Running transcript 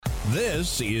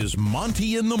This is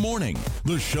Monty in the Morning,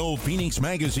 the show Phoenix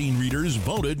Magazine readers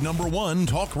voted #1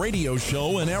 talk radio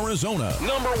show in Arizona.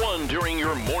 #1 during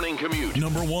your morning commute.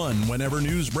 #1 whenever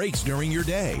news breaks during your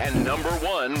day. And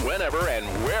 #1 whenever and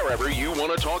wherever you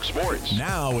want to talk sports.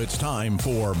 Now it's time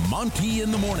for Monty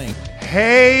in the Morning.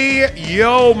 Hey,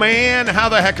 yo, man, how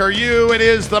the heck are you? It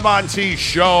is the Monty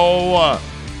Show.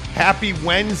 Happy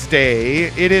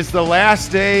Wednesday. It is the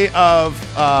last day of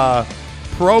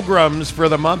programs for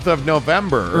the month of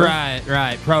November.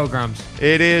 Right. Programs.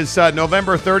 It is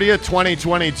November 30th,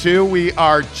 2022. We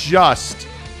are just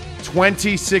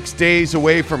 26 days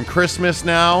away from Christmas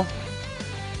now.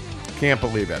 Can't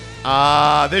believe it.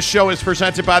 This show is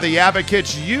presented by the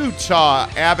Advocates, Utah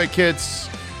Advocates,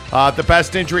 the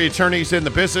best injury attorneys in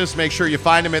the business. Make sure you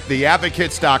find them at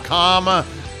theadvocates.com.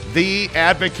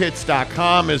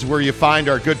 Theadvocates.com is where you find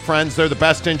our good friends. They're the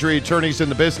best injury attorneys in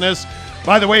the business.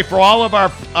 By the way, for all of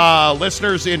our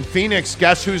listeners in Phoenix,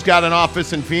 guess who's got an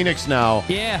office in Phoenix now?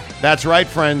 Yeah. That's right,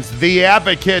 friends.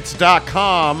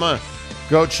 Theadvocates.com.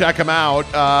 Go check them out.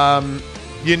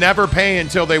 You never pay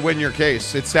until they win your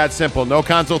case. It's that simple. No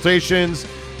consultations,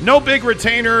 no big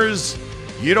retainers.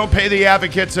 You don't pay the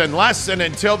Advocates unless and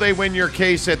until they win your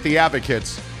case at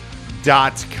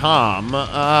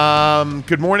theadvocates.com.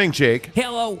 Good morning, Jake.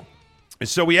 Hello.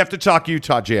 So we have to talk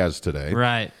Utah Jazz today.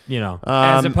 Right.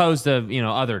 As opposed to,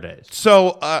 other days.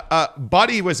 So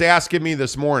Buddy was asking me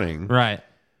this morning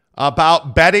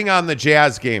about betting on the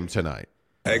Jazz game tonight.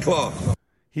 Hey, come on.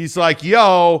 He's like,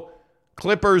 yo,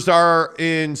 Clippers are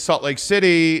in Salt Lake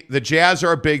City. The Jazz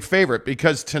are a big favorite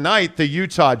because tonight the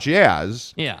Utah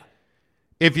Jazz,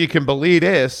 if you can believe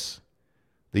this,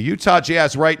 the Utah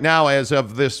Jazz right now, as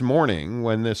of this morning,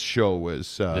 when this show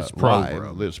was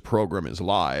live, this program is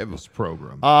live.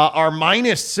 Are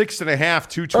minus 6.5,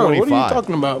 225. Oh, what are you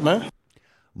talking about, man?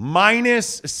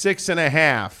 Minus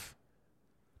 6.5,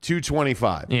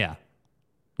 225. Yeah.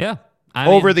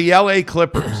 Over the LA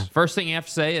Clippers. First thing you have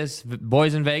to say is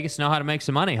boys in Vegas know how to make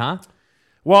some money, huh?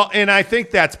 Well, and I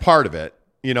think that's part of it.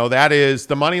 That is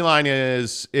the money line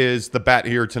is the bet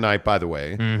here tonight, by the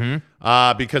way. Mm-hmm.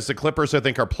 Because the Clippers, I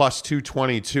think, are plus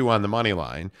 222 on the money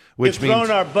line, which You've means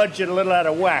thrown our budget a little out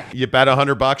of whack. You bet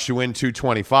 $100, you win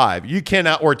 225. You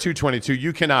cannot, or 222.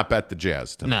 You cannot bet the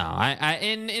Jazz tonight. No,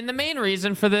 and the main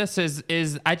reason for this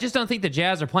is I just don't think the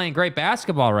Jazz are playing great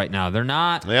basketball right now. They're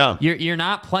not. Yeah. You're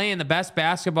not playing the best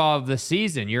basketball of the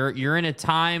season. You're in a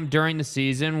time during the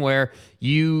season where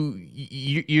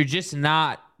you're just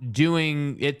not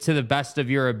doing it to the best of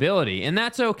your ability, and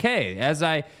that's okay. As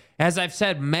I've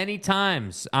said many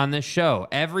times on this show,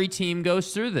 every team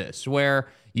goes through this where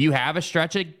you have a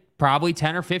stretch of probably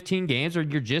 10 or 15 games where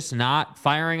you're just not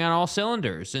firing on all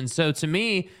cylinders. And so to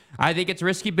me, I think it's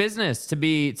risky business to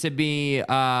be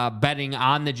betting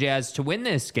on the Jazz to win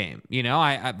this game.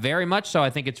 I very much so. I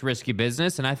think it's risky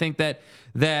business, and I think that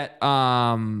they're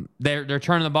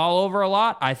turning the ball over a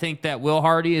lot. I think that Will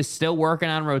Hardy is still working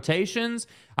on rotations.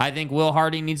 I think Will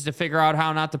Hardy needs to figure out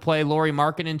how not to play Lauri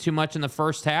Markkanen too much in the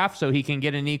first half so he can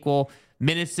get an equal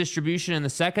minutes distribution in the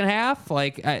second half.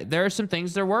 There are some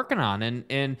things they're working on.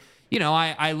 And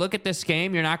I look at this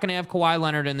game. You're not going to have Kawhi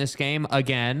Leonard in this game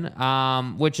again,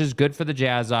 which is good for the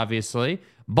Jazz, obviously.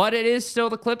 But it is still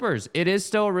the Clippers. It is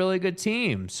still a really good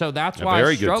team. So that's why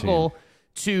I struggle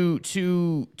to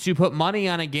put money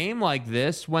on a game like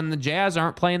this when the Jazz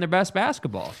aren't playing their best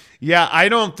basketball. Yeah, I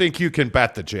don't think you can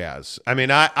bet the Jazz.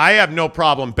 I have no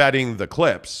problem betting the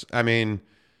Clips. The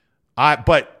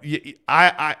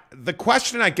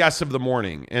question, I guess, of the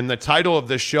morning and the title of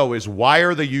this show is, why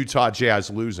are the Utah Jazz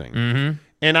losing? Mm-hmm.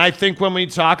 And I think when we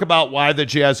talk about why the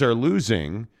Jazz are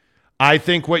losing, I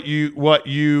think what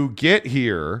you get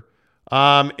here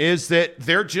is that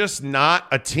they're just not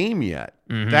a team yet.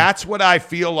 Mm-hmm. That's what I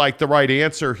feel like the right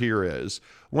answer here is.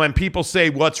 When people say,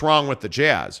 what's wrong with the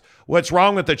Jazz? What's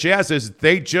wrong with the Jazz is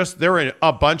they're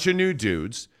a bunch of new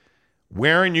dudes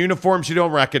wearing uniforms you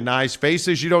don't recognize,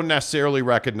 faces you don't necessarily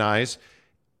recognize,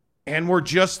 and we're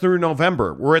just through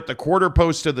November. We're at the quarter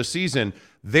post of the season.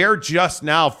 They're just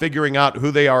now figuring out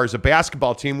who they are as a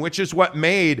basketball team, which is what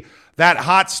made that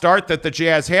hot start that the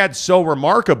Jazz had so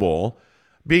remarkable,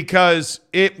 because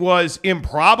it was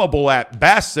improbable at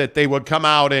best that they would come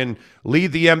out and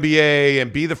lead the NBA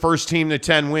and be the first team to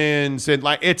 10 wins. And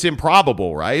it's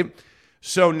improbable, right?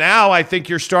 So now I think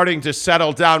you're starting to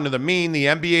settle down to the mean. The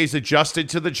NBA's adjusted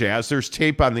to the Jazz. There's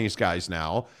tape on these guys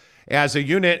now as a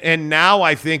unit. And now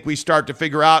I think we start to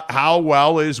figure out how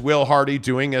well is Will Hardy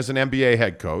doing as an NBA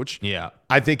head coach. Yeah.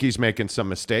 I think he's making some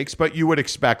mistakes, but you would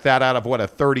expect that out of a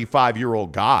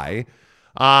 35-year-old guy.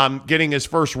 Getting his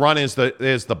first run as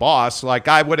the boss,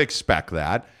 I would expect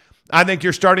that. I think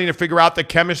you're starting to figure out that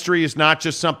chemistry is not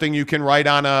just something you can write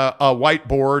on a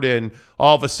whiteboard and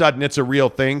all of a sudden it's a real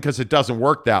thing, because it doesn't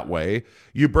work that way.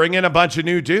 You bring in a bunch of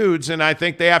new dudes, and I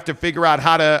think they have to figure out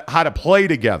how to play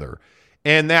together.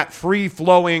 And that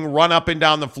free-flowing run up and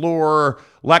down the floor,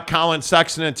 let Colin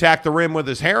Sexton attack the rim with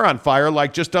his hair on fire,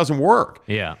 just doesn't work.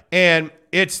 Yeah. And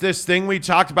it's this thing we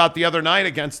talked about the other night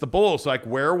against the Bulls,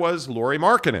 where was Lauri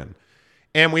Markkanen?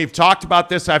 And we've talked about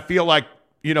this, I feel like,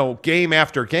 game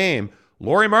after game.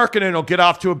 Lauri Markkanen will get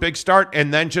off to a big start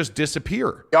and then just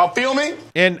disappear. Y'all feel me?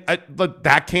 And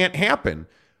that can't happen.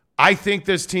 I think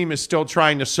this team is still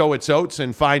trying to sow its oats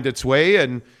and find its way.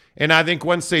 And I think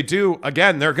once they do,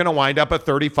 again, they're going to wind up a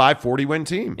 35-40 win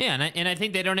team. Yeah, and I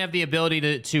think they don't have the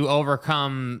ability to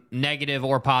overcome negative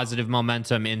or positive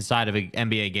momentum inside of an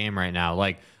NBA game right now.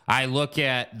 I look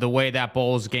at the way that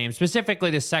Bulls game, specifically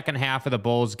the second half of the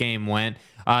Bulls game went,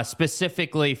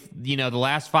 specifically, the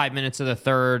last 5 minutes of the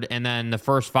third and then the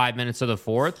first 5 minutes of the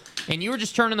fourth, and you were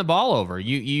just turning the ball over.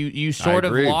 You sort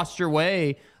of lost your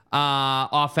way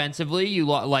offensively.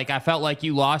 I felt like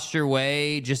you lost your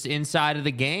way just inside of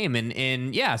the game,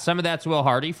 and yeah, some of that's Will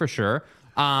Hardy for sure.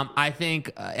 I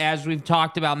think, as we've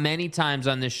talked about many times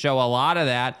on this show, a lot of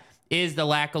that is the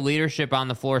lack of leadership on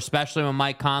the floor, especially when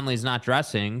Mike Conley's not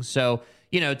dressing. So,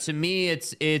 to me,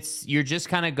 it's you're just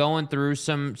kind of going through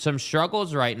some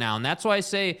struggles right now. And that's why I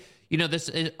say,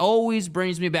 it always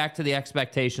brings me back to the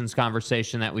expectations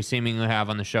conversation that we seemingly have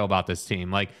on the show about this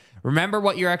team. Remember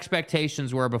what your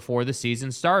expectations were before the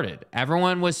season started.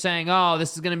 Everyone was saying, oh,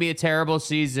 this is going to be a terrible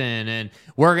season, and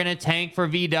we're going to tank for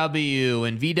VW,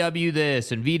 and VW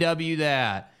this, and VW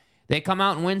that. They come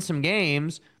out and win some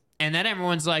games, and then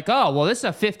everyone's like, oh, well, this is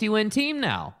a 50-win team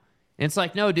now. And it's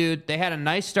like, no, dude, they had a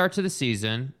nice start to the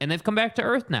season, and they've come back to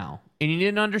earth now. And you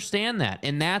didn't understand that.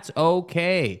 And that's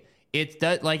okay. It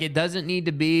doesn't need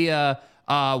to be a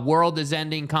world is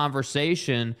ending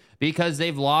conversation because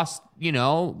they've lost,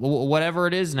 whatever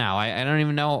it is now. I don't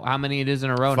even know how many it is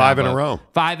in a row now. 5 in a row.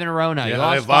 5 in a row now.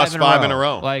 Yeah, they've lost five in a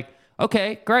row.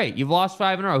 Okay, great. You've lost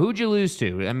 5 in a row. Who'd you lose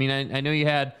to? I mean, I know you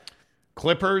had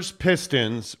Clippers,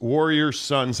 Pistons, Warriors,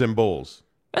 Suns, and Bulls.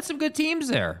 Got some good teams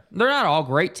there. They're not all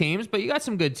great teams, but you got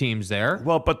some good teams there.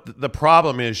 Well, but the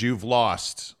problem is you've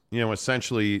lost,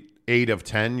 essentially 8 of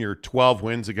 10. You're 12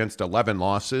 wins against 11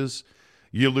 losses.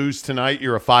 You lose tonight,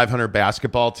 you're a 500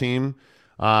 basketball team.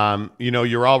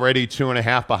 You're already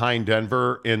 2.5 behind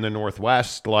Denver in the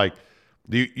Northwest.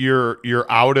 You're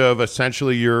out of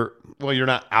essentially you're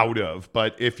not out of,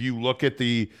 but if you look at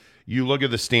the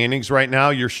standings right now,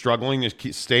 you're struggling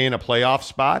to stay in a playoff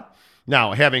spot.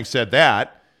 Now, having said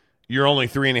that, you're only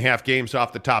 3.5 games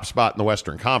off the top spot in the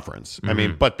Western Conference. Mm-hmm. I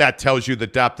mean, but that tells you the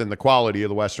depth and the quality of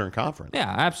the Western Conference.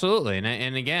 Yeah, absolutely.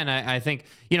 And again, I think,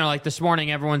 this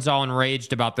morning, everyone's all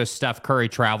enraged about this Steph Curry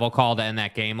travel call to end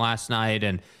that game last night.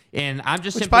 And I'm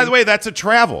just by the way, that's a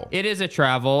travel. It is a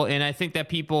travel. And I think that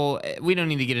we don't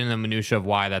need to get into the minutia of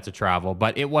why that's a travel,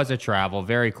 but it was a travel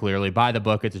very clearly. By the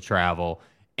book, it's a travel.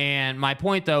 And my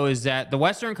point, though, is that the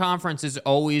Western Conference is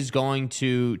always going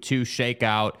to shake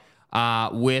out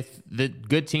with the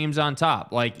good teams on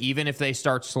top. Even if they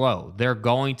start slow, they're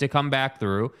going to come back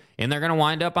through, and they're going to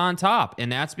wind up on top. And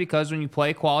that's because when you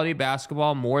play quality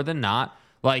basketball more than not,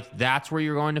 that's where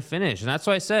you're going to finish. And that's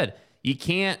why I said you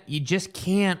just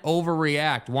can't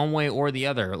overreact one way or the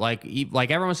other.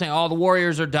 Everyone's saying, oh, the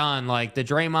Warriors are done. The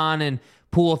Draymond and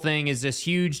Poole thing is this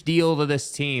huge deal to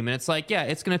this team. And it's yeah,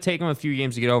 it's going to take them a few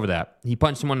games to get over that. He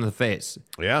punched someone in the face.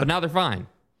 Yeah. But now they're fine.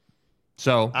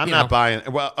 So I'm not buying.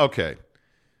 Well, okay.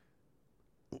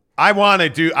 I want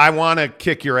to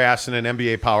kick your ass in an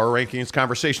NBA power rankings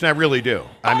conversation. I really do.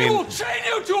 I will chain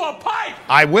you to a pipe.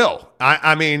 I will.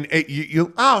 I mean,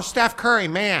 oh, Steph Curry,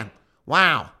 man.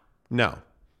 Wow. No.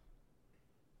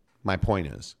 My point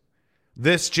is,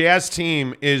 this Jazz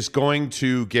team is going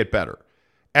to get better.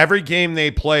 Every game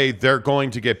they play, they're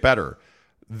going to get better.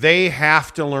 They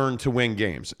have to learn to win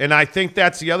games. And I think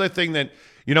that's the other thing that,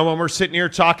 when we're sitting here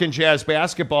talking Jazz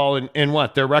basketball and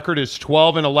what? Their record is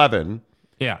 12-11.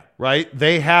 Yeah. Right?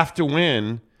 They have to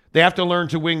win. They have to learn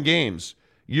to win games.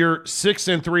 You're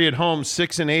 6-3 at home,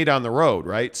 6-8 on the road,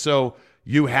 right? So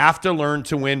you have to learn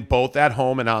to win both at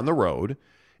home and on the road.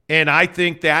 And I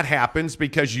think that happens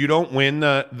because you don't win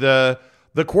the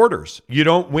quarters. You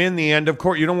don't win the end of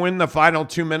quarter. You don't win the final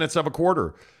 2 minutes of a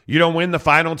quarter. You don't win the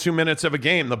final 2 minutes of a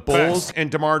game. The Bulls and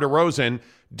DeMar DeRozan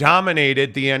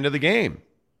dominated the end of the game.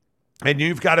 And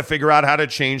you've got to figure out how to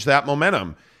change that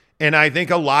momentum. And I think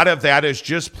a lot of that is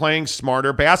just playing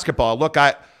smarter basketball. Look,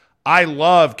 I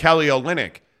love Kelly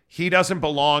Olynyk. He doesn't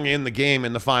belong in the game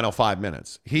in the final 5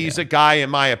 minutes. He's a guy,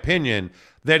 in my opinion,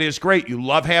 that is great. You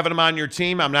love having him on your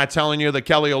team. I'm not telling you that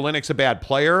Kelly Olynyk's a bad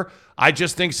player. I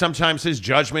just think sometimes his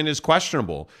judgment is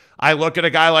questionable. I look at a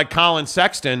guy like Colin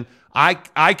Sexton. I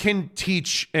can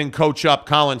teach and coach up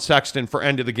Colin Sexton for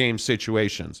end of the game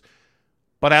situations.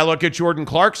 But I look at Jordan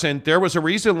Clarkson. There was a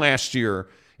reason last year,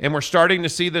 and we're starting to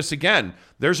see this again.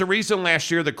 There's a reason last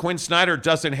year that Quinn Snyder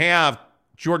doesn't have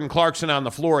Jordan Clarkson on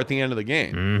the floor at the end of the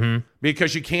game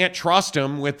because you can't trust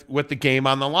him with the game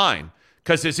on the line.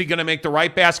 Because is he going to make the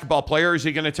right basketball play, or is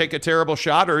he going to take a terrible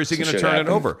shot, or is he going to turn it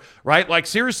over? Right? Like,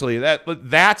 seriously,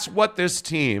 that's what this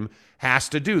team has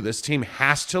to do. This team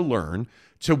has to learn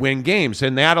to win games,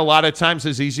 and that a lot of times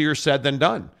is easier said than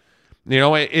done. You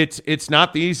know, it's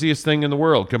not the easiest thing in the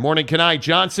world. Good morning, Kenai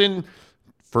Johnson.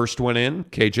 First one in.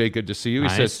 KJ, good to see you. He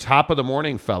says, top of the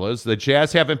morning, fellas. The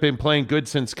Jazz haven't been playing good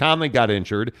since Conley got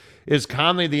injured. Is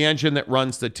Conley the engine that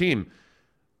runs the team?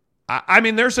 I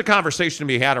mean, there's a conversation to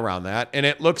be had around that, and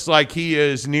it looks like he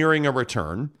is nearing a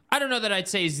return. I don't know that I'd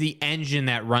say he's the engine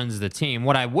that runs the team.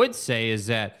 What I would say is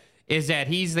that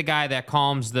he's the guy that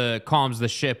calms the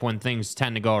ship when things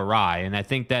tend to go awry. And I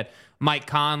think that Mike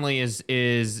Conley is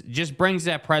just brings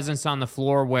that presence on the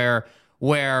floor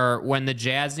where when the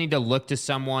Jazz need to look to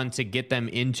someone to get them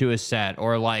into a set,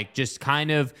 or like just kind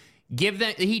of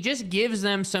he just gives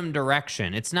them some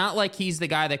direction. It's not like he's the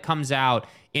guy that comes out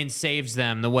and saves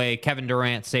them the way Kevin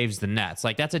Durant saves the Nets.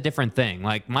 Like, that's a different thing.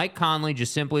 Like, Mike Conley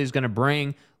just simply is going to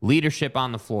bring leadership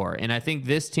on the floor. And I think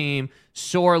this team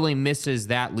sorely misses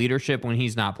that leadership when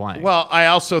he's not playing. Well, I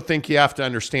also think you have to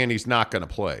understand he's not going to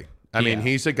play. I mean,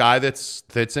 he's a guy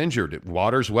that's injured.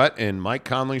 Water's wet and Mike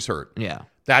Conley's hurt. Yeah.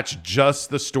 That's just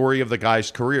the story of the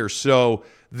guy's career. So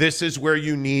this is where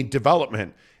you need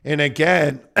development. And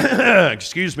again, I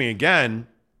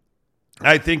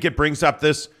think it brings up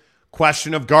this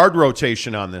question of guard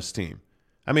rotation on this team.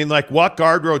 I mean, like, what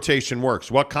guard rotation works?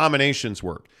 What combinations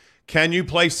work? Can you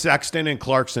play Sexton and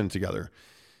Clarkson together?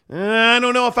 I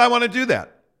don't know if I want to do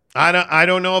that. I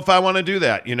don't know if I want to do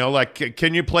that. You know, like,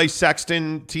 can you play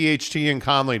Sexton, THT, and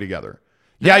Conley together?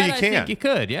 Yeah, you can. I think you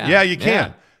could, yeah. Yeah, you can.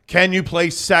 Yeah. Can you play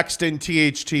Sexton,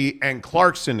 THT, and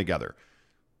Clarkson together?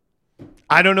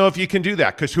 I don't know if you can do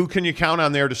that, because who can you count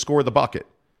on there to score the bucket?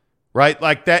 Right?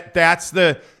 Like, does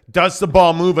the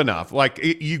ball move enough? Like,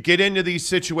 you get into these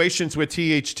situations with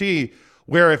THT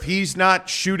where if he's not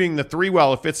shooting the three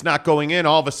well, if it's not going in,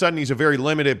 all of a sudden he's a very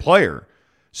limited player.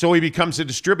 So he becomes a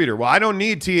distributor. Well, I don't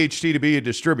need THT to be a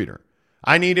distributor.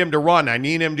 I need him to run. I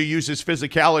need him to use his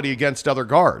physicality against other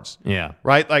guards. Yeah.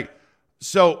 Right? Like,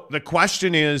 so the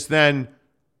question is then,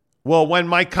 well, when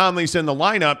Mike Conley's in the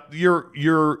lineup,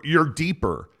 you're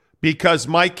deeper, because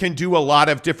Mike can do a lot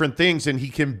of different things and he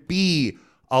can be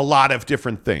a lot of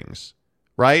different things,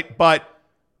 right? But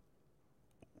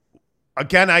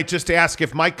again, I just ask,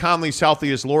 if Mike Conley's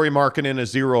healthy, is Lauri Markkanen a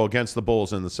zero against the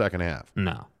Bulls in the second half?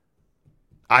 No.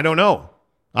 I don't know.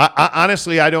 I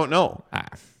honestly, I don't know.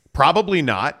 Probably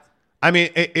not. I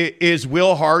mean, is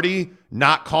Will Hardy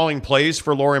not calling plays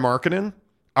for Lauri Markkanen?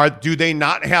 Do they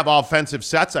not have offensive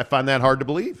sets? I find that hard to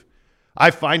believe.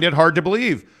 I find it hard to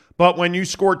believe. But when you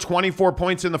score 24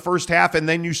 points in the first half and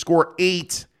then you score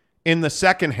 8 in the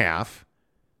second half,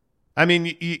 I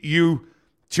mean, you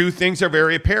two things are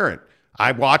very apparent.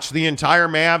 I watched the entire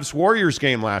Mavs-Warriors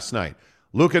game last night.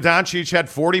 Luka Doncic had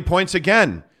 40 points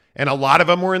again, and a lot of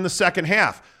them were in the second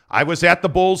half. I was at the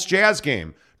Bulls-Jazz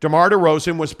game. DeMar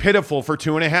DeRozan was pitiful for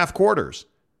 2.5 quarters.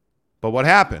 But what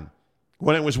happened?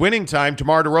 When it was winning time,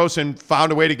 DeMar DeRozan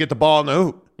found a way to get the ball in the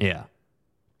hoop. Yeah.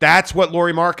 That's what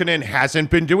Lauri Markkanen hasn't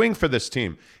been doing for this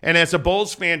team. And as a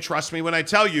Bulls fan, trust me when I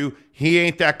tell you, he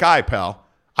ain't that guy, pal.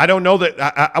 I don't know that.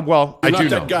 I do know. You're not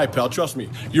that guy, pal. Trust me.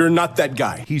 You're not that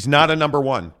guy. He's not a number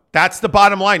one. That's the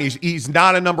bottom line. He's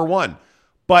not a number one.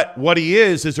 But what he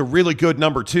is a really good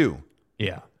number two.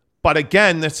 Yeah. But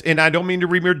again, and I don't mean to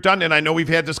be redundant. I know we've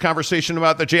had this conversation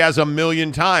about the Jazz a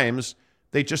million times.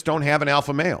 They just don't have an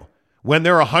alpha male. When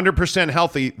they're 100%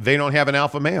 healthy, they don't have an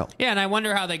alpha male. Yeah, and I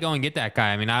wonder how they go and get that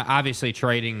guy. I mean, obviously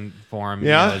trading for him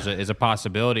is a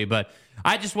possibility, but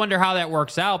I just wonder how that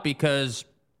works out, because,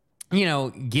 you know,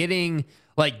 getting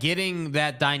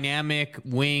that dynamic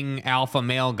wing alpha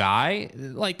male guy,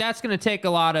 like, that's going to take a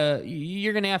lot of –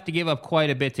 you're going to have to give up quite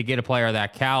a bit to get a player of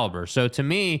that caliber. So to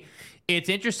me, it's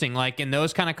interesting. Like, in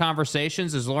those kind of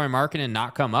conversations, does Lauri Markkanen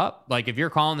not come up? Like, if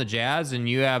you're calling the Jazz and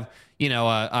you have – you know,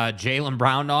 a Jaylen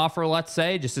Brown offer, let's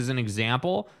say, just as an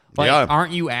example. Like,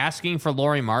 aren't you asking for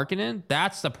Lauri Markkanen?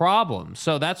 That's the problem.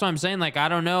 So that's what I'm saying. Like, I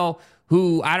don't know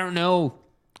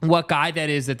what guy that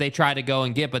is that they try to go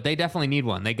and get, but they definitely need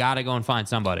one. They got to go and find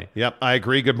somebody. Yep, I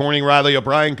agree. Good morning, Riley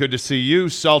O'Brien. Good to see you.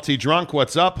 Salty Drunk,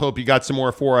 what's up? Hope you got some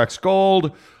more 4X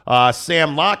gold.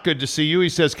 Sam Locke, good to see you. He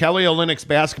says, Kelly Olynyk's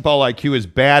basketball IQ is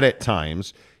bad at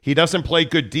times. He doesn't play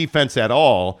good defense at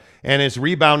all, and his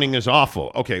rebounding is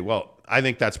awful. Okay, well, I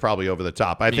think that's probably over the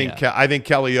top. I think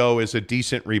Kelly O is a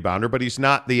decent rebounder, but he's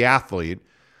not the athlete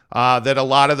that a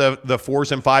lot of the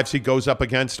 4s and 5s he goes up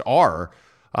against are.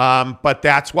 But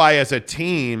that's why as a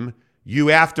team, you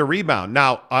have to rebound.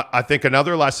 Now, I think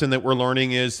another lesson that we're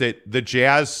learning is that the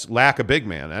Jazz lack a big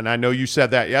man. And I know you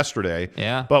said that yesterday.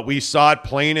 Yeah. But we saw it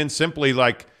plain and simply,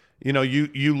 like, you know,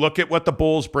 you look at what the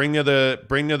Bulls bring to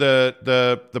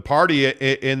the party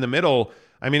in the middle.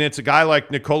 I mean, it's a guy like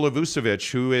Nikola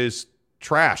Vucevic who is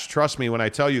trash. Trust me when I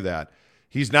tell you that.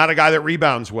 He's not a guy that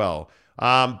rebounds well.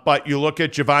 But you look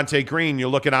at Javonte Green, you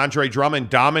look at Andre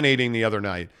Drummond dominating the other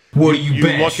night. What do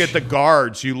you look at the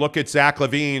guards, you look at Zach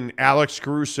LaVine, Alex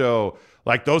Caruso,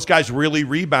 like those guys really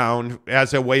rebound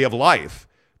as a way of life.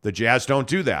 The Jazz don't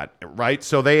do that, right?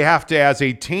 So they have to, as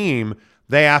a team,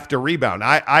 they have to rebound.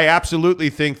 I absolutely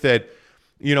think that,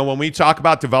 you know, when we talk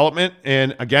about development,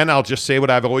 and again, I'll just say what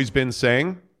I've always been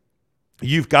saying,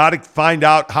 you've got to find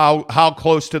out how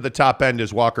close to the top end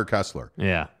is Walker Kessler.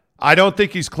 Yeah. I don't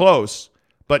think he's close,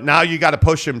 but now you got to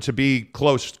push him to be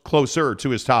closer to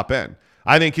his top end.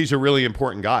 I think he's a really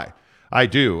important guy. I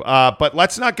do. But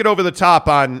let's not get over the top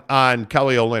on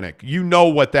Kelly Olynyk. You know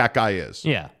what that guy is.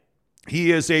 Yeah.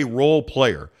 He is a role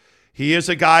player. He is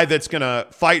a guy that's going to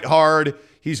fight hard.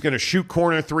 He's going to shoot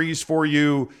corner threes for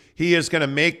you. He is going to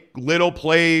make little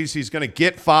plays. He's going to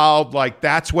get fouled. Like,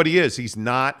 that's what he is. He's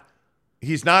not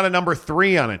a number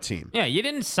 3 on a team. Yeah, you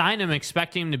didn't sign him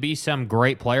expecting him to be some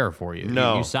great player for you.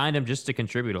 No. You signed him just to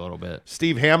contribute a little bit.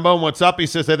 Steve Hambone, what's up? He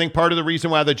says, I think part of the reason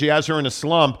why the Jazz are in a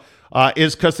slump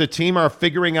is because the team are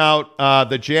figuring out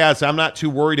the Jazz. I'm not too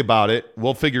worried about it.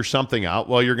 We'll figure something out.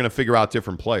 Well, you're going to figure out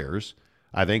different players.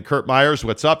 I think Kurt Myers,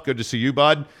 what's up? Good to see you,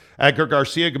 bud. Edgar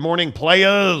Garcia, good morning.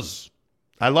 Players.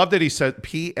 I love that he said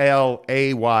Playas.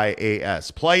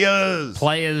 Players.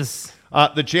 Players.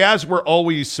 The Jazz were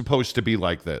always supposed to be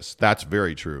like this. That's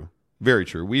very true. Very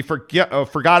true. We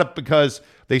forgot it because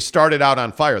they started out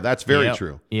on fire. That's very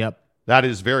true. Yep. That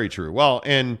is very true. Well,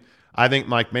 and I think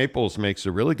Mike Maples makes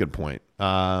a really good point.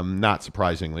 Not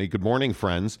surprisingly. Good morning,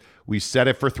 friends. We said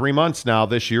it for 3 months now.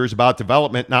 This year is about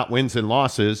development, not wins and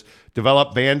losses.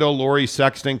 Develop Vando, Laurie,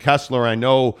 Sexton, Kessler. I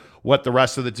know what the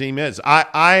rest of the team is.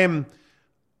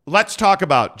 Let's talk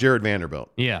about Jared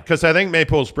Vanderbilt. Yeah. Because I think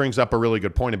Maples brings up a really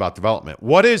good point about development.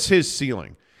 What is his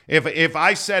ceiling? If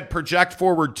I said project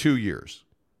forward 2 years,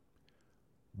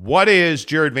 what is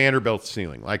Jared Vanderbilt's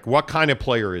ceiling? Like, what kind of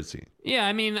player is he? Yeah,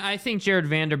 I mean, I think Jared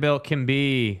Vanderbilt can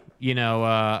be, he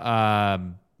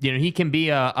can be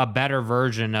a better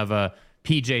version of a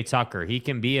PJ Tucker. He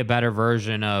can be a better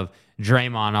version of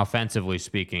Draymond, offensively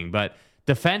speaking. But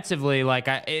defensively,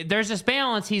 there's this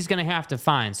balance he's going to have to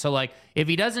find. So, if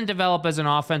he doesn't develop as an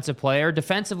offensive player,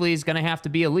 defensively he's going to have to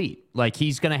be elite.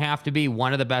 He's going to have to be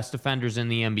one of the best defenders in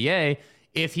the NBA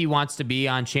if he wants to be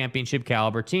on championship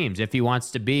caliber teams. If he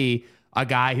wants to be a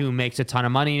guy who makes a ton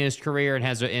of money in his career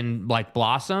and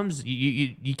blossoms,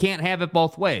 you can't have it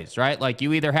both ways, right?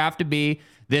 You either have to be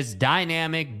this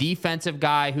dynamic defensive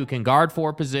guy who can guard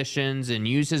 4 positions and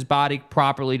use his body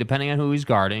properly depending on who he's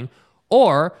guarding,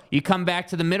 or you come back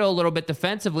to the middle a little bit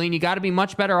defensively and you got to be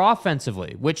much better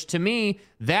offensively, which to me,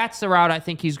 that's the route I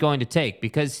think he's going to take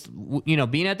because,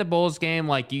 being at the Bulls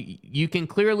game, you can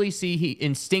clearly see he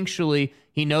instinctually,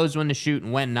 he knows when to shoot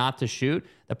and when not to shoot.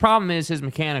 The problem is his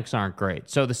mechanics aren't great.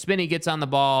 So the spin he gets on the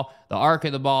ball, the arc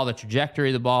of the ball, the trajectory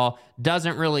of the ball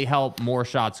doesn't really help more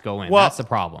shots go in. Well, that's the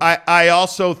problem. I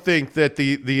also think that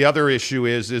the other issue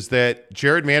is that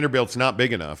Jared Vanderbilt's not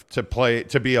big enough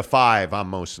to be a 5 on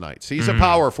most nights. He's a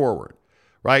power forward,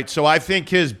 right? So I think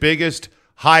his biggest,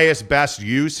 highest, best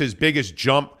use, his biggest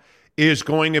jump is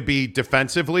going to be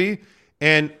defensively.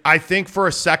 And I think for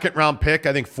a second-round pick,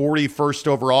 I think 41st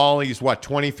overall, he's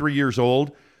 23 years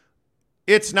old.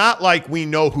 It's not like we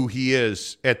know who he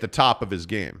is at the top of his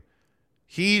game.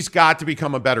 He's got to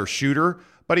become a better shooter,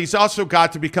 but he's also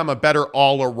got to become a better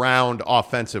all-around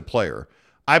offensive player.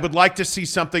 I would like to see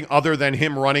something other than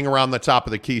him running around the top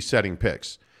of the key setting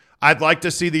picks. I'd like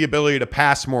to see the ability to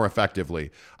pass more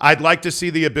effectively. I'd like to see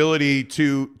the ability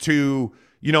to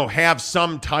have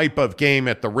some type of game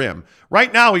at the rim.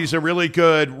 Right now, he's a really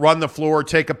good run the floor,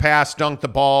 take a pass, dunk the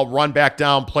ball, run back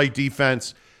down, play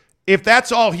defense. If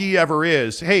that's all he ever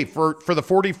is, hey, for the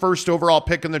 41st overall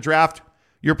pick in the draft,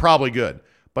 you're probably good.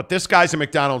 But this guy's a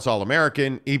McDonald's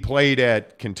All-American. He played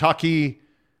at Kentucky.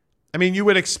 I mean, you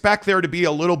would expect there to be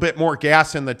a little bit more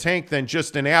gas in the tank than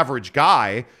just an average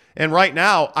guy. And right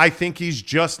now, I think he's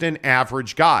just an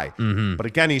average guy. But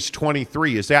again, he's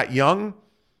 23. Is that young?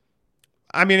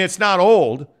 I mean, it's not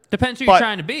old. Depends who you're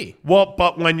trying to be. Well,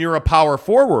 but when you're a power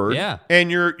forward, Yeah.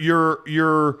 and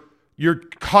you're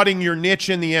cutting your niche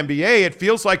in the NBA, it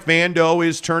feels like Vando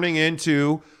is turning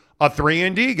into a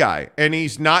 3-and-D guy, and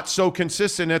he's not so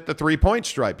consistent at the 3-point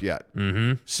stripe yet.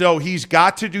 So he's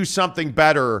got to do something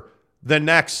better the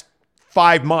next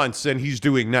 5 months than he's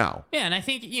doing now. Yeah, and I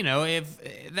think,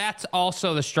 if that's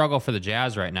also the struggle for the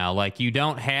Jazz right now. Like, you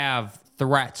don't have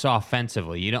threats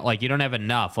offensively. You don't have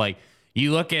enough. Like,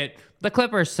 you look at the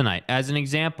Clippers tonight as an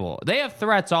example. They have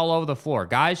threats all over the floor.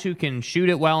 Guys who can shoot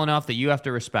it well enough that you have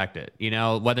to respect it.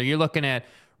 Whether you're looking at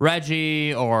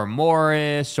Reggie or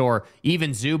Morris or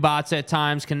even Zubats at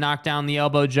times can knock down the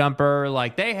elbow jumper.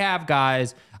 Like, they have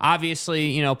guys,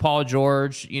 obviously, Paul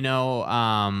George,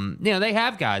 they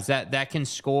have guys that can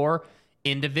score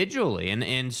individually.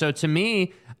 And so to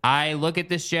me, I look at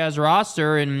this Jazz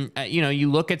roster and,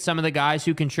 you look at some of the guys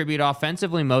who contribute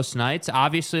offensively most nights.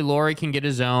 Obviously, Laurie can get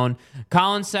his own.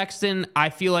 Colin Sexton, I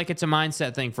feel like it's a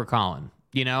mindset thing for Colin.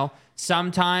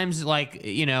 Sometimes,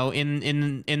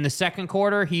 in the second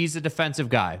quarter, he's a defensive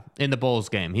guy in the Bulls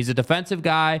game. He's a defensive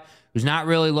guy who's not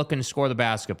really looking to score the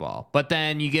basketball. But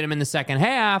then you get him in the second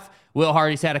half. Will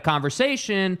Hardy's had a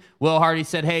conversation. Will Hardy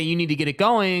said, hey, you need to get it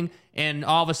going. And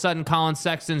all of a sudden, Colin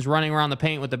Sexton's running around the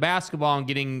paint with the basketball and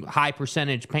getting high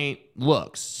percentage paint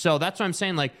looks. So that's what I'm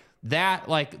saying. The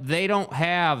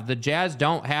Jazz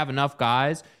don't have enough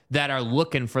guys that are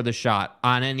looking for the shot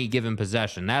on any given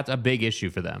possession. That's a big issue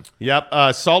for them.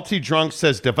 Yep. Salty Drunk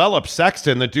says, develop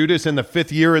Sexton. The dude is in the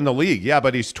 5th year in the league. Yeah,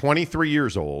 but he's 23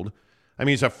 years old. I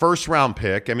mean, he's a first-round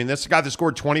pick. I mean, this is a guy that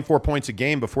scored 24 points a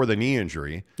game before the knee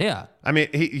injury. Yeah. I mean,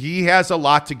 he has a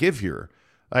lot to give here.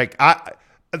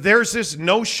 There's this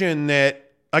notion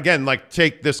that, again,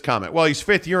 take this comment. Well, he's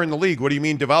 5th year in the league. What do you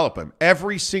mean develop him?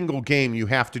 Every single game you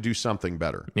have to do something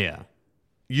better. Yeah.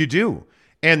 You do.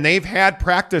 And they've had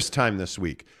practice time this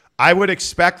week. I would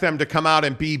expect them to come out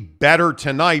and be better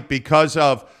tonight because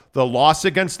of the loss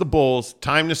against the Bulls,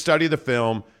 time to study the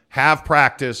film, have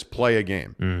practice, play a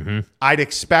game. I'd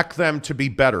expect them to be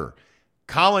better.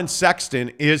 Colin Sexton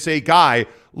is a guy.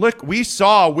 Look, we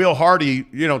saw Will Hardy,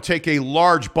 take a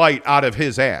large bite out of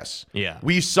his ass. Yeah.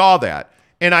 We saw that.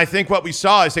 And I think what we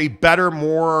saw is a better,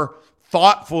 more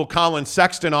thoughtful Colin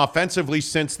Sexton offensively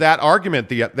since that argument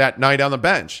that night on the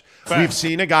bench. We've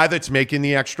seen a guy that's making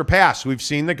the extra pass. We've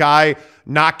seen the guy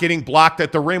not getting blocked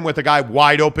at the rim with a guy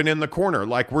wide open in the corner.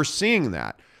 We're seeing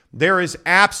that. There is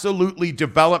absolutely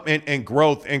development and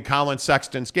growth in Colin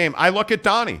Sexton's game. I look at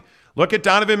Donnie. Look at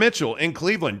Donovan Mitchell in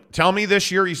Cleveland. Tell me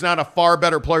this year he's not a far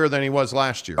better player than he was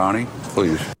last year. Donnie,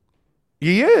 please.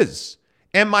 He is.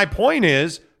 And my point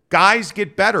is, guys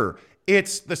get better.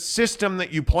 It's the system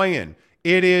that you play in.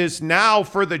 It is now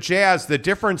for the Jazz, the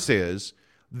difference is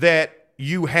that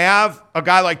you have a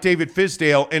guy like David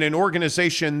Fizdale in an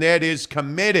organization that is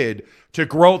committed to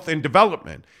growth and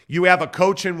development. You have a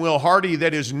coach in Will Hardy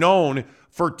that is known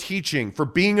for teaching, for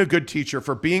being a good teacher,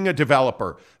 for being a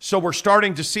developer. So we're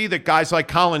starting to see that guys like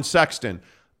Colin Sexton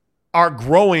are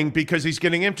growing because he's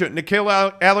getting into it.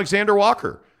 Nickeil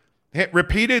Alexander-Walker,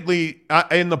 repeatedly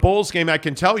in the Bulls game, I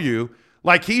can tell you,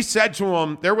 he said to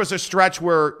him, there was a stretch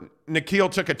where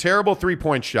Nickeil took a terrible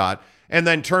 3-point shot and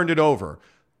then turned it over.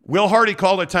 Will Hardy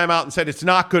called a timeout and said, it's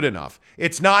not good enough.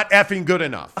 It's not effing good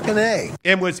enough. Fucking A.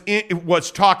 And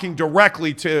was talking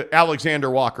directly to Alexander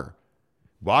Walker.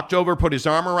 Walked over, put his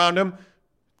arm around him,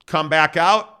 come back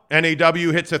out.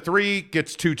 NAW hits a 3,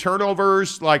 gets 2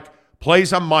 turnovers,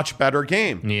 plays a much better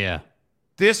game. Yeah.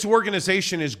 This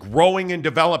organization is growing and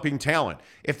developing talent.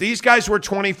 If these guys were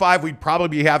 25, we'd probably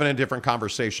be having a different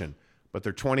conversation. But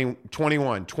they're 20,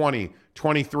 21, 20,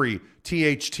 23,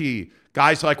 THT,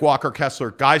 guys like Walker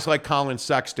Kessler, guys like Colin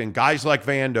Sexton, guys like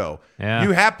Vando. Yeah.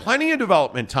 You have plenty of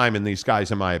development time in these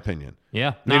guys, in my opinion.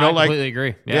 Yeah. I completely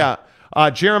agree. Yeah.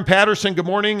 Jaron Patterson, good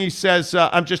morning. He says,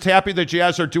 I'm just happy the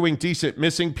Jazz are doing decent.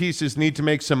 Missing pieces need to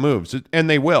make some moves. And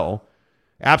they will.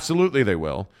 Absolutely they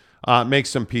will. Make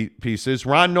some pieces.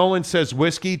 Ron Nolan says,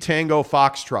 Whiskey Tango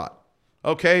Foxtrot.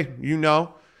 Okay,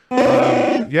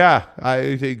 yeah,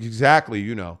 exactly,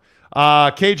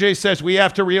 KJ says, we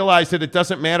have to realize that it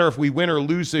doesn't matter if we win or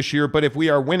lose this year, but if we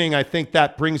are winning, I think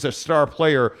that brings a star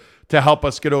player to help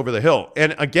us get over the hill.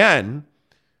 And again,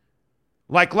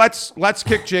 let's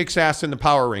kick Jake's ass in the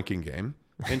power ranking game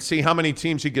and see how many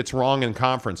teams he gets wrong in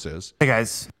conferences. Hey,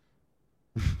 guys.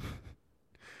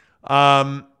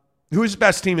 Who's the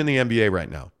best team in the NBA right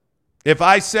now? If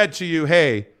I said to you,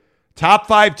 hey, top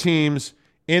 5 teams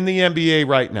in the NBA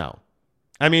right now.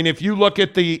 I mean, if you look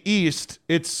at the East,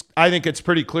 I think it's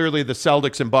pretty clearly the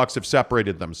Celtics and Bucks have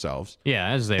separated themselves. Yeah,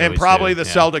 as they and always probably do. the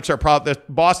Celtics are the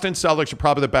Boston Celtics are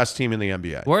probably the best team in the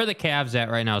NBA. Where are the Cavs at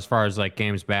right now as far as like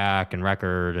games back and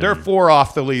record? They're 4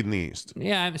 off the lead in the East.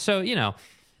 Yeah, so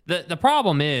the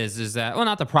problem is that, well,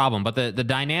 not the problem, but the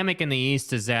dynamic in the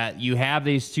East is that you have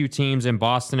these two teams in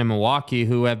Boston and Milwaukee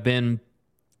who have been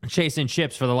chasing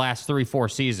chips for the last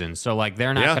 3-4 seasons. So like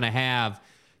they're not going to have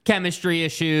chemistry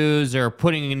issues or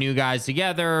putting new guys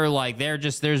together. Like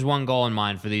there's one goal in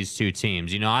mind for these two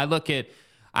teams. I look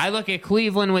at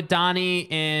Cleveland with Donnie,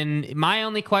 and my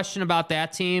only question about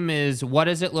that team is what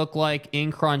does it look like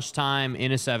in crunch time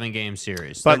in a 7-game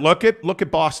series? But look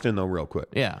at Boston though, real quick.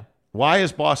 Yeah. Why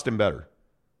is Boston better?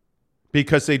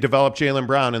 Because they developed Jaylen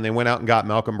Brown and they went out and got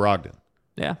Malcolm Brogdon.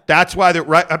 Yeah. That's why they're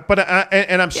right. But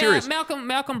and I'm serious. Malcolm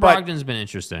Brogdon's been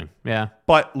interesting. Yeah.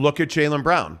 But look at Jaylen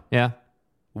Brown. Yeah.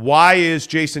 Why is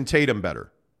Jason Tatum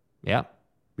better? Yeah.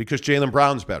 Because Jaylen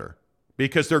Brown's better.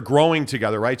 Because they're growing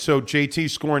together, right? So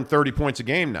JT's scoring 30 points a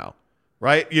game now,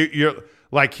 right? You're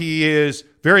like he is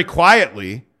very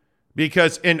quietly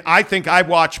and I think I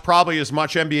watch probably as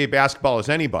much NBA basketball as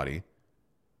anybody.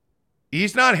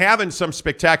 He's not having some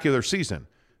spectacular season.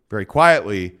 Very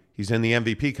quietly, he's in the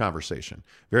MVP conversation.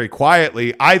 Very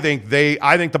quietly, I think the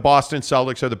Boston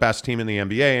Celtics are the best team in the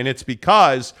NBA, and it's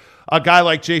because a guy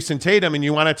like Jason Tatum, and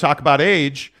you want to talk about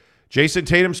age, Jason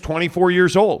Tatum's 24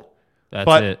 years old.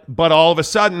 But all of a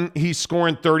sudden, he's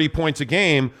scoring 30 points a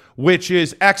game, which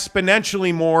is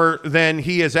exponentially more than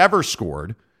he has ever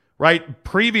scored, right?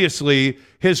 Previously,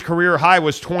 his career high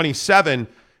was 27.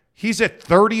 He's at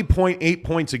 30.8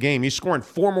 points a game. He's scoring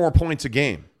 4 more points a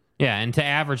game. Yeah, and to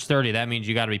average 30, that means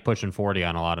you got to be pushing 40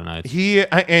 on a lot of nights.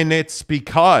 And it's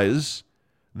because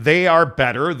they are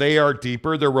better, they are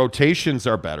deeper, their rotations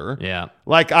are better. Yeah.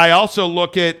 Like I also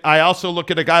look at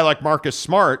a guy like Marcus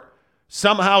Smart.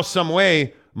 Somehow, some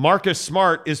way, Marcus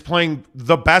Smart is playing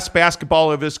the best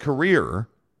basketball of his career.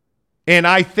 And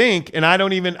I think, and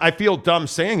I feel dumb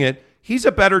saying it, he's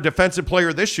a better defensive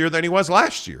player this year than he was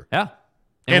last year. Yeah.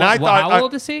 And I thought, how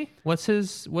old is he? What's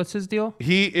his deal?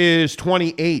 He is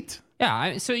 28.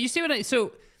 Yeah. So you see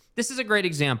so this is a great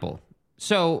example.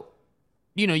 So,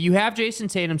 you have Jason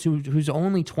Tatum who's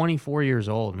only 24 years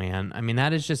old, man. I mean,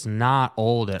 that is just not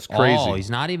old at all. He's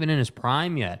not even in his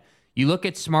prime yet. You look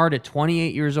at Smart at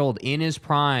 28 years old in his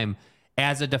prime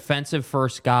as a defensive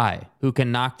first guy who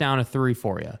can knock down a 3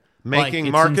 for you.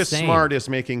 Marcus Smart is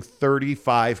making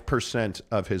 35%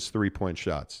 of his 3-point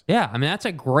shots. Yeah, I mean, that's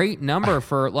a great number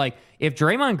for, if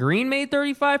Draymond Green made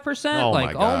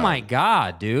 35%, oh my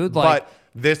God, dude. But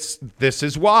this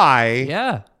is why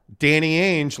yeah, Danny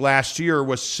Ainge last year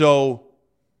was so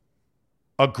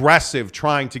aggressive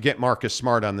trying to get Marcus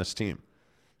Smart on this team.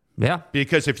 Yeah.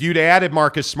 Because if you'd added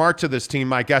Marcus Smart to this team,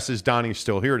 my guess is Donnie's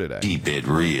still here today. Keep it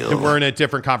real. And we're in a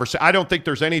different conversation. I don't think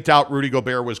there's any doubt Rudy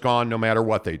Gobert was gone no matter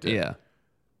what they did. Yeah.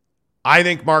 I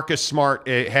think Marcus Smart,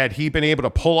 had he been able to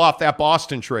pull off that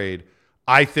Boston trade,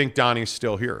 I think Donnie's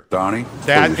still here. Donnie?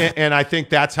 And I think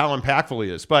that's how impactful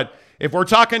he is. But if we're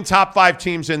talking top 5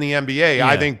 teams in the NBA, yeah.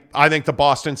 I think the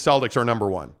Boston Celtics are number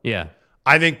 1. Yeah.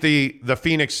 I think the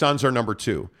Phoenix Suns are number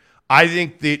 2. I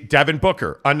think the Devin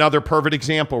Booker, another perfect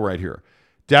example right here.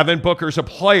 Devin Booker's a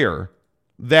player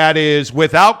that is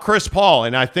without Chris Paul,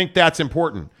 and I think that's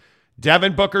important.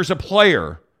 Devin Booker's a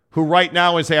player who right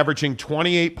now is averaging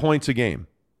 28 points a game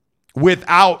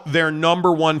without their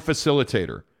number 1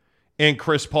 facilitator in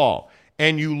Chris Paul.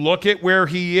 And you look at where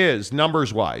he is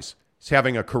numbers-wise. He's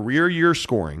having a career year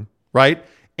scoring, right?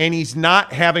 And he's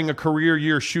not having a career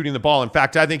year shooting the ball. In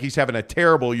fact, I think he's having a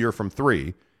terrible year from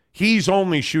 3. He's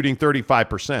only shooting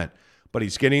 35%, but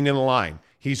he's getting in the line.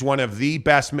 He's one of the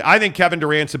best. I think Kevin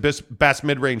Durant's the best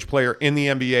mid-range player in the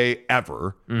NBA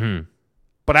ever. Mm-hmm.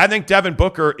 But I think Devin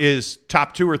Booker is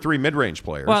top 2 or 3 mid-range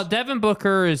players. Well, Devin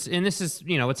Booker is, and this is,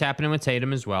 what's happening with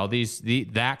Tatum as well.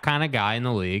 That kind of guy in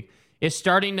the league is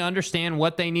starting to understand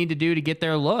what they need to do to get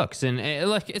their looks. And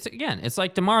it's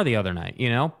like DeMar the other night,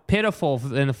 pitiful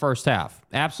in the first half.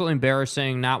 Absolutely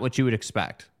embarrassing, not what you would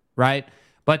expect, right?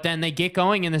 But then they get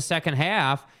going in the second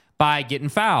half by getting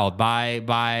fouled, by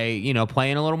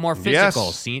playing a little more physical,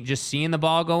 yes. just seeing the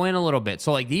ball go in a little bit.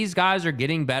 So these guys are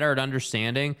getting better at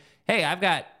understanding, hey, I've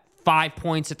got 5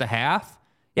 points at the half.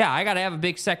 Yeah, I got to have a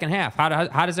big second half.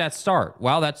 How does that start?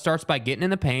 Well, that starts by getting in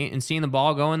the paint and seeing the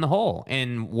ball go in the hole.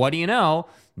 And what do you know?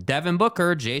 Devin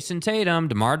Booker, Jason Tatum,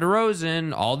 DeMar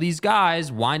DeRozan, all these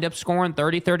guys wind up scoring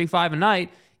 30, 35 a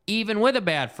night, even with a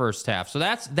bad first half. So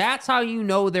that's how you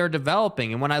know they're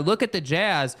developing. And when I look at the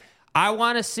Jazz, I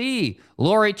want to see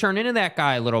Laurie turn into that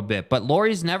guy a little bit, but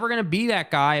Laurie's never going to be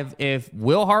that guy if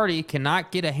Will Hardy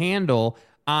cannot get a handle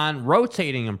on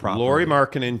rotating him properly. Lauri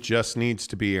Markkanen just needs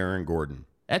to be Aaron Gordon.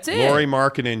 That's it. Lauri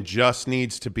Markkanen just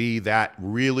needs to be that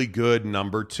really good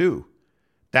number 2.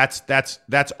 That's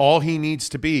all he needs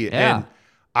to be. Yeah. And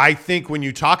I think when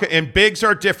you talk, and bigs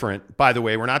are different, by the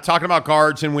way. We're not talking about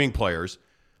guards and wing players.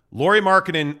 Lauri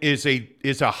Markkanen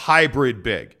is a hybrid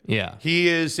big. Yeah. He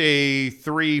is a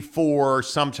 3-4,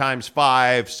 sometimes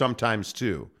 5, sometimes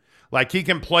 2. Like he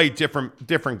can play different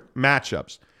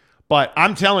matchups. But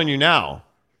I'm telling you now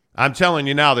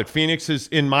that Phoenix is,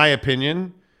 in my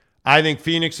opinion, I think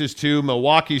Phoenix is 2,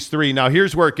 Milwaukee's 3. Now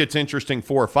here's where it gets interesting,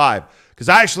 4 or 5, because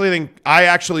I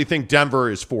actually think Denver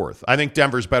is 4th. I think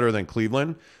Denver's better than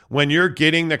Cleveland. When you're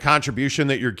getting the contribution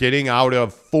that you're getting out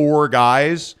of 4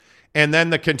 guys, and then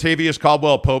the Kentavious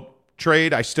Caldwell-Pope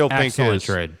trade, I still think excellent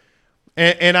trade.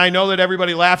 And I know that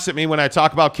everybody laughs at me when I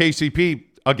talk about KCP.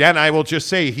 Again, I will just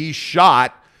say he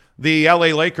shot the LA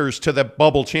Lakers to the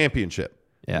bubble championship.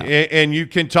 Yeah. And you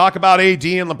can talk about AD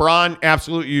and LeBron.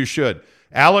 Absolutely, you should.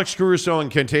 Alex Caruso and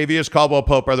Kentavious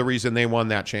Caldwell-Pope are the reason they won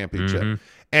that championship. Mm-hmm.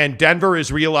 And Denver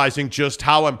is realizing just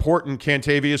how important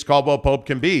Kentavious Caldwell-Pope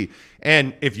can be.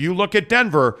 And if you look at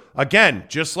Denver, again,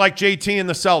 just like JT and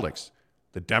the Celtics,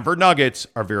 the Denver Nuggets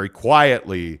are very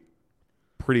quietly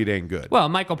pretty dang good. Well,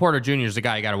 Michael Porter Jr. is the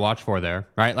guy you got to watch for there,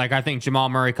 right? Like, I think Jamal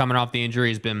Murray coming off the injury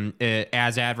has been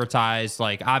as advertised.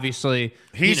 Like, obviously,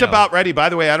 he's about ready. By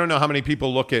the way, I don't know how many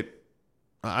people look at.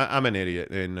 I'm an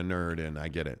idiot and a nerd, and I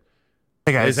get it.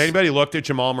 Hey guys, has anybody looked at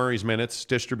Jamal Murray's minutes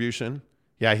distribution?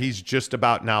 Yeah, he's just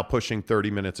about now pushing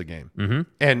 30 minutes a game,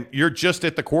 and you're just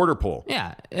at the quarter pole.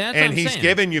 Yeah, and he's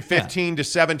giving you 15 to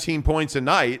 17 points a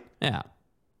night. Yeah.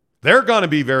 They're going to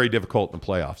be very difficult in the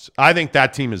playoffs. I think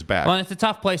that team is back. Well, it's a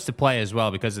tough place to play as well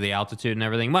because of the altitude and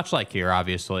everything, much like here,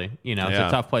 obviously. It's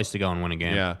a tough place to go and win a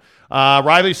game. Yeah.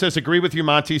 Riley says, agree with you,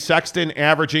 Monty. Sexton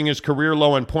averaging his career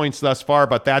low in points thus far,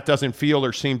 but that doesn't feel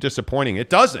or seem disappointing.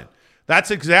 It doesn't. That's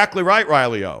exactly right,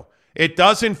 Riley O. It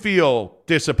doesn't feel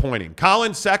disappointing.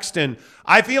 Colin Sexton,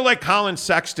 I feel like Colin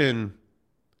Sexton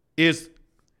is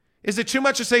it too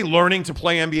much to say learning to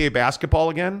play NBA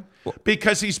basketball again?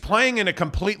 Because he's playing in a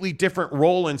completely different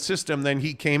role and system than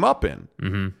he came up in.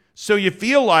 Mm-hmm. So you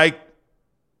feel like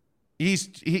he's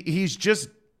just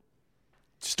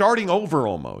starting over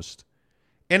almost.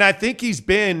 And I think he's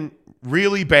been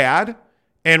really bad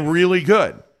and really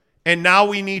good. And now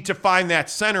we need to find that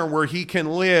center where he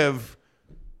can live,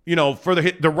 for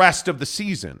the rest of the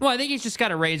season. Well, I think he's just got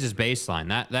to raise his baseline.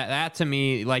 That to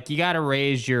me, like, you got to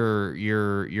raise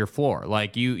your floor.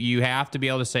 Like, you have to be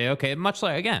able to say, okay, much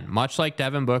like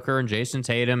Devin Booker and Jason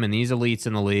Tatum and these elites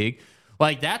in the league,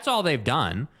 like, that's all they've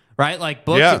done, right? Like,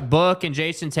 Book and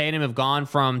Jason Tatum have gone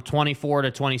from 24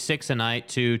 to 26 a night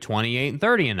to 28 and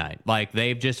 30 a night. Like,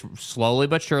 they've just slowly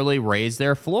but surely raised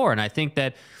their floor. And I think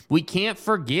that we can't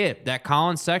forget that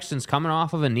Colin Sexton's coming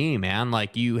off of a knee, man.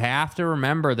 Like, you have to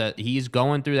remember that he's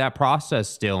going through that process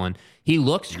still, and he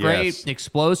looks great. Yes.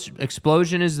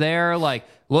 Explosion is there. Like,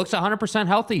 looks 100%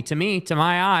 healthy to me, to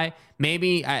my eye.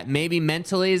 Maybe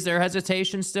mentally is there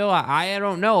hesitation still? I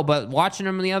don't know, but watching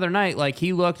him the other night, like,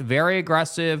 he looked very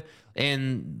aggressive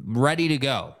and ready to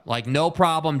go. Like, no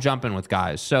problem jumping with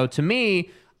guys. So to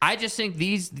me, I just think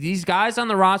these guys on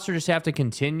the roster just have to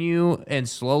continue and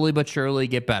slowly but surely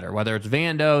get better. Whether it's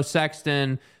Vando,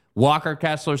 Sexton, Walker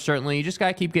Kessler, certainly. You just got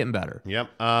to keep getting better. Yep.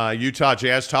 Utah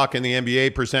Jazz Talk in the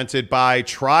NBA presented by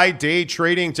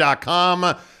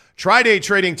TryDayTrading.com.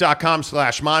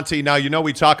 TryDayTrading.com/Monty. Now,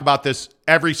 we talk about this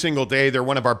every single day. They're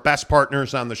one of our best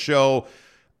partners on the show.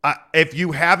 If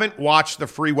you haven't watched the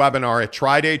free webinar at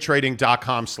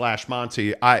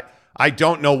TryDayTrading.com/Monty, I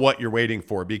don't know what you're waiting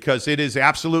for, because it is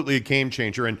absolutely a game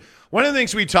changer. And one of the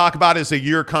things we talk about is a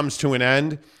year comes to an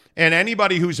end. And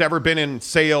anybody who's ever been in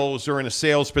sales or in a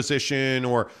sales position,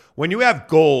 or when you have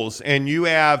goals and you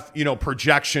have,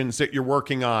 projections that you're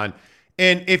working on,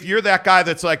 and if you're that guy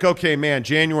that's like, okay, man,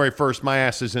 January 1st, my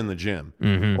ass is in the gym.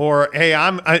 Mm-hmm. Or, hey,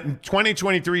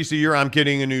 2023 is the year I'm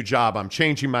getting a new job. I'm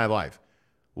changing my life.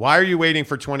 Why are you waiting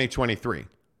for 2023?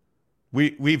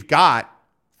 We've got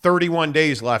 31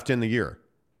 days left in the year.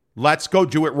 Let's go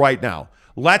do it right now.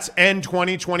 Let's end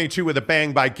 2022 with a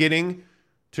bang by getting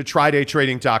to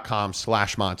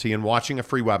TryDayTrading.com/Monty and watching a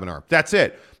free webinar. That's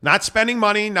it. Not spending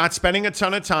money, not spending a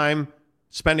ton of time,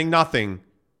 spending nothing,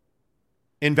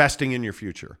 investing in your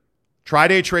future.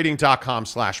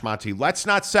 TryDayTrading.com/Monty. Let's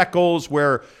not set goals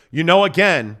where,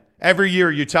 again, every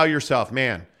year you tell yourself,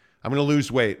 man, I'm going to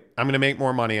lose weight. I'm going to make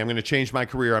more money. I'm going to change my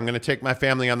career. I'm going to take my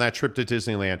family on that trip to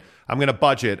Disneyland. I'm going to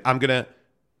budget.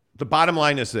 the bottom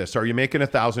line is this. Are you making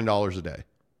 $1,000 a day?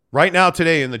 Right now,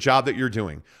 today, in the job that you're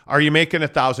doing, are you making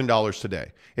 $1,000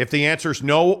 today? If the answer is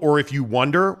no, or if you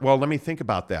wonder, well, let me think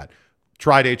about that.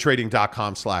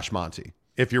 TryDayTrading.com/Monty.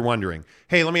 If you're wondering,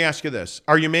 hey, let me ask you this.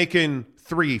 Are you making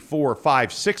 $300, $400,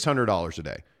 $500, $600 a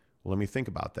day? Well, let me think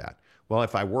about that. Well,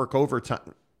 if I work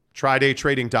overtime,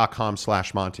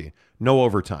 TryDayTrading.com/Monty. No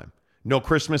overtime. No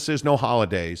Christmases, no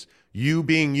holidays. You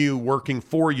being you, working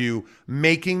for you,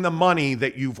 making the money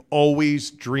that you've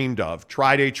always dreamed of.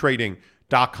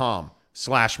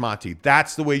 TryDayTrading.com/Monty.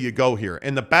 That's the way you go here.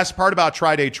 And the best part about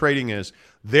TryDay Trading is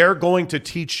they're going to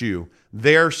teach you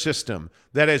their system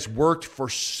that has worked for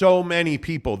so many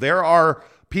people. There are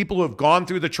people who have gone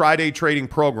through the TryDay Trading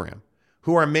program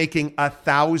who are making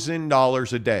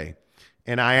 $1,000 a day.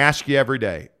 And I ask you every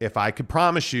day, if I could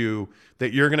promise you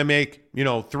that you're going to make,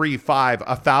 $3,000, $5,000,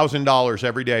 $1,000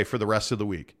 every day for the rest of the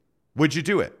week, would you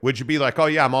do it? Would you be like, oh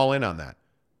yeah, I'm all in on that?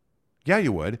 Yeah,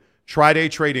 you would.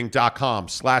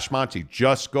 TryDayTrading.com/Monty.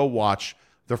 Just go watch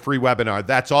the free webinar.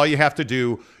 That's all you have to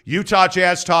do. Utah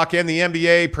Jazz Talk and the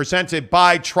NBA presented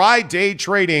by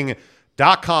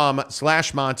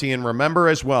TryDayTrading.com/Monty. And remember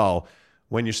as well,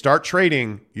 when you start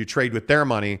trading, you trade with their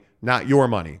money, not your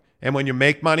money. And when you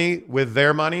make money with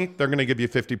their money, they're going to give you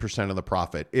 50% of the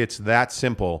profit. It's that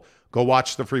simple. Go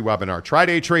watch the free webinar.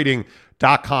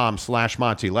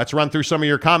 TryDayTrading.com/Monty. Let's run through some of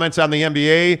your comments on the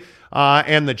NBA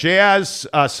and the Jazz.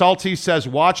 Salty says,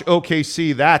 watch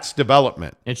OKC. That's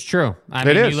development. It's true. I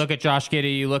mean, you look at Josh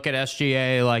Giddey, you look at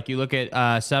SGA, like you look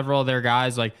at several of their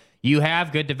guys, like you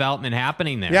have good development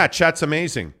happening there. Yeah, Chet's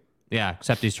amazing. Yeah,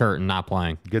 except he's hurt and not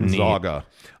playing. Gonzaga.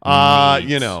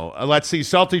 Let's see.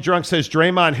 Salty Drunk says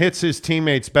Draymond hits his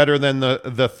teammates better than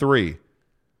the three.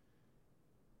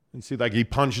 You see, like he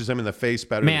punches him in the face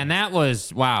better. Man, that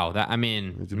was wow. That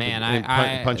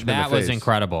was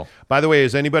incredible. By the way,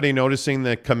 is anybody noticing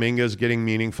that Kuminga's getting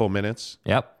meaningful minutes?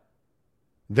 Yep.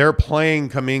 They're playing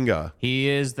Kuminga. He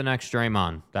is the next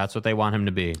Draymond. That's what they want him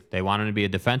to be. They want him to be a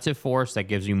defensive force that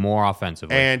gives you more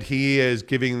offensively. And he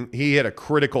hit a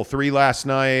critical three last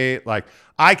night.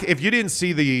 If you didn't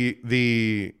see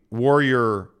the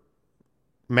Warrior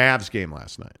Mavs game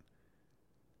last night,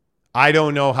 I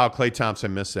don't know how Klay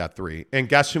Thompson missed that three. And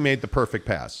guess who made the perfect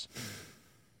pass?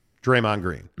 Draymond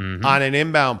Green. On an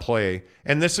inbound play.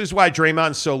 And this is why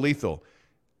Draymond's so lethal.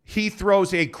 He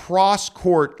throws a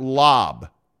cross-court lob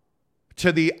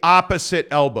to the opposite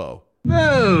elbow.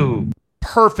 Whoa.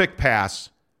 Perfect pass.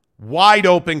 Wide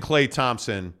open Klay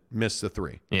Thompson missed the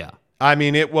three. Yeah. I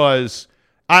mean, it was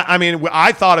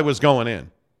I thought it was going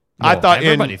in. Well,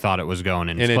 everybody thought it was going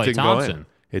in. And Klay Thompson.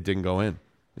 It didn't go in.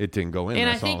 It didn't go in. And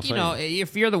that's I think,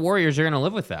 if you're the Warriors, you're going to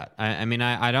live with that.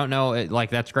 I don't know.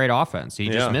 That's great offense. He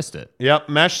just missed it. Yep.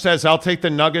 Mesh says, I'll take the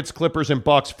Nuggets, Clippers, and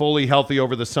Bucks fully healthy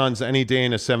over the Suns any day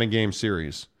in a 7-game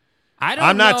series.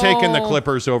 I'm not taking the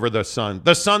Clippers over the Suns.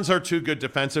 The Suns are too good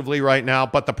defensively right now,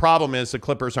 but the problem is the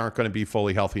Clippers aren't going to be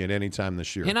fully healthy at any time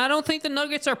this year. And I don't think the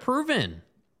Nuggets are proven.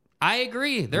 I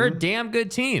agree. They're a damn good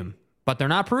team. But they're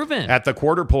not proven. At the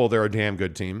quarter pole, they're a damn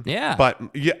good team. Yeah. But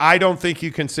I don't think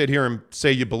you can sit here and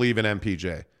say you believe in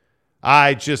MPJ.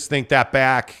 I just think that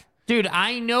back. Dude,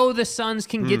 I know the Suns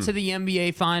can get to the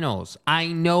NBA Finals. I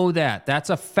know that. That's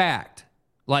a fact.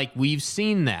 We've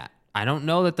seen that. I don't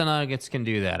know that the Nuggets can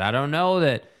do that. I don't know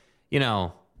that,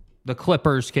 the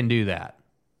Clippers can do that.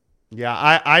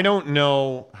 Yeah, I don't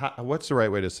know. What's the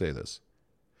right way to say this?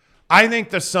 I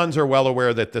think the Suns are well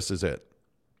aware that this is it.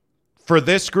 For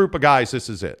this group of guys, this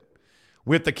is it.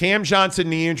 With the Cam Johnson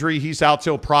knee injury, he's out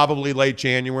till probably late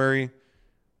January.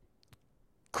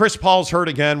 Chris Paul's hurt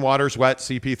again. Water's wet.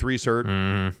 CP3's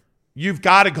hurt. You've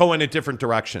got to go in a different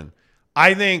direction.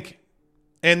 I think,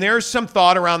 and there's some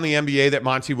thought around the NBA that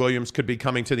Monty Williams could be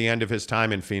coming to the end of his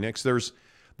time in Phoenix. There's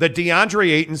the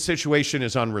DeAndre Ayton situation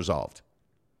is unresolved.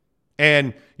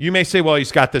 And you may say, well,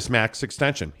 he's got this max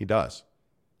extension. He does.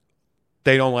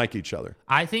 They don't like each other.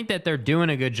 I think that they're doing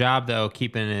a good job, though,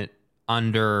 keeping it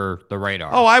under the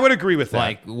radar. Oh, I would agree with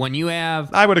that. When you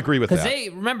have... I would agree with that.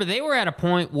 Because they were at a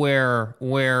point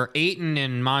where Ayton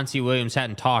and Monty Williams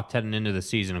hadn't talked heading into the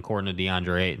season, according to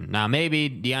DeAndre Ayton. Now, maybe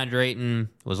DeAndre Ayton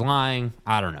was lying.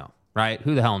 I don't know, right?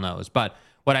 Who the hell knows? But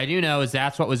what I do know is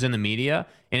that's what was in the media,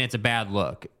 and it's a bad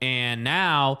look. And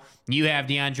now you have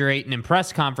DeAndre Ayton in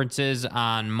press conferences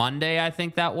on Monday, I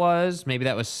think that was. Maybe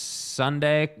that was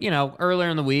Sunday, earlier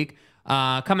in the week,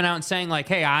 coming out and saying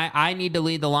hey, I need to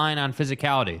lead the line on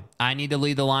physicality. I need to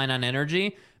lead the line on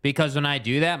energy because when I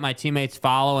do that, my teammates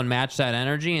follow and match that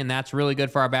energy, and that's really good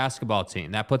for our basketball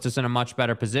team. That puts us in a much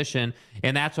better position,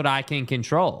 and that's what I can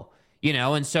control.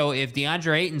 And so if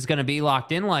DeAndre Ayton's going to be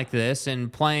locked in like this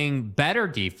and playing better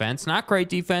defense, not great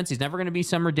defense, he's never going to be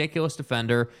some ridiculous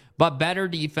defender, but better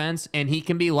defense, and he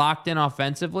can be locked in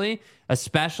offensively,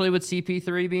 especially with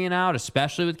CP3 being out,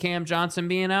 especially with Cam Johnson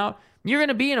being out, you're going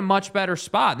to be in a much better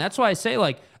spot. And that's why I say,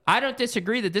 I don't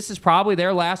disagree that this is probably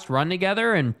their last run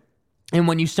together. And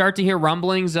when you start to hear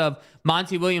rumblings of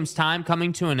Monty Williams' time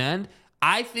coming to an end,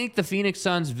 I think the Phoenix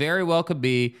Suns very well could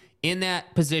be in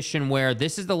that position where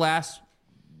this is the last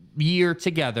year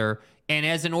together, and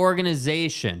as an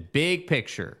organization, big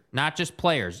picture, not just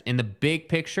players, in the big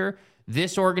picture,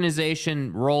 this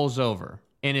organization rolls over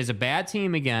and is a bad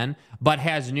team again, but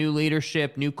has new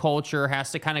leadership, new culture,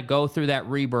 has to kind of go through that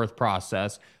rebirth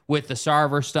process with the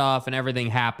Sarver stuff and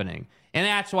everything happening. And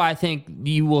that's why I think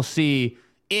you will see,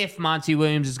 if Monty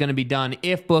Williams is going to be done,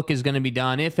 if Book is going to be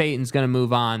done, if Ayton's going to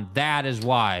move on, that is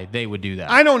why they would do that.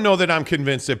 I don't know that I'm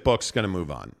convinced that Book's going to move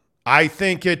on. I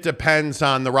think it depends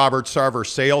on the Robert Sarver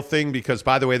sale thing because,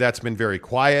 by the way, that's been very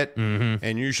quiet. Mm-hmm.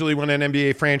 And usually when an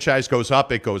NBA franchise goes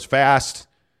up, it goes fast.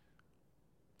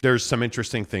 There's some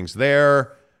interesting things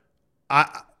there.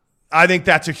 I think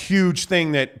that's a huge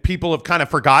thing that people have kind of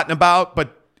forgotten about,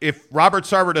 but if Robert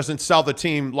Sarver doesn't sell the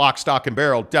team lock, stock, and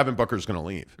barrel, Devin Booker's going to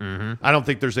leave. Mm-hmm. I don't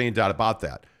think there's any doubt about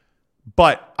that.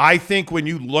 But I think when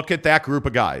you look at that group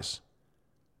of guys,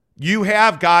 you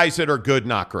have guys that are good,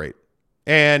 not great.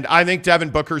 And I think Devin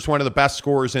Booker's one of the best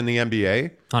scorers in the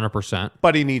NBA. 100%.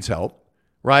 But he needs help,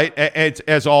 right?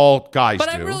 As all guys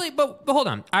do. But hold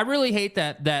on. I really hate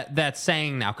that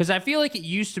saying now, because I feel like it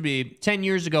used to be 10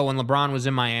 years ago when LeBron was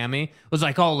in Miami, it was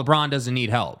like, oh, LeBron doesn't need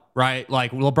help, right?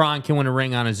 Like, LeBron can win a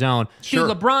ring on his own. Sure.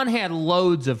 Dude, LeBron had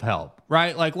loads of help,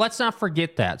 right? Like, let's not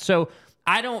forget that. So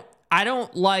I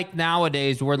don't like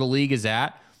nowadays where the league is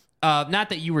at. Not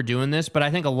that you were doing this, but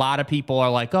I think a lot of people are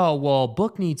like, oh, well,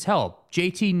 Book needs help.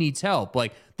 JT needs help.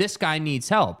 Like, this guy needs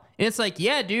help. And it's like,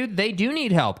 yeah, dude, they do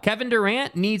need help. Kevin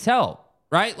Durant needs help,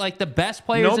 right? Like, the best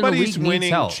players in the league Nobody's winning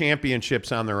needs help.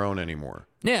 championships on their own anymore.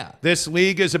 Yeah. This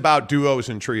league is about duos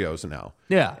and trios now.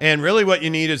 Yeah. And really what you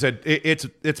need is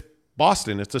it's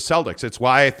Boston. It's the Celtics. It's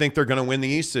why I think they're going to win the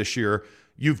East this year.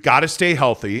 You've got to stay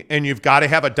healthy, and you've got to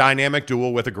have a dynamic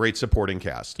duo with a great supporting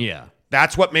cast. Yeah.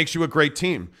 That's what makes you a great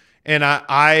team. And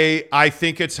I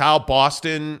think it's how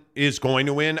Boston is going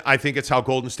to win. I think it's how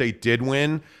Golden State did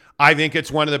win. I think it's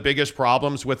one of the biggest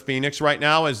problems with Phoenix right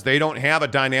now is they don't have a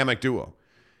dynamic duo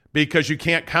because you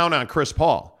can't count on Chris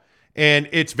Paul. And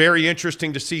it's very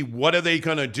interesting to see what are they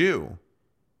going to do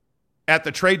at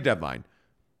the trade deadline.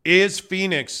 Is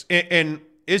Phoenix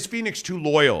too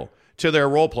loyal to their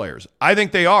role players? I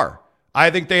think they are. I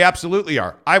think they absolutely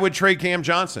are. I would trade Cam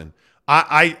Johnson.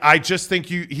 I just think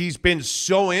he's been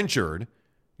so injured.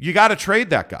 You got to trade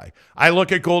that guy. I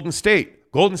look at Golden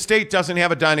State. Golden State doesn't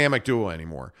have a dynamic duo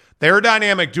anymore. Their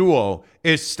dynamic duo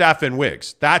is Steph and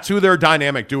Wiggs. That's who their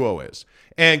dynamic duo is.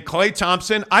 And Klay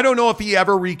Thompson, I don't know if he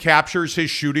ever recaptures his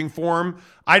shooting form.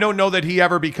 I don't know that he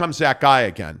ever becomes that guy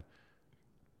again.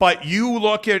 But you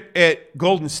look at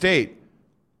Golden State,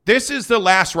 this is the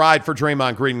last ride for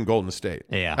Draymond Green in Golden State.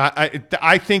 Yeah.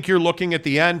 I think you're looking at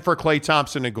the end for Klay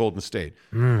Thompson in Golden State.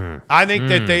 I think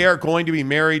that they are going to be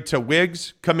married to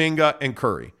Wiggs, Kuminga, and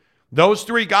Curry. Those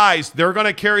three guys, they're going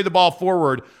to carry the ball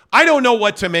forward. I don't know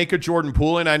what to make of Jordan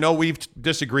Poole, and I know we've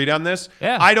disagreed on this.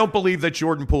 Yeah. I don't believe that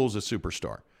Jordan Poole is a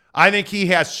superstar. I think he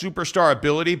has superstar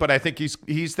ability, but I think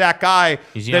he's that guy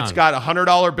that's got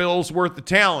 $100 bills worth of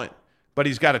talent, but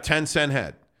he's got a 10-cent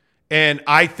head. And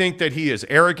I think that he is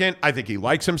arrogant. I think he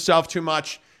likes himself too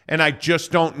much. And I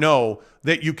just don't know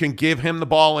that you can give him the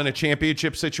ball in a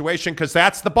championship situation because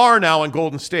that's the bar now in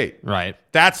Golden State. Right.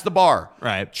 That's the bar.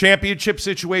 Right. Championship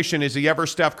situation. Is he ever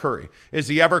Steph Curry? Is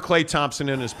he ever Klay Thompson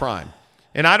in his prime?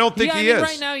 And I don't think he is.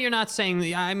 Right now, you're not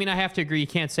saying. I mean, I have to agree. You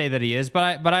can't say that he is,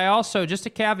 but I also, just a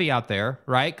caveat there,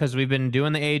 right? Because we've been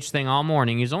doing the age thing all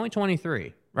morning. He's only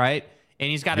 23, right? And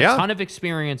he's got a ton of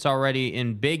experience already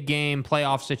in big game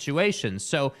playoff situations.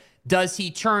 So does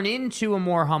he turn into a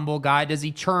more humble guy? Does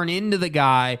he turn into the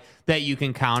guy that you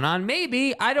can count on?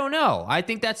 Maybe. I don't know. I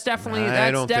think that's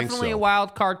definitely a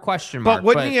wild card question mark. But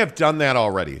wouldn't he have done that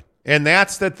already? And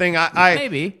that's the thing.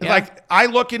 Maybe. Yeah. Like, I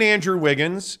look at Andrew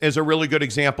Wiggins as a really good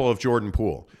example of Jordan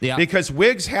Poole. Yeah. Because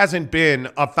Wiggs hasn't been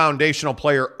a foundational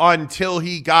player until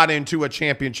he got into a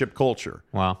championship culture.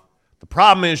 Wow. The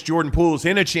problem is Jordan Poole's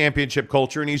in a championship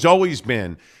culture, and he's always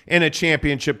been in a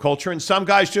championship culture. And some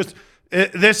guys just,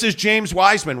 this is James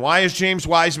Wiseman. Why is James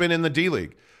Wiseman in the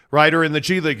D-League, right? Or in the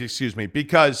G-League, excuse me,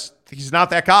 because he's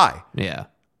not that guy. Yeah.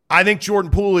 I think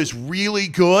Jordan Poole is really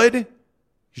good.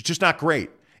 He's just not great.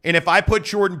 And if I put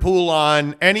Jordan Poole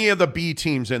on any of the B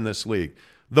teams in this league,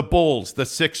 the Bulls, the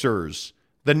Sixers,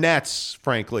 the Nets,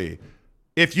 frankly.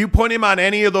 If you put him on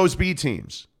any of those B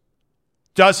teams,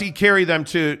 does he carry them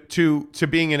to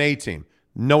being an A team?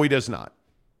 No, he does not.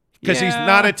 Because he's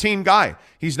not a team guy.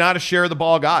 He's not a share the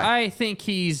ball guy. I think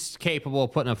he's capable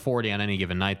of putting up 40 on any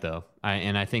given night, though.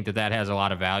 I think that has a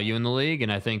lot of value in the league.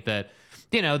 And I think that,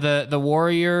 the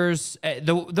Warriors,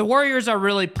 the Warriors are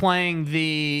really playing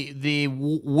the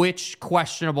which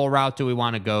questionable route do we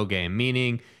want to go game.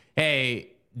 Meaning,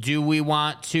 hey, do we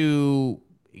want to,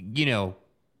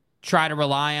 try to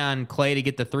rely on Clay to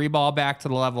get the 3 ball back to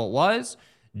the level it was?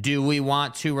 Do we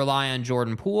want to rely on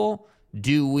Jordan Poole?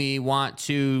 Do we want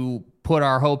to put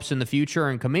our hopes in the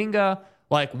future in Kuminga?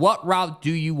 Like, what route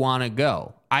do you want to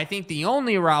go? I think the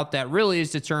only route that really is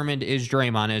determined is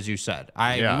Draymond, as you said.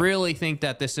 I really think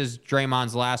that this is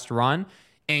Draymond's last run.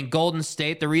 And Golden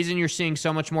State, the reason you're seeing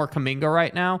so much more Kuminga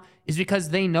right now is because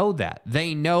they know that.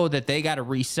 They know that they got to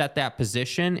reset that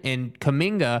position, and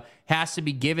Kuminga has to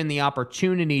be given the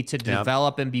opportunity to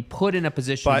develop and be put in a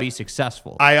position to be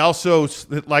successful. I also,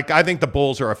 I think the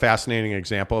Bulls are a fascinating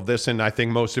example of this, and I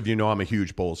think most of you know I'm a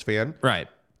huge Bulls fan. Right.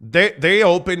 They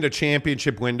opened a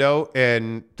championship window,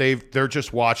 and they're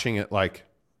just watching it like,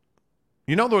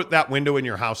 that window in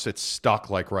your house that's stuck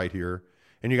like right here,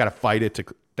 and you got to fight it to.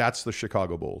 That's the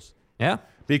Chicago Bulls. Yeah.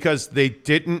 Because they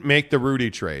didn't make the Rudy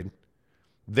trade.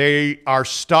 They are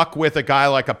stuck with a guy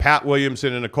like a Pat Williams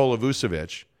and a Nikola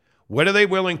Vucevic. What are they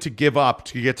willing to give up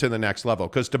to get to the next level?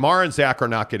 Because DeMar and Zach are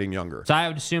not getting younger. So I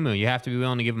would assume you have to be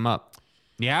willing to give them up.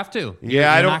 You have to. You're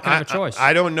not going to have a choice.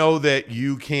 I don't know that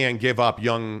you can give up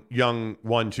young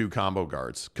 1-2 combo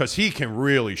guards because he can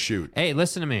really shoot. Hey,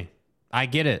 listen to me. I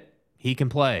get it. He can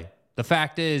play. The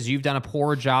fact is you've done a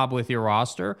poor job with your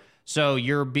roster. So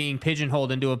you're being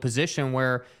pigeonholed into a position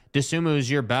where Dosunmu is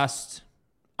your best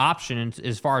option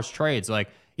as far as trades. Like,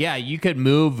 yeah, you could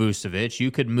move Vucevic,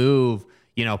 you could move,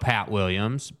 Pat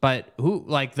Williams, but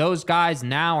those guys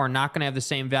now are not going to have the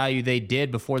same value they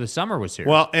did before the summer was here.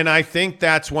 Well, and I think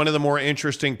that's one of the more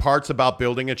interesting parts about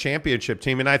building a championship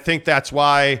team, and I think that's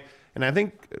why. And I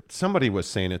think somebody was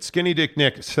saying it. Skinny Dick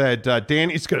Nick said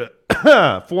Danny's going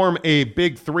to form a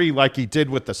big 3 like he did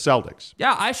with the Celtics.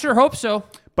 Yeah, I sure hope so.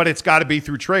 But it's got to be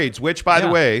through trades, which, by the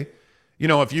way,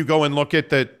 if you go and look at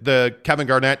the Kevin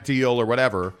Garnett deal or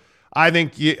whatever, I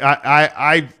think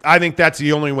I think that's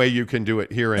the only way you can do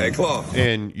it here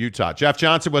in Utah. Jeff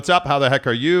Johnson, what's up? How the heck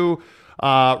are you?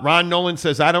 Ron Nolan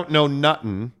says, I don't know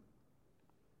nothing.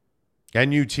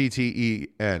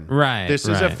 Nutten. Right. This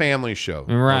is a family show.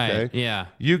 Right. Okay? Yeah.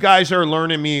 You guys are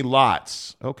learning me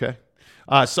lots. Okay.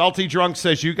 Salty Drunk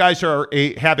says you guys have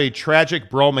a tragic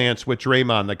bromance with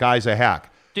Draymond. The guy's a hack.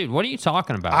 Dude, what are you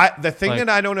talking about? The thing that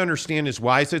I don't understand is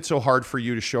why is it so hard for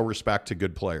you to show respect to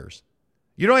good players?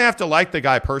 You don't have to like the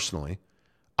guy personally.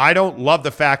 I don't love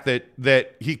the fact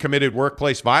that he committed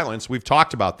workplace violence. We've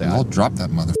talked about that. I'll drop that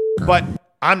motherfucker. But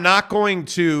I'm not going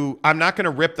to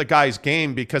rip the guy's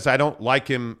game because I don't like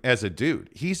him as a dude.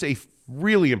 He's a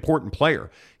really important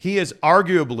player. He is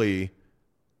arguably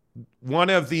one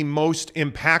of the most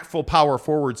impactful power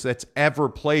forwards that's ever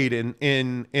played in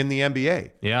the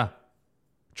NBA. Yeah.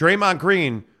 Draymond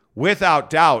Green, without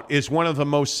doubt, is one of the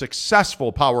most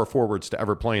successful power forwards to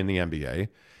ever play in the NBA.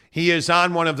 He is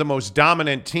on one of the most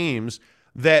dominant teams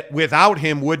that without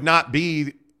him would not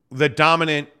be the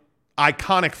dominant,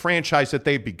 iconic franchise that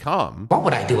they've become. What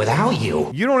would I do without you?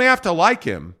 You don't have to like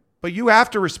him, but you have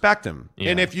to respect him.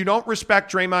 Yeah. And if you don't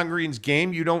respect Draymond Green's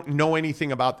game, you don't know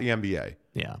anything about the NBA.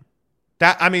 Yeah.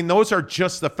 Those are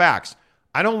just the facts.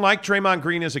 I don't like Draymond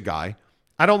Green as a guy.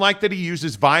 I don't like that he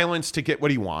uses violence to get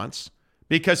what he wants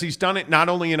because he's done it not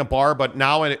only in a bar, but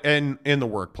now in the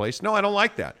workplace. No, I don't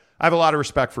like that. I have a lot of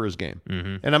respect for his game.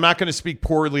 Mm-hmm. And I'm not going to speak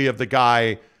poorly of the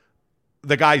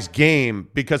guy's game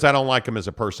because I don't like him as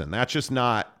a person. That's just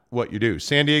not what you do.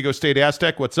 San Diego State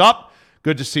Aztec, what's up?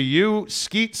 Good to see you.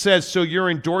 Skeet says, so you're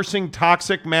endorsing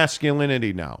toxic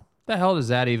masculinity now. What the hell does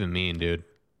that even mean, dude?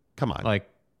 Come on.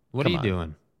 What are you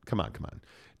doing? Come on.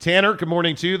 Tanner, good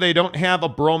morning to you. They don't have a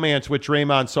bromance with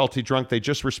Draymond Salty Drunk. They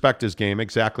just respect his game.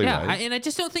 Exactly right. And I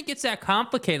just don't think it's that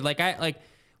complicated.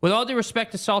 With all due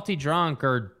respect to Salty Drunk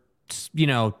or,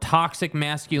 toxic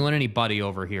masculinity buddy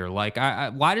over here,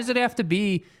 why does it have to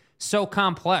be so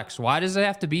complex? Why does it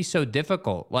have to be so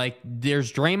difficult?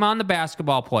 There's Draymond the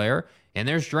basketball player, and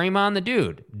there's Draymond the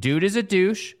dude. Dude is a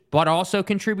douche, but also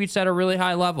contributes at a really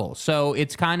high level. So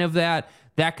it's kind of that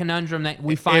conundrum that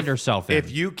we find ourselves in.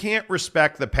 If you can't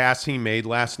respect the pass he made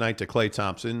last night to Klay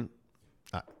Thompson,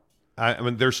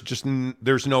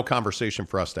 there's no conversation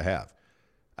for us to have.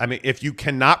 If you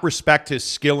cannot respect his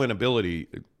skill and ability,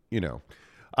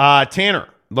 Tanner,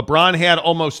 LeBron had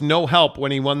almost no help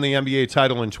when he won the NBA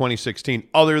title in 2016,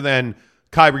 other than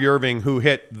Kyrie Irving, who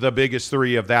hit the biggest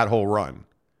three of that whole run.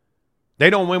 They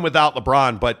don't win without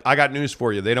LeBron, but I got news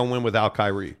for you. They don't win without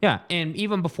Kyrie. Yeah, and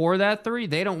even before that three,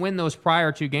 they don't win those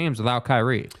prior 2 games without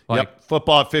Kyrie. Yep,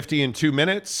 football at 50 in 2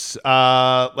 minutes.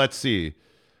 Let's see.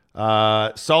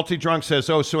 Salty Drunk says,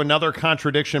 so another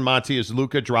contradiction, Monty, is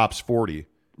Luka drops 40.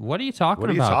 What are you talking about, What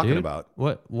are you talking dude? about?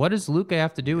 What does Luka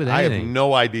have to do with I anything? have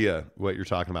no idea what you're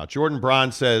talking about. Jordan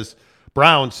Brown says,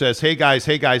 hey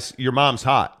guys, your mom's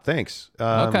hot. Thanks.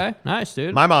 Okay, nice,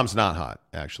 dude. My mom's not hot,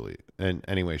 actually, in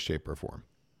any way, shape, or form.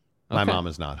 My Okay. mom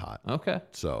is not hot. Okay.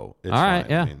 So it's All right,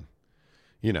 fine. yeah.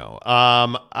 I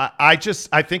mean,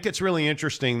 I think it's really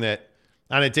interesting that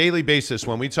on a daily basis,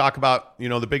 when we talk about,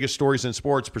 the biggest stories in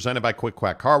sports presented by Quick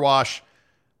Quack Car Wash,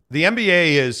 the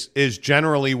NBA is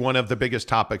generally one of the biggest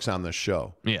topics on this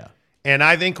show. Yeah. And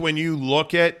I think when you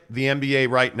look at the NBA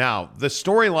right now, the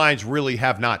storylines really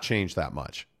have not changed that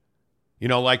much.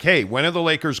 Hey, when are the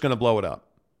Lakers going to blow it up?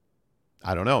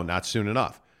 I don't know, not soon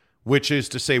enough. Which is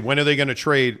to say, when are they going to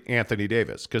trade Anthony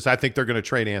Davis? Because I think they're going to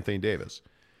trade Anthony Davis.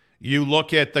 You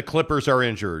look at the Clippers are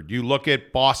injured. You look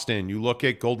at Boston. You look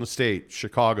at Golden State,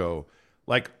 Chicago.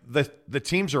 The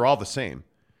teams are all the same.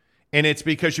 And it's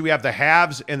because you have the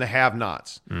haves and the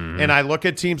have-nots. Mm-hmm. And I look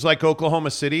at teams like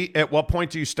Oklahoma City. At what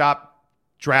point do you stop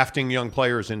drafting young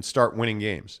players and start winning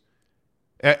games?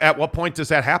 At what point does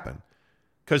that happen?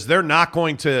 Because they're not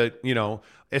going to,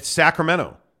 it's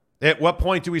Sacramento. At what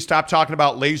point do we stop talking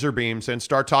about laser beams and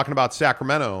start talking about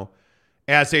Sacramento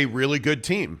as a really good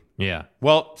team? Yeah.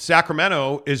 Well,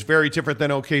 Sacramento is very different than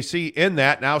OKC in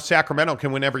that now Sacramento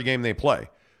can win every game they play.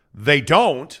 They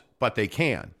don't, but they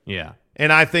can. Yeah.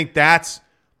 And I think that's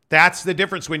the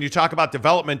difference when you talk about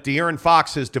development. De'Aaron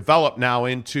Fox has developed now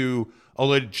into a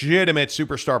legitimate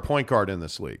superstar point guard in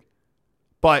this league.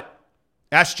 But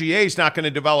SGA is not going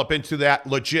to develop into that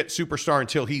legit superstar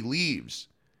until he leaves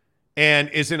and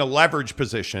is in a leverage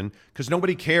position because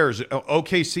nobody cares.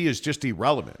 OKC is just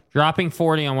irrelevant. Dropping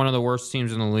 40 on one of the worst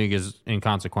teams in the league is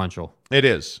inconsequential. It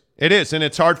is. It is. And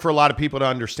it's hard for a lot of people to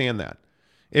understand that.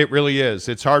 It really is.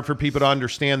 It's hard for people to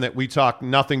understand that we talk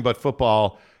nothing but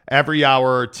football every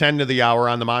hour, 10 to the hour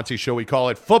on the Monty Show. We call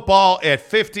it Football at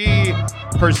 50,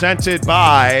 presented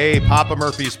by Papa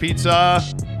Murphy's Pizza.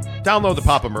 Download the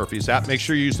Papa Murphy's app. Make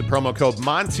sure you use the promo code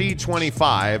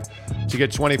Monty25 to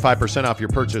get 25% off your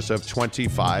purchase of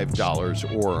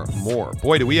 $25 or more.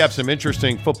 Boy, do we have some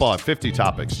interesting Football at 50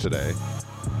 topics today.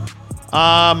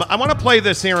 I want to play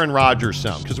this Aaron Rodgers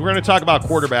sound because we're going to talk about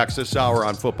quarterbacks this hour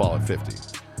on Football at 50.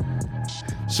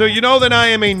 So you know that I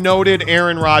am a noted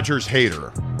Aaron Rodgers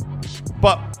hater.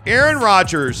 But Aaron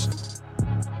Rodgers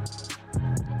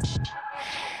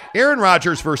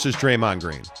versus Draymond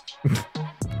Green.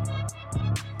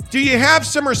 Do you have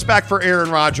some respect for Aaron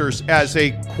Rodgers as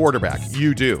a quarterback?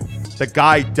 You do. The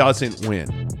guy doesn't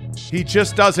win. He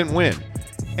just doesn't win.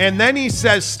 And then he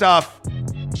says stuff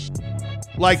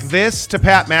like this to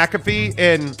Pat McAfee,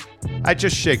 and I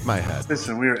just shake my head.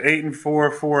 Listen, we are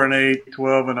 8-4, 4-8,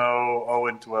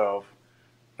 12-0, 0-12.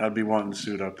 I'd be wanting to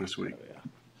suit up this week.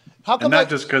 How come and not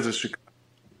just because it's Chicago,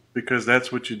 because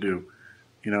that's what you do.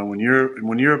 When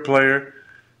you're a player,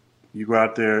 you go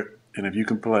out there, and if you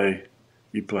can play,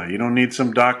 you play. You don't need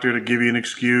some doctor to give you an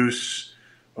excuse.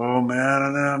 Oh man, I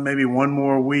don't know, maybe one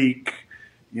more week.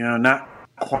 Not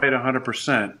quite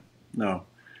 100%. No,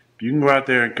 if you can go out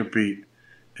there and compete,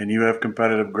 and you have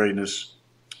competitive greatness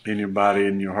in your body,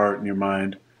 in your heart, in your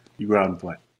mind, you go out and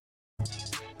play.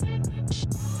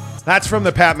 That's from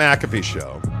the Pat McAfee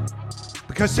Show.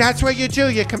 Because that's what you do.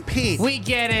 You compete. We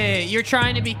get it. You're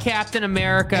trying to be Captain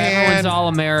America. Everyone's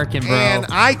all-American, bro. And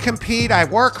I compete. I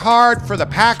work hard for the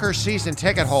Packers season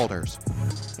ticket holders.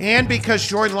 And because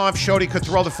Jordan Love showed he could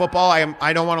throw the football,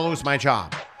 I don't want to lose my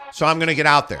job. So I'm going to get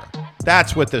out there.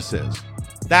 That's what this is.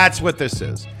 That's what this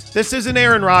is. This isn't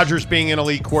Aaron Rodgers being an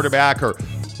elite quarterback or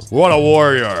what a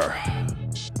warrior.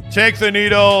 Take the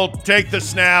needle, take the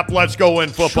snap, let's go win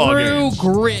football games.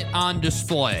 True grit on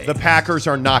display. The Packers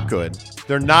are not good.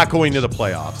 They're not going to the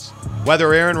playoffs,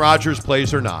 whether Aaron Rodgers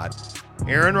plays or not.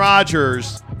 Aaron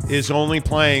Rodgers is only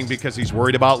playing because he's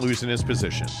worried about losing his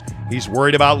position. He's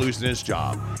worried about losing his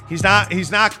job. He's not,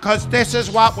 because this is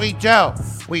what we do.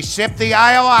 We sip the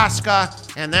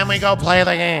ayahuasca, and then we go play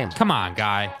the game. Come on,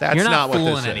 guy. That's You're not what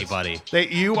fooling this anybody. Is.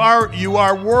 That you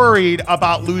are worried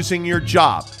about losing your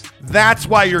job. That's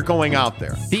why you're going out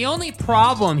there. The only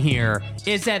problem here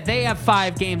is that they have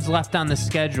 5 games left on the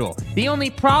schedule. The only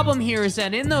problem here is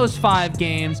that in those 5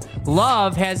 games,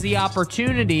 Love has the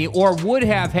opportunity, or would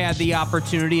have had the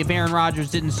opportunity if Aaron Rodgers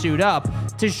didn't suit up,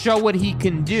 to show what he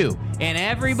can do. And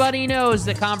everybody knows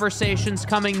the conversation's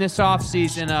coming this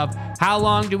offseason of how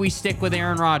long do we stick with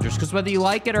Aaron Rodgers? Because whether you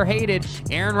like it or hate it,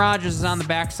 Aaron Rodgers is on the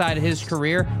backside of his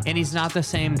career, and he's not the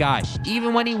same guy.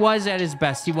 Even when he was at his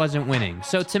best, he wasn't winning.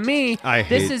 So to me,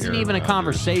 this isn't Aaron even Rodgers. a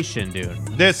conversation, dude.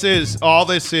 All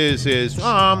this is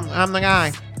I'm the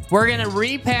guy. We're going to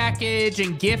repackage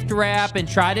and gift wrap and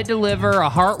try to deliver a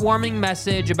heartwarming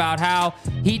message about how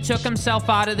he took himself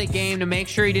out of the game to make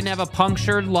sure he didn't have a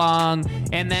punctured lung.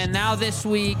 And then now this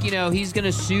week, he's going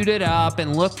to suit it up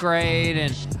and look great.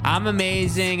 And I'm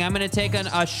amazing. I'm going to take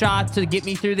a shot to get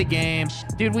me through the game.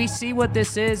 Dude, we see what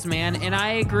this is, man. And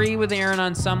I agree with Aaron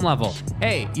on some level.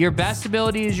 Hey, your best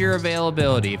ability is your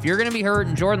availability. If you're going to be hurt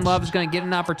and Jordan Love is going to get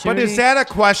an opportunity. But is that a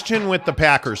question with the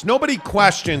Packers? Nobody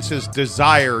questions his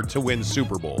desire to win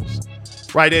Super Bowls,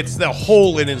 right? It's the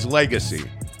hole in his legacy.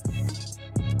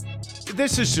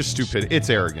 This is just stupid.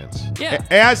 It's arrogance. Yeah.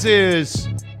 As is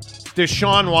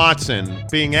Deshaun Watson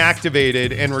being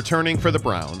activated and returning for the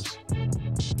Browns.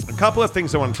 A couple of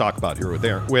things I want to talk about here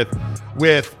with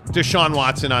Deshaun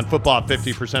Watson on Football at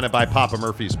 50 presented by Papa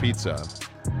Murphy's Pizza.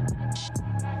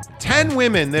 10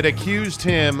 women that accused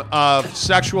him of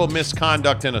sexual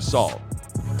misconduct and assault,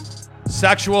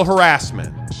 sexual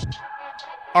harassment,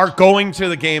 are going to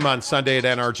the game on Sunday at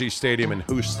NRG Stadium in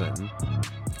Houston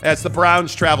as the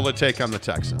Browns travel to take on the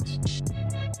Texans.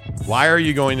 Why are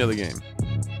you going to the game?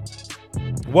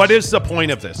 What is the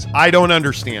point of this? I don't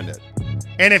understand it.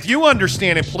 And if you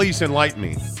understand it, please enlighten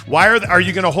me. Why are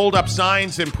you going to hold up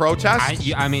signs in protest? I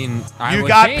You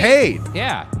got paid.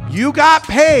 Yeah. You got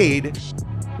paid.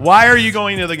 Why are you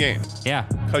going to the game? Yeah.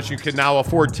 Because you can now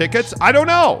afford tickets? I don't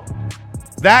know.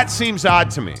 That seems odd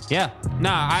to me. Yeah.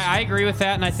 No, I agree with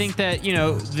that. And I think that,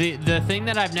 the thing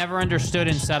that I've never understood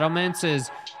in settlements is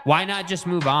why not just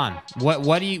move on?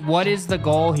 What is the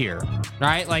goal here?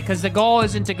 Right? Because the goal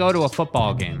isn't to go to a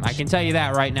football game. I can tell you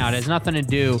that right now. It has nothing to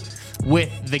do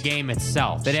with the game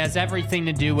itself. It has everything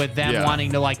to do with them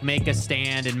wanting to make a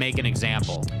stand and make an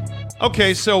example.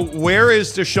 Okay, so where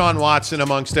is Deshaun Watson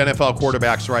amongst NFL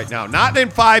quarterbacks right now? Not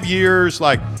in 5 years.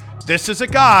 This is a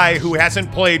guy who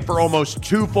hasn't played for almost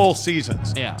 2 full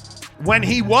seasons. Yeah. When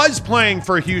he was playing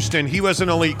for Houston, he was an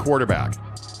elite quarterback.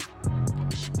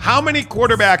 How many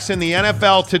quarterbacks in the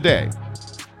NFL today,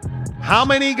 how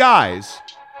many guys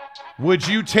would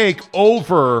you take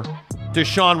over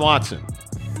Deshaun Watson?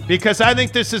 Because I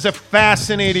think this is a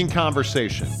fascinating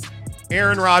conversation.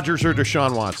 Aaron Rodgers or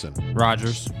Deshaun Watson?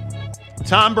 Rodgers.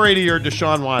 Tom Brady or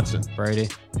Deshaun Watson? Brady.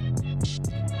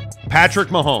 Patrick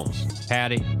Mahomes?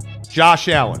 Patty. Josh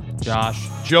Allen? Josh.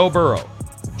 Joe Burrow?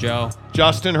 Joe.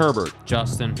 Justin Herbert?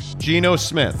 Justin. Geno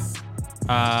Smith?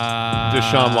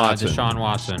 Deshaun Watson. Deshaun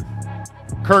Watson.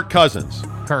 Kirk Cousins?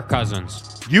 Kirk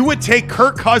Cousins. You would take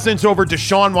Kirk Cousins over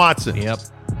Deshaun Watson? Yep.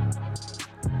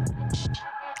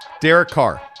 Derek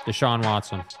Carr? Deshaun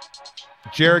Watson.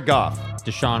 Jared Goff?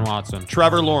 Deshaun Watson.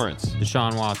 Trevor Lawrence?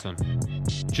 Deshaun Watson.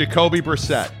 Jacoby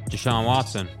Brissett? Deshaun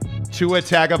Watson. Tua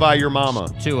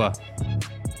Tagovailoa? Tua.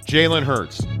 Jalen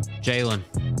Hurts? Jalen.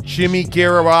 Jimmy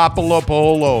Garoppolo?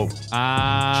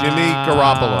 Jimmy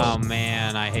Garoppolo. Oh,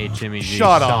 man. I hate Jimmy G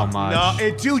Shut so up. much.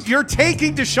 No, dude, you're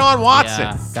taking Deshaun Watson.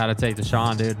 Yeah, gotta take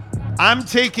Deshaun, dude. I'm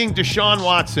taking Deshaun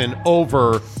Watson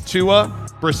over Tua,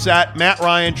 Brissett, Matt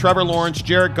Ryan, Trevor Lawrence,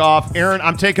 Jared Goff,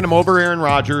 I'm taking him over Aaron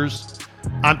Rodgers.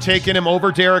 I'm taking him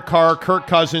over Derek Carr, Kirk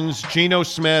Cousins, Geno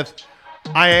Smith.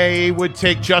 I would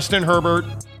take Justin Herbert.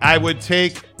 I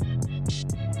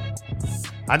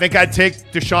think I'd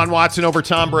take Deshaun Watson over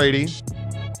Tom Brady.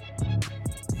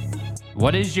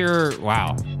 What is your...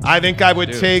 Wow. I think I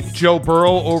would take Joe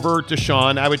Burrow over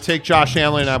Deshaun. I would take Josh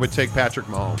Allen. I would take Patrick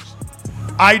Mahomes.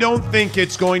 I don't think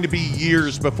it's going to be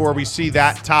years before we see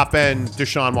that top-end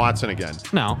Deshaun Watson again.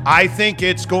 No. I think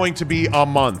it's going to be a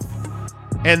month.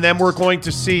 And then we're going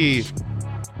to see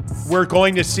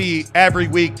every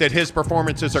week that his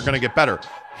performances are going to get better.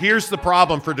 Here's the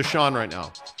problem for Deshaun right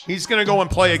now. He's going to go and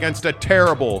play against a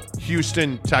terrible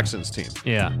Houston Texans team.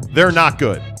 Yeah. They're not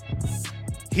good.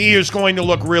 He is going to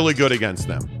look really good against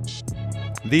them.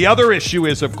 The other issue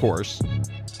is, of course,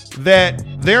 that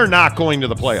they're not going to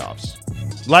the playoffs.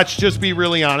 Let's just be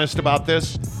really honest about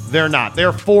this. They're not.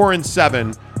 They're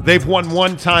 4-7. They've won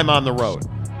one time on the road.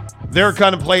 They're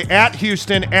going to play at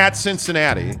Houston, at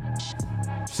Cincinnati.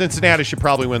 Cincinnati should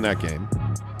probably win that game.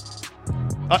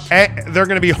 They're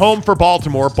going to be home for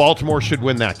Baltimore. Baltimore should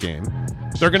win that game.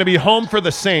 They're going to be home for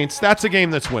the Saints. That's a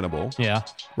game that's winnable. Yeah.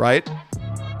 Right?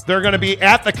 They're going to be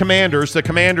at the Commanders. The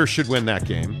Commanders should win that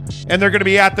game. And they're going to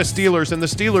be at the Steelers, and the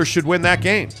Steelers should win that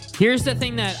game. Here's the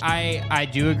thing that I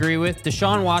do agree with.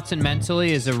 Deshaun Watson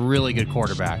mentally is a really good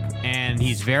quarterback, and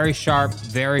he's very sharp,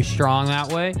 very strong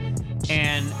that way.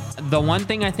 And the one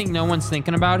thing I think no one's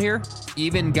thinking about here,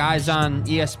 even guys on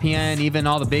ESPN, even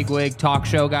all the bigwig talk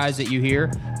show guys that you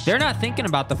hear, they're not thinking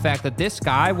about the fact that this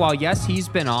guy, while yes, he's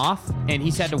been off and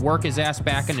he's had to work his ass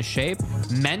back into shape,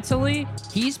 mentally,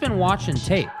 he's been watching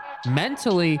tape.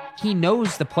 Mentally, he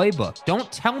knows the playbook.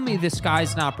 Don't tell me this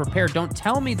guy's not prepared. Don't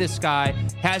tell me this guy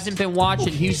hasn't been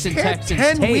watching Houston Texans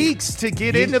 10 tape. weeks to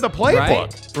get into the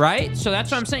playbook. Right? So that's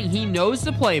what I'm saying. He knows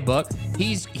the playbook.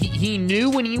 He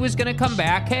knew when he was going to come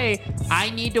back, hey,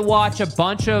 I need to watch a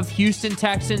bunch of Houston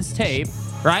Texans tape.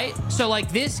 Right? So,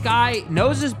 like, this guy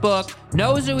knows his book,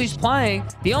 knows who he's playing.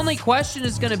 The only question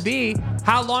is going to be,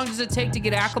 how long does it take to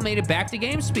get acclimated back to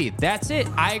game speed? That's it.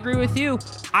 I agree with you.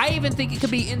 I even think it could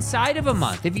be inside of a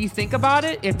month. If you think about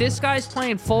it, if this guy's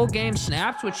playing full game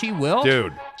snaps, which he will,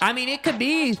 dude, I mean, it could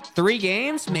be 3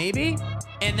 games, maybe,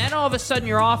 and then all of a sudden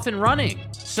you're off and running.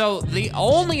 So, the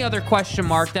only other question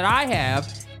mark that I have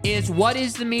is, what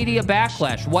is the media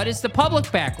backlash? What is the public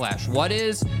backlash?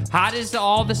 How does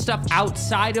all the stuff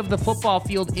outside of the football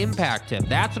field impact him?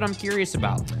 That's what I'm curious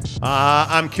about.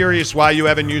 I'm curious why you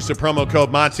haven't used the promo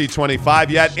code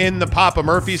Monty25 yet in the Papa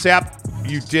Murphy's app.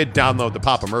 You did download the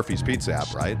Papa Murphy's Pizza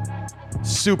app, right?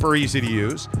 Super easy to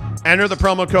use. Enter the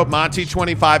promo code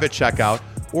Monty25 at checkout.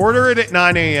 Order it at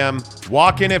 9 a.m.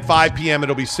 Walk in at 5 p.m.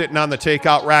 It'll be sitting on the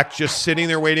takeout rack, just sitting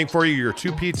there waiting for you. Your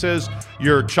 2 pizzas,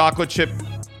 your chocolate chip,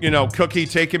 cookie,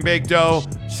 take and bake dough,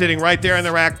 sitting right there in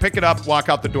the rack. Pick it up, walk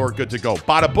out the door, good to go.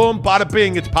 Bada boom, bada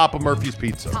bing, it's Papa Murphy's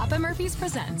Pizza. Papa Murphy's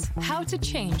presents How to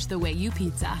Change the Way You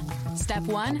Pizza. Step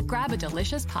 1, grab a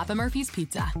delicious Papa Murphy's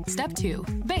pizza. Step 2,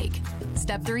 bake.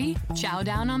 Step 3, chow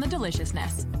down on the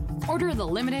deliciousness. Order the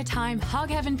limited time Hog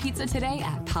Heaven Pizza today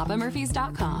at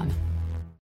papamurphys.com.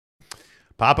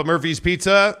 Papa Murphy's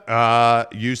Pizza,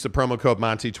 use the promo code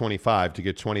Monty25 to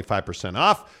get 25%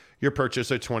 off your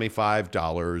purchase at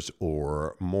 $25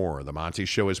 or more. The Monty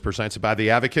Show is presented by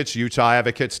The Advocates,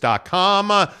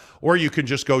 UtahAdvocates.com, or you can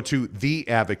just go to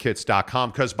TheAdvocates.com.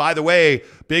 Because, by the way,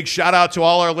 big shout out to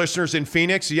all our listeners in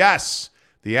Phoenix. Yes,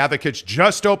 The Advocates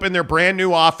just opened their brand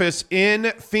new office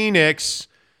in Phoenix.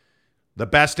 The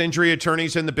best injury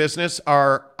attorneys in the business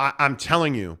are, I'm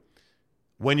telling you,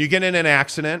 when you get in an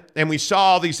accident, and we saw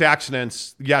all these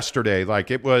accidents yesterday,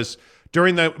 like it was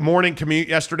during the morning commute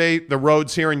yesterday, the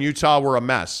roads here in Utah were a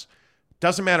mess.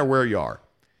 Doesn't matter where you are.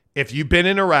 If you've been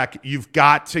in a wreck, you've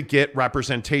got to get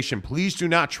representation. Please do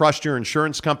not trust your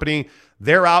insurance company.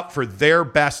 They're out for their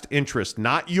best interest,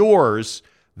 not yours.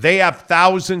 They have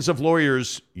thousands of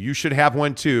lawyers. You should have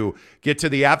one too. Get to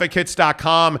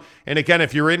theadvocates.com. And again,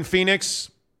 if you're in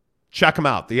Phoenix, check them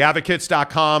out.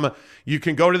 Theadvocates.com. You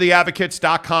can go to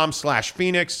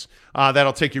theadvocates.com/Phoenix.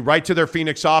 That'll take you right to their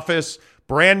Phoenix office.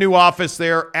 Brand new office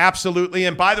there. Absolutely.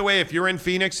 And by the way, if you're in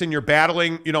Phoenix and you're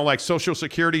battling, like Social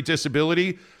Security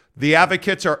disability, the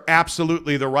Advocates are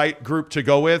absolutely the right group to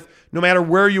go with. No matter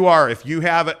where you are, if you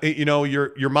have,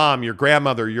 your mom, your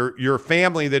grandmother, your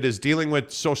family that is dealing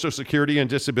with Social Security and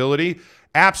disability,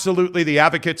 absolutely, the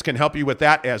Advocates can help you with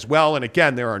that as well. And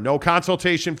again, there are no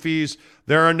consultation fees.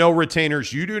 There are no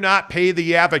retainers. You do not pay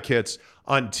the Advocates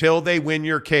until they win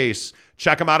your case.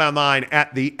 Check them out online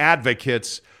at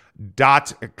theadvocates.com.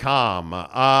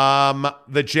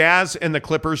 The Jazz and the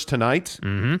Clippers tonight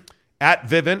at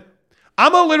Vivint.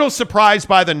 I'm a little surprised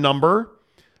by the number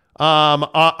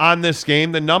on this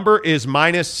game. The number is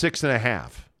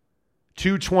 -6.5,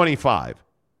 225.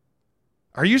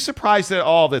 Are you surprised at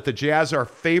all that the Jazz are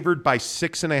favored by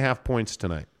 6.5 points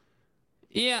tonight?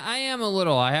 Yeah, I am a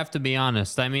little. I have to be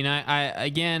honest. I mean, I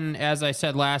again, as I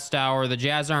said last hour, the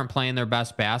Jazz aren't playing their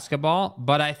best basketball,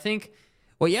 but I think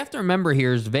what you have to remember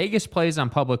here is Vegas plays on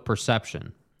public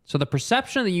perception. So the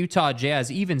perception of the Utah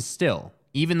Jazz, even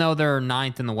though they're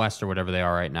 9th in the West or whatever they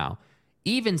are right now,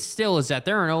 even still is that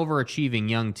they're an overachieving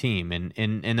young team,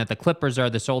 and that the Clippers are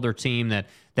this older team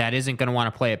that isn't going to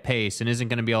want to play at pace and isn't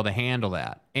going to be able to handle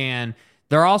that. And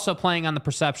they're also playing on the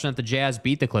perception that the Jazz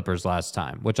beat the Clippers last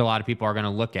time, which a lot of people are going to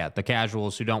look at, the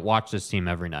casuals who don't watch this team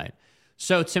every night.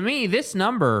 So to me, this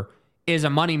number is a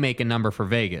money-making number for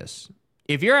Vegas.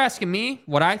 If you're asking me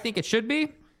what I think it should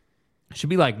be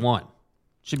like 1.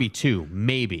 Should be 2,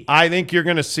 maybe. I think you're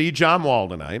going to see John Wall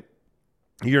tonight.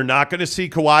 You're not going to see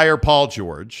Kawhi or Paul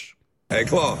George. Hey,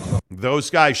 Claw.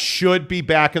 Those guys should be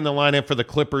back in the lineup for the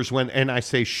Clippers and I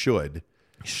say should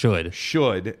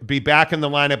be back in the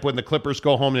lineup when the Clippers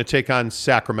go home to take on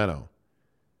Sacramento.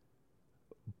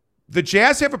 The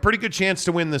Jazz have a pretty good chance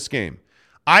to win this game.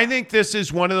 I think this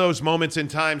is one of those moments in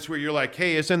times where you're like,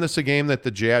 hey, isn't this a game that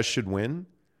the Jazz should win?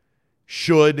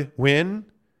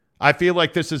 I feel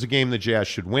like this is a game the Jazz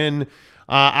should win.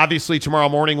 Obviously, tomorrow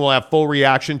morning we'll have full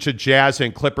reaction to Jazz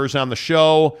and Clippers on the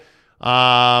show.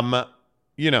 I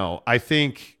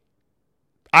think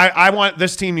I want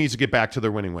this team needs to get back to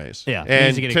their winning ways. Yeah,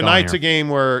 and tonight's a game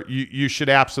where you should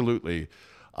absolutely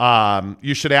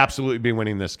be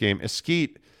winning this game.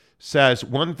 Eskeet says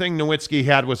one thing Nowitzki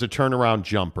had was a turnaround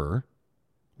jumper.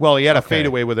 Well, he had a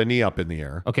fadeaway with a knee up in the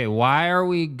air. Okay, why are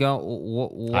we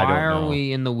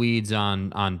we in the weeds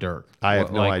on Dirk? I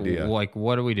have no idea.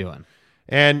 What are we doing?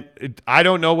 And I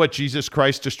don't know what Jesus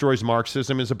Christ Destroys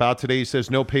Marxism is about today. He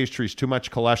says no pastries, too much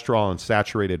cholesterol and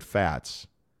saturated fats.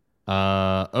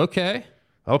 Okay.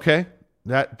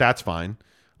 That's fine.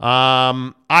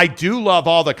 I do love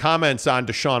all the comments on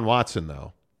Deshaun Watson,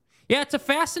 though. Yeah, it's a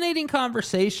fascinating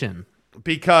conversation.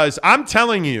 Because I'm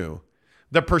telling you,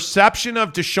 the perception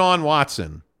of Deshaun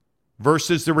Watson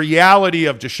versus the reality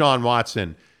of Deshaun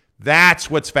Watson, that's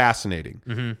what's fascinating.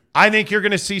 Mm-hmm. I think you're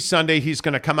going to see Sunday, he's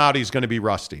going to come out, he's going to be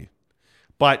rusty.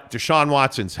 But Deshaun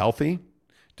Watson's healthy.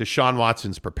 Deshaun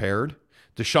Watson's prepared.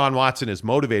 Deshaun Watson is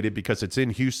motivated because it's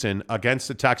in Houston against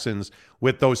the Texans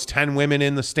with those 10 women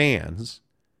in the stands.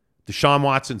 Deshaun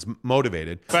Watson's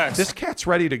motivated. Facts. This cat's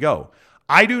ready to go.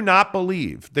 I do not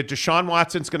believe that Deshaun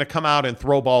Watson's going to come out and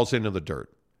throw balls into the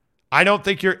dirt. I don't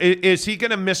think is he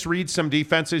going to misread some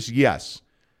defenses? Yes.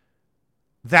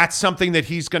 That's something that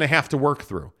he's going to have to work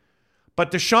through.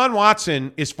 But Deshaun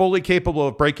Watson is fully capable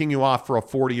of breaking you off for a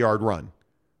 40-yard run.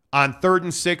 On 3rd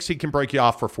and 6, he can break you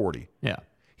off for 40. Yeah.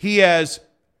 He has,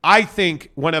 I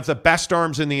think, one of the best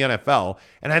arms in the NFL.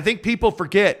 And I think people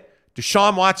forget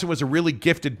Deshaun Watson was a really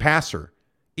gifted passer.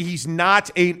 He's not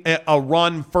a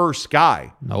run-first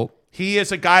guy. Nope. He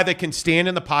is a guy that can stand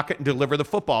in the pocket and deliver the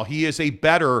football. He is a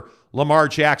better Lamar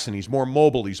Jackson. He's more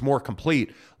mobile. He's more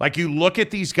complete. Like, you look at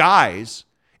these guys,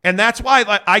 and that's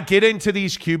why I get into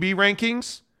these QB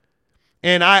rankings,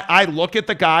 and I look at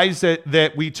the guys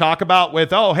that we talk about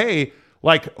with, oh, hey,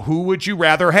 like, who would you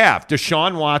rather have?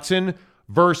 Deshaun Watson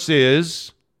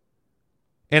versus,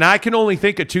 and I can only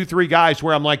think of 2-3 guys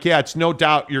where I'm like, yeah, it's no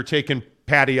doubt you're taking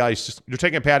Patty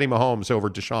Mahomes over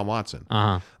Deshaun Watson.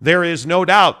 Uh-huh. There is no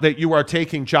doubt that you are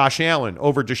taking Josh Allen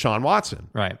over Deshaun Watson.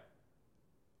 Right.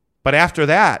 But after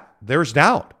that, there's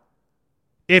doubt.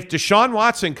 If Deshaun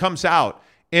Watson comes out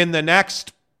in the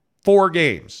next 4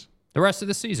 games, the rest of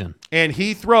the season, and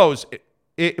he throws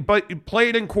but play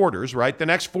it in quarters, right? The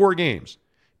next 4 games.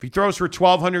 If he throws for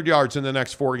 1,200 yards in the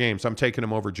next 4 games, I'm taking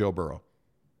him over Joe Burrow.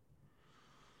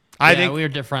 I think we're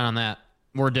different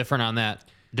on that.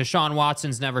 Deshaun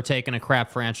Watson's never taken a crap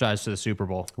franchise to the Super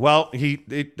Bowl. Well,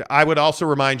 I would also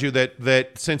remind you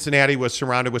that Cincinnati was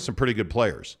surrounded with some pretty good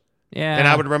players. Yeah. And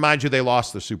I would remind you they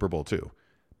lost the Super Bowl too,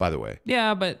 by the way.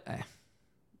 Yeah, but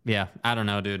I don't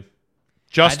know, dude.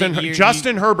 Justin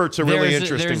Herbert's a really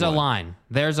interesting There's one. a line.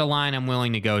 There's a line I'm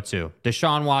willing to go to.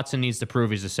 Deshaun Watson needs to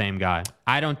prove he's the same guy.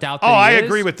 I don't doubt that I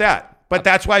agree with that. But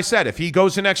that's why I said if he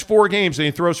goes the next 4 games and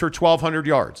he throws for 1,200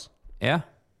 yards. Yeah.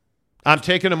 I'm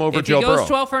taking him over Joe Burrow. If he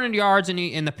goes 1,200 yards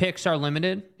and the picks are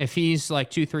limited, if he's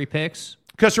like 2-3 picks.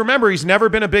 Because remember, he's never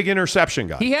been a big interception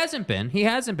guy. He hasn't been.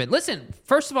 Listen,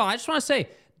 first of all, I just want to say,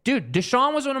 dude,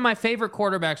 Deshaun was one of my favorite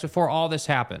quarterbacks before all this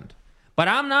happened. But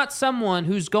I'm not someone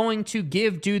who's going to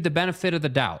give dude the benefit of the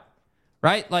doubt,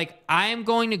 right? Like, I am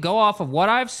going to go off of what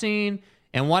I've seen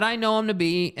and what I know him to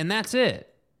be, and that's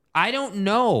it. I don't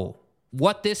know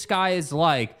what this guy is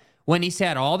like when he's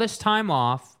had all this time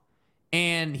off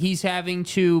and he's having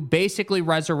to basically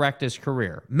resurrect his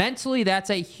career. Mentally, that's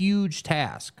a huge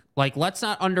task. Like, let's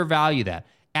not undervalue that.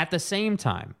 At the same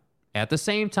time,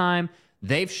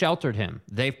 they've sheltered him.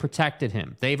 They've protected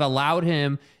him. They've allowed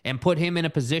him and put him in a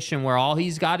position where all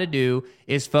he's got to do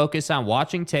is focus on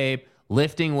watching tape,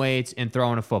 lifting weights, and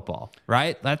throwing a football,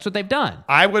 right? That's what they've done.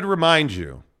 I would remind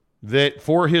you that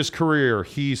for his career,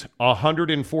 he's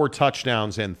 104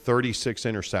 touchdowns and 36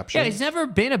 interceptions. Yeah, he's never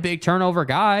been a big turnover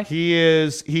guy. He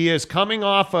is coming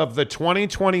off of the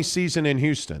 2020 season in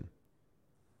Houston,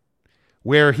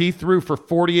 where he threw for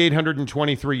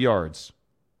 4,823 yards,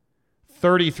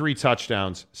 33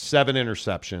 touchdowns, 7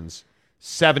 interceptions,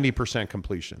 70%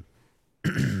 completion.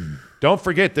 Don't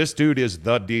forget, this dude is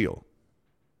the deal.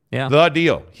 Yeah. The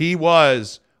deal. He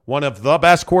was one of the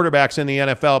best quarterbacks in the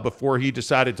NFL before he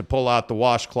decided to pull out the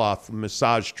washcloth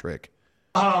massage trick.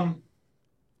 And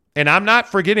I'm not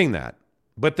forgetting that.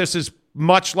 But this is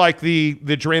much like the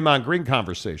Draymond Green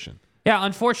conversation. Yeah,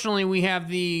 unfortunately, we have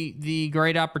the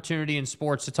great opportunity in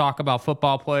sports to talk about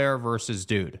football player versus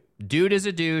dude. Dude is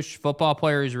a douche. Football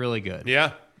player is really good.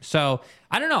 Yeah. So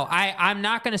I don't know. I'm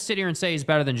not going to sit here and say he's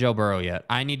better than Joe Burrow yet.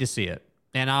 I need to see it.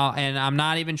 And I'm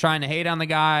not even trying to hate on the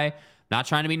guy, not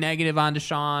trying to be negative on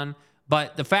Deshaun.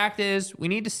 But the fact is, we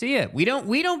need to see it.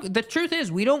 The truth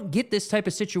is, we don't get this type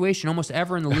of situation almost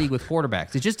ever in the league with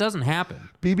quarterbacks. It just doesn't happen.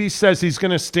 BB says he's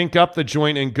going to stink up the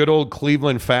joint in good old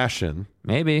Cleveland fashion.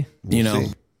 Maybe. We'll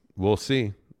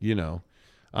see.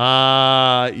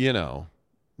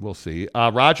 We'll see.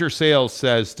 Roger Sales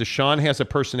says Deshaun has a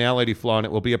personality flaw and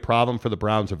it will be a problem for the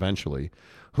Browns eventually.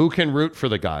 Who can root for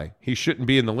the guy? He shouldn't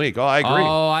be in the league. Oh, I agree.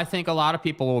 Oh, I think a lot of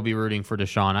people will be rooting for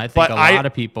Deshaun. I think a lot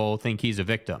of people think he's a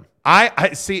victim.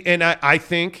 I see, and I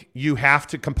think you have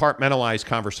to compartmentalize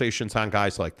conversations on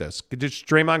guys like this. Just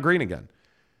Draymond Green again.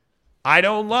 I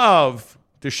don't love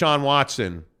Deshaun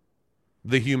Watson,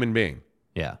 the human being.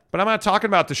 Yeah. But I'm not talking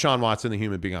about Deshaun Watson, the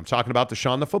human being. I'm talking about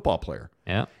Deshaun, the football player.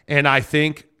 Yeah. And I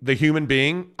think the human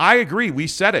being, I agree. We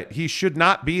said it. He should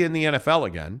not be in the NFL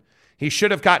again. He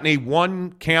should have gotten a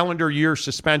 1 calendar year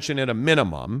suspension at a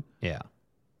minimum. Yeah.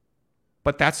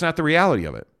 But that's not the reality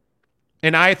of it.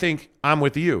 And I think I'm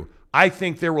with you. I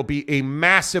think there will be a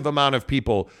massive amount of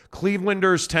people.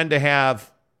 Clevelanders tend to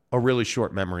have a really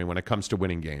short memory when it comes to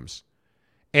winning games.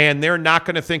 And they're not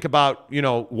going to think about,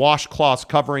 washcloths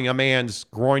covering a man's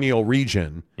groinial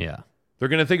region. Yeah. They're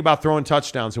going to think about throwing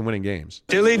touchdowns and winning games.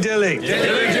 Dilly.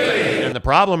 And the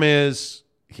problem is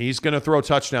he's going to throw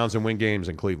touchdowns and win games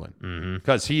in Cleveland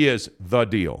because he is the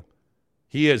deal.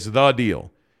 He is the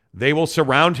deal. They will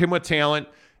surround him with talent.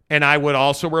 And I would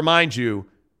also remind you,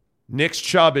 Nick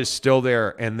Chubb is still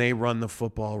there, and they run the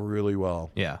football really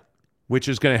well. Yeah. Which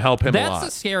is going to help him a lot.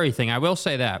 That's the scary thing. I will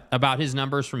say that about his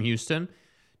numbers from Houston.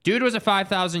 Dude was a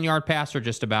 5,000-yard passer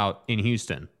just about in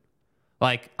Houston.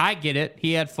 Like, I get it.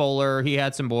 He had Fuller. He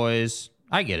had some boys.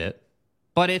 I get it.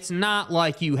 But it's not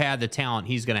like you had the talent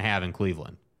he's going to have in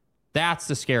Cleveland. That's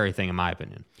the scary thing, in my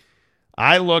opinion.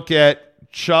 I look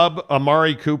at Chubb,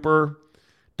 Amari Cooper,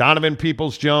 Donovan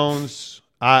Peoples-Jones,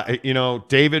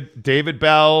 David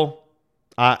Bell,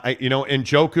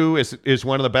 Njoku is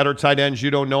one of the better tight ends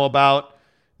you don't know about.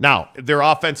 Now, their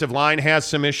offensive line has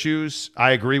some issues.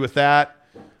 I agree with that.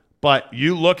 But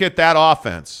you look at that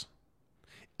offense.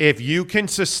 If you can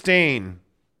sustain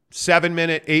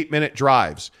 7-minute, 8-minute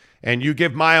drives, and you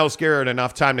give Myles Garrett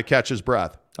enough time to catch his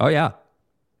breath. Oh, yeah.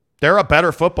 They're a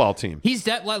better football team.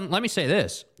 Let me say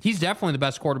this. He's definitely the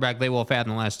best quarterback they will have had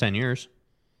in the last 10 years.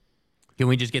 Can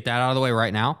we just get that out of the way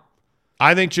right now?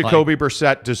 I think Jacoby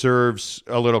Brissett deserves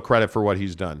a little credit for what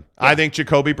he's done. Yeah. I think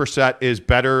Jacoby Brissett is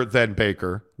better than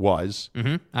Baker was.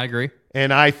 I agree.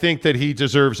 And I think that he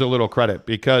deserves a little credit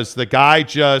because the guy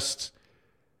just,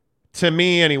 to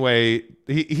me anyway,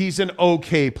 he's an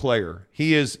okay player.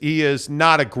 He is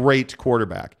not a great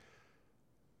quarterback.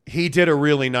 He did a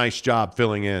really nice job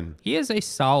filling in. He is a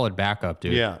solid backup,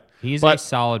 dude. Yeah. He's a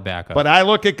solid backup. But I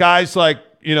look at guys like,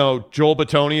 Joel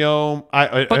Bitonio.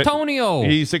 Bitonio.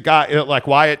 He's a guy like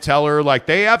Wyatt Teller. Like,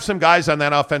 they have some guys on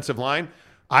that offensive line.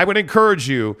 I would encourage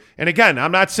you. And again,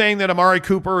 I'm not saying that Amari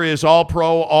Cooper is all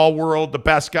pro, all world, the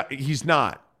best guy. He's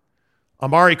not.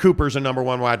 Amari Cooper's a number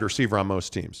 1 wide receiver on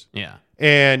most teams. Yeah.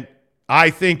 And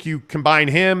I think you combine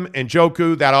him and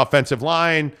Njoku, that offensive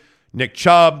line, Nick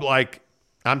Chubb, like,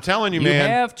 I'm telling you, man.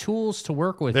 You have tools to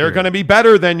work with. They're going to be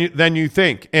better than you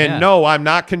think. And no, I'm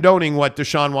not condoning what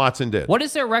Deshaun Watson did. What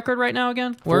is their record right now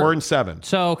again? 4-7.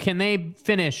 So can they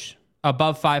finish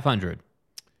above 500?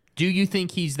 Do you think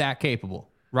he's that capable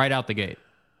right out the gate?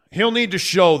 He'll need to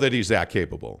show that he's that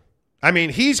capable. I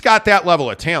mean, he's got that level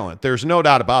of talent. There's no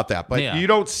doubt about that. But you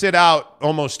don't sit out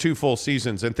almost 2 full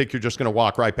seasons and think you're just going to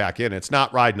walk right back in. It's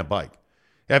not riding a bike.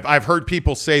 I've heard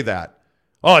people say that.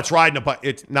 Oh, it's riding a bike.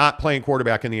 It's not playing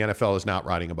quarterback in the NFL is not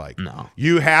riding a bike. No.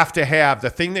 You have to have, the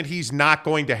thing that he's not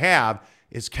going to have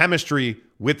is chemistry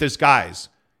with his guys.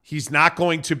 He's not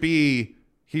going to be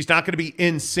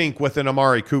in sync with an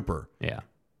Amari Cooper. Yeah.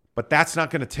 But that's not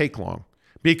going to take long.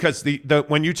 Because the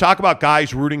when you talk about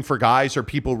guys rooting for guys or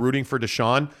people rooting for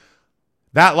Deshaun,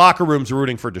 that locker room's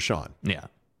rooting for Deshaun. Yeah.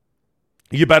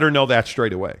 You better know that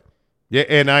straight away. Yeah,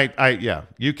 and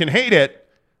you can hate it.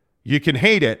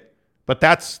 But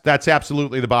that's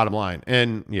absolutely the bottom line.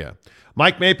 And, yeah.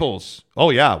 Mike Maples. Oh,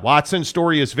 yeah. Watson's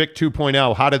story is Vic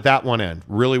 2.0. How did that one end?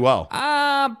 Really well.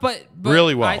 But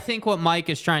really well. I think what Mike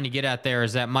is trying to get at there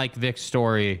is that Mike Vick's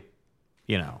story,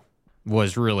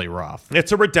 was really rough.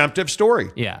 It's a redemptive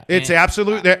story. Yeah. It's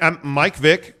absolutely. Mike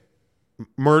Vick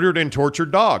murdered and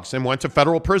tortured dogs and went to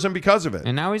federal prison because of it.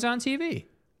 And now he's on TV.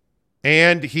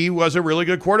 And he was a really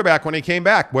good quarterback when he came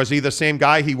back. Was he the same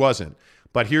guy? He wasn't.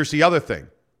 But here's the other thing.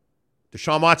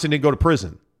 Deshaun Watson didn't go to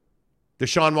prison.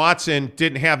 Deshaun Watson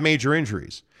didn't have major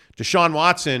injuries. Deshaun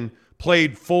Watson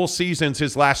played full seasons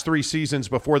his last 3 seasons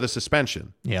before the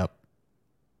suspension. Yep.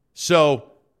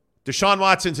 So Deshaun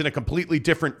Watson's in a completely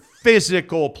different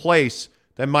physical place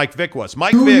than Mike Vick was.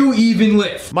 Mike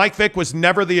Vick was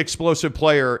never the explosive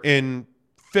player in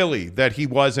Philly that he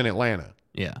was in Atlanta.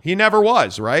 Yeah. He never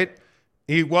was, right?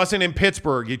 He wasn't in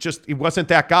Pittsburgh. He wasn't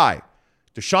that guy.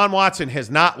 Deshaun Watson has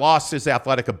not lost his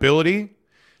athletic ability.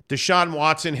 Deshaun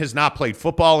Watson has not played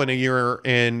football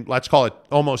in let's call it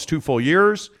almost 2 full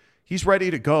years. He's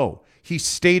ready to go. He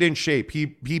stayed in shape.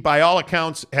 He by all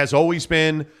accounts has always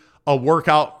been a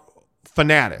workout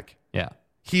fanatic. Yeah.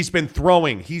 He's been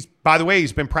throwing. By the way,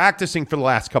 he's been practicing for the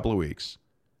last couple of weeks.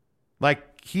 Like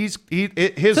his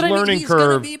learning he's curve.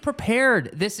 Gonna be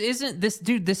prepared. This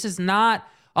is not,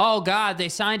 oh God, they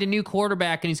signed a new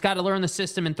quarterback and he's got to learn the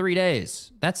system in 3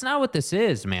 days. That's not what this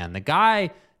is, man. The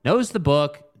guy knows the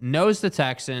book, knows the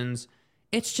Texans.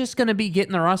 It's just going to be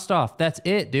getting the rust off. That's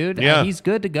it, dude. Yeah. He's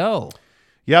good to go.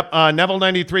 Yep.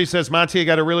 Neville93 says, Monty, I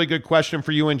got a really good question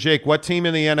for you and Jake. What team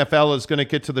in the NFL is going to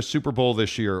get to the Super Bowl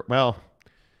this year? Well,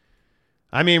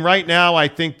 I mean, right now, I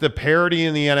think the parity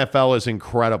in the NFL is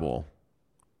incredible.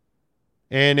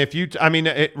 And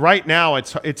right now,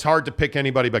 it's hard to pick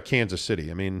anybody but Kansas City.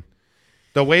 I mean,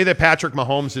 the way that Patrick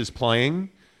Mahomes is playing,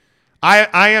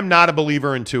 I am not a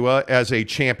believer in Tua as a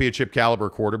championship caliber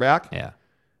quarterback. Yeah.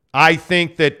 I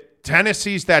think that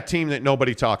Tennessee's that team that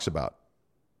nobody talks about.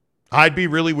 I'd be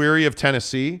really weary of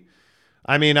Tennessee.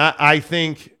 I mean, I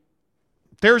think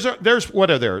there's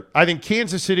what are there? I think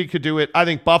Kansas City could do it. I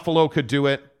think Buffalo could do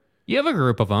it. You have a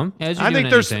group of them. I think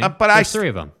there's 3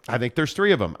 of them. I think there's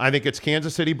 3 of them. I think it's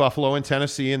Kansas City, Buffalo, and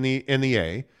Tennessee in the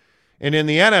A, and in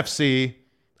the NFC,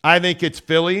 I think it's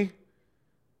Philly,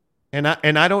 and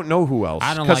I don't know who else.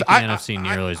 I don't like the NFC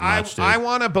nearly as much. I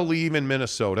want to believe in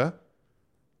Minnesota,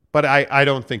 but I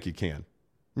don't think you can.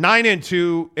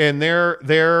 9-2, and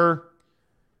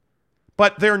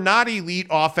but they're not elite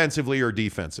offensively or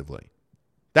defensively.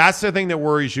 That's the thing that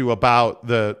worries you about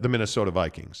the Minnesota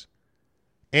Vikings.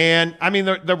 And, I mean,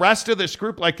 the rest of this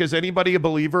group, like, is anybody a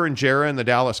believer in Jarrah and the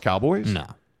Dallas Cowboys? No.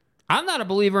 I'm not a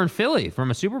believer in Philly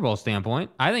from a Super Bowl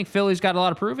standpoint. I think Philly's got a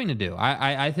lot of proving to do.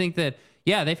 I think that,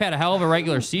 yeah, they've had a hell of a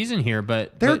regular season here,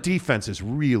 but their defense is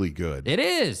really good. It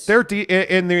is.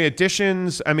 In the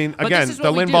additions, I mean, again,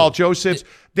 the Linval Josephs,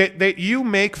 that you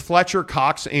make Fletcher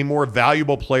Cox a more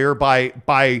valuable player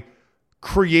by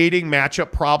creating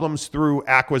matchup problems through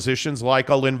acquisitions like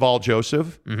a Linval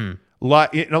Joseph. Mm-hmm.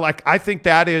 I think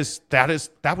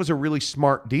that was a really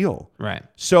smart deal. Right.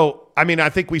 So, I mean, I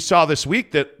think we saw this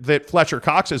week that Fletcher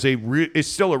Cox is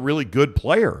still a really good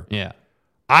player. Yeah.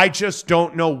 I just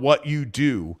don't know what you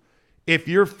do. If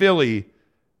you're Philly,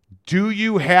 do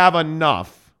you have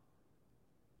enough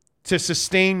to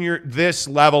sustain this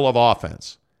level of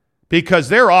offense? Because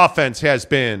their offense has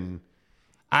been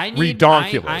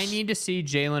redonkulous. I need to see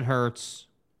Jalen Hurts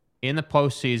in the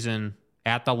postseason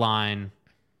at the line,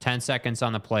 10 seconds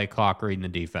on the play clock, reading the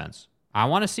defense. I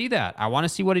want to see that. I want to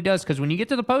see what he does, because when you get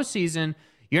to the postseason,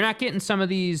 you're not getting some of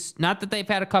these, not that they've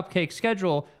had a cupcake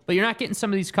schedule, but you're not getting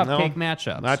some of these cupcake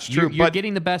matchups. That's true. You're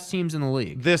getting the best teams in the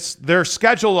league. Their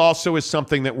schedule also is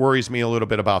something that worries me a little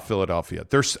bit about Philadelphia.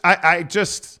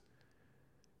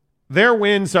 Their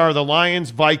wins are the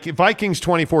Lions, Vikings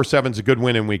 24/7 is a good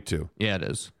win in week 2. Yeah, it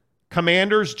is.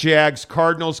 Commanders, Jags,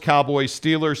 Cardinals, Cowboys,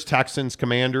 Steelers, Texans,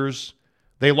 Commanders.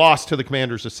 They lost to the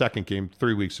Commanders the second game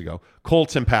 3 weeks ago.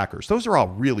 Colts and Packers. Those are all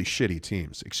really shitty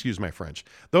teams. Excuse my French.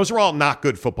 Those are all not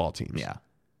good football teams. Yeah.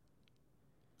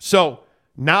 So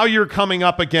now you're coming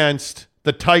up against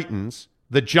the Titans,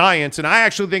 the Giants, and I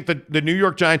actually think that the New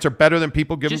York Giants are better than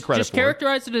people give them credit for. Just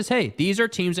characterize it as, hey, these are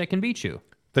teams that can beat you.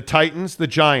 The Titans, the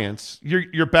Giants.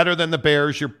 You're better than the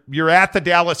Bears. You're at the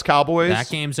Dallas Cowboys. That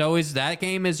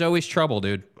game is always trouble,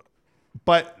 dude.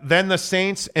 But then the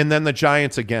Saints and then the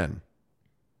Giants again.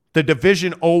 The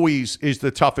division always is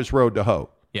the toughest road to hoe.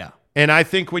 Yeah. And I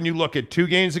think when you look at 2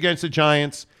 games against the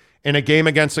Giants and a game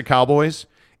against the Cowboys,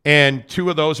 and 2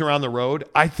 of those are on the road,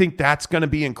 I think that's going to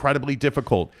be incredibly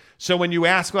difficult. So when you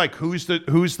ask, like, who's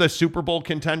the Super Bowl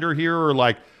contender here, or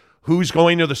like who's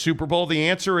going to the Super Bowl, the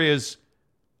answer is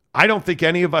I don't think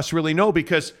any of us really know,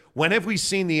 because when have we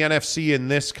seen the NFC in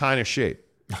this kind of shape?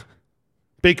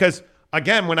 Because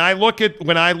again, when I look at the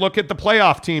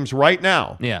playoff teams right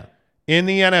now, yeah, in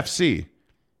the NFC,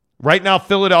 right now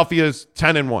Philadelphia's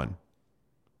 10-1.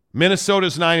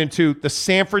 Minnesota's 9-2. The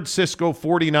San Francisco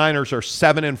 49ers are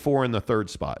 7-4 in the 3rd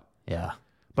spot. Yeah.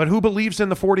 But who believes in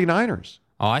the 49ers?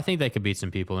 Oh, I think they could beat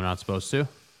some people they're not supposed to.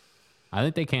 I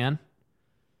think they can.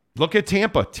 Look at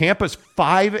Tampa. Tampa's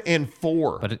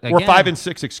 5-4. But again, or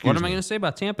 5-6, excuse me. What am I going to say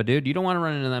about Tampa, dude? You don't want to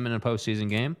run into them in a postseason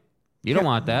game. You don't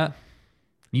want that.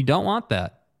 You don't want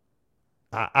that.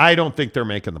 I don't think they're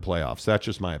making the playoffs. That's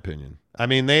just my opinion. I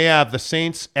mean, they have the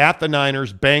Saints at the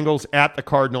Niners, Bengals at the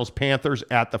Cardinals, Panthers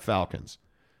at the Falcons.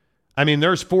 I mean,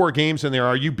 there's 4 games in there.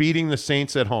 Are you beating the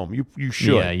Saints at home? You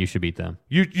should. Yeah, you should beat them.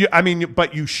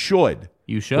 But you should.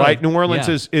 You should. Right? New Orleans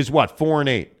is what?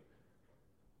 4-8.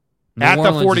 At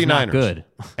the 49ers. Good.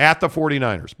 At the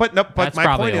 49ers. But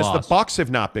my point is the Bucs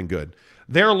have not been good.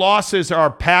 Their losses are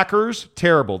Packers,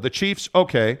 terrible. The Chiefs,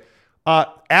 okay.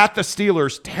 At the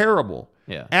Steelers, terrible.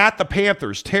 Yeah. At the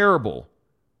Panthers, terrible.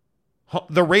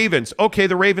 The Ravens, okay,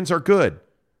 the Ravens are good.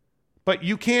 But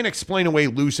you can't explain away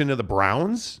losing to the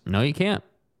Browns. No, you can't.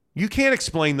 You can't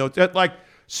explain those.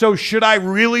 So should I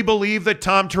really believe that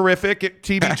Tom Terrific at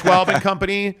TB12 and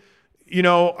company,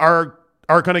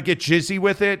 are going to get jizzy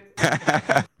with it?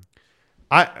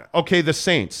 The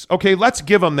Saints. Okay, let's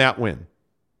give them that win.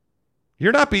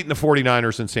 You're not beating the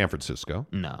 49ers in San Francisco.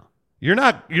 No. You're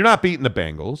not beating the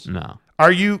Bengals. No.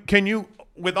 Can you,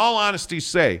 with all honesty,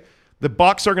 say the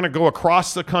Bucs are going to go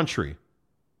across the country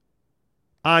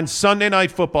on Sunday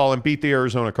Night Football and beat the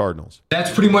Arizona Cardinals?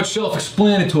 That's pretty much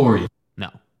self-explanatory. No.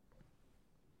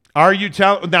 Are you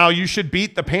now you should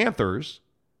beat the Panthers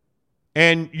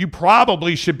and you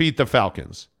probably should beat the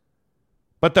Falcons.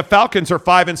 But the Falcons are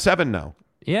 5-7 now.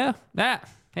 Yeah.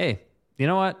 Hey, you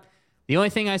know what? The only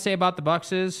thing I say about the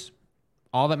Bucs is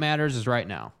all that matters is right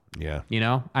now. Yeah.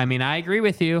 I agree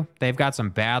with you. They've got some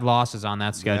bad losses on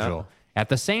that schedule. Yeah. At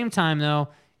the same time, though,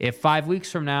 if 5 weeks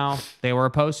from now they were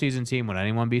a postseason team, would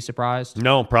anyone be surprised?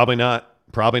 No, probably not.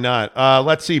 Probably not.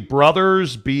 Let's see.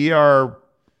 Brothers be our...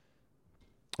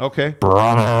 Okay.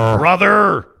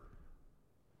 Brother.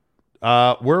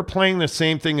 We're playing the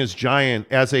same thing as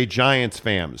a Giants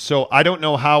fan. So I don't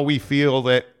know how we feel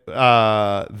that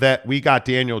that we got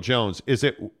Daniel Jones.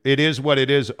 It is what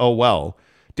it is. Oh, well.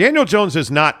 Daniel Jones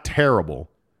is not terrible.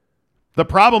 The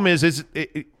problem is he?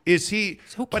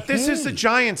 Okay. But this is the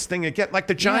Giants thing again. Like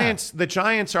the Giants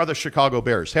are the Chicago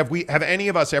Bears. Have any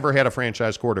of us ever had a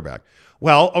franchise quarterback?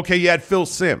 Well, okay, you had Phil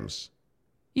Simms.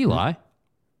 Eli.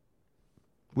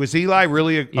 Was Eli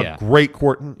really a great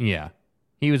quarterback? Yeah,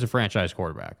 he was a franchise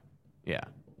quarterback. Yeah,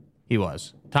 he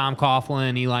was. Tom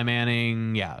Coughlin, Eli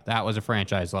Manning. Yeah, that was a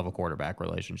franchise level quarterback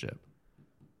relationship.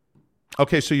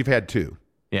 Okay, so you've had 2.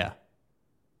 Yeah,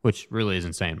 which really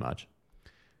isn't saying much.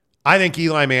 I think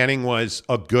Eli Manning was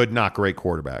a good, not great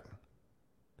quarterback.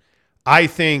 I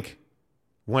think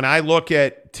when I look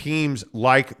at teams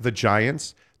like the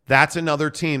Giants, that's another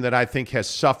team that I think has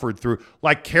suffered through,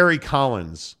 like Kerry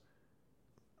Collins.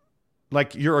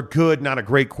 Like, you're a good, not a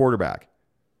great quarterback.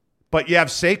 But you have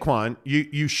Saquon.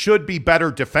 You should be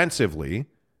better defensively.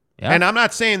 Yeah. And I'm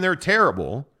not saying they're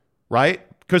terrible, right?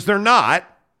 Because they're not.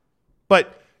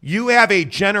 But you have a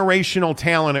generational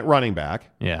talent at running back.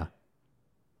 Yeah.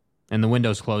 And the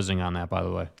window's closing on that, by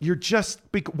the way. You're just,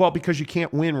 because you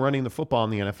can't win running the football in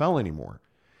the NFL anymore.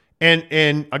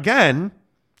 And again,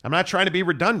 I'm not trying to be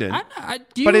redundant.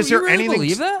 But is there anything?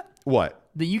 Believe that? What?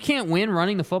 That you can't win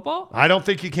running the football? I don't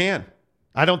think you can.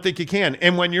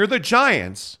 And when you're the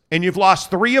Giants and you've lost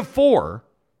 3 of 4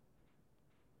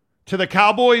 to the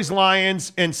Cowboys,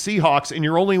 Lions, and Seahawks, and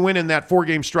you're only winning that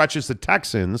 4-game stretch as the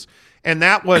Texans, and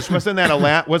that wasn't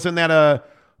that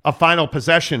a final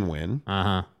possession win?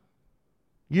 Uh-huh.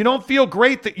 You don't feel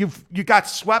great that you got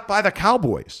swept by the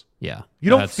Cowboys. Yeah. You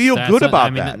don't feel good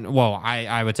about that. Well,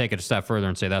 I would take it a step further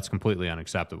and say that's completely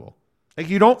unacceptable. Like,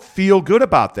 you don't feel good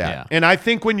about that. Yeah. And I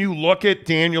think when you look at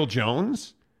Daniel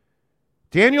Jones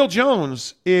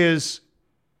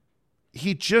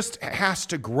he just has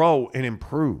to grow and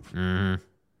improve. Mm-hmm.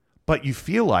 But you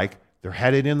feel like they're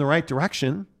headed in the right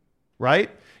direction, right?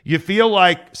 You feel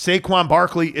like Saquon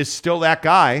Barkley is still that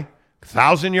guy,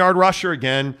 1,000-yard rusher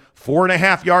again,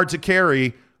 4.5 yards a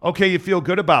carry. Okay, you feel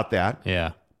good about that.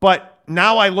 Yeah. But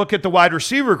now I look at the wide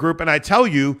receiver group and I tell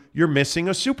you, you're missing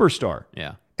a superstar.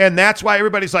 Yeah. And that's why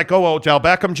everybody's like, oh, Odell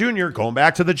Beckham Jr. going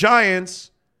back to the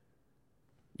Giants.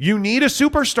 You need a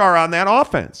superstar on that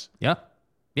offense. Yeah.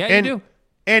 Yeah, you do.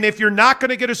 And if you're not going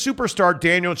to get a superstar,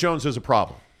 Daniel Jones is a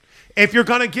problem. If you're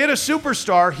going to get a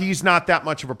superstar, he's not that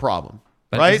much of a problem.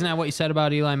 But right? Isn't that what you said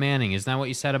about Eli Manning? Isn't that what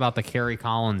you said about the Kerry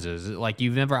Collinses? Like,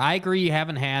 I agree you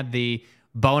haven't had the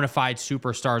bona fide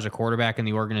superstar as a quarterback in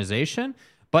the organization,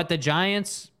 but the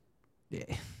Giants,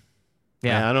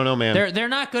 yeah, I don't know, man. They're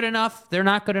not good enough. They're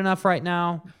not good enough right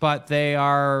now, but they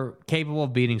are capable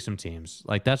of beating some teams.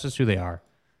 Like, that's just who they are.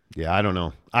 Yeah, I don't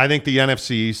know. I think the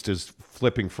NFC East is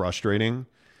flipping frustrating.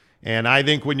 And I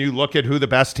think when you look at who the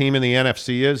best team in the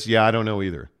NFC is, I don't know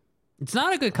either. It's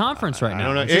not a good conference right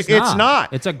now. I don't know. It's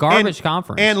not. It's a garbage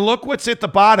conference. And look what's at the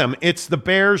bottom. It's the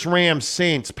Bears, Rams,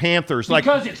 Saints, Panthers.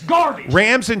 Because it's garbage.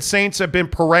 Rams and Saints have been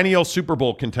perennial Super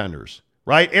Bowl contenders,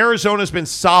 right? Arizona's been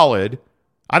solid.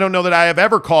 I don't know that I have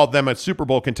ever called them a Super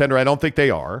Bowl contender. I don't think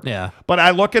they are. Yeah. But I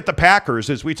look at the Packers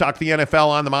as we talk the NFL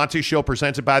on the Monty Show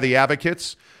presented by The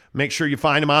Advocates. Make sure you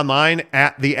find them online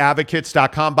at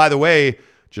theadvocates.com. By the way,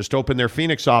 just opened their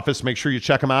Phoenix office. Make sure you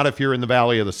check them out if you're in the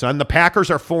Valley of the Sun. The Packers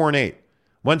are 4-8.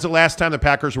 When's the last time the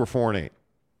Packers were 4-8?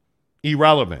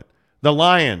 Irrelevant. The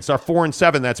Lions are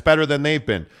 4-7. That's better than they've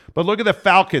been. But look at the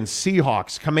Falcons,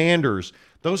 Seahawks, Commanders.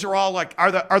 Those are all like,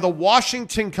 are the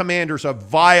Washington Commanders a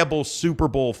viable Super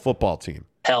Bowl football team?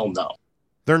 Hell no.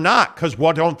 They're not, because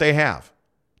what don't they have?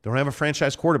 They don't have a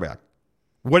franchise quarterback.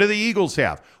 What do the Eagles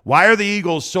have? Why are the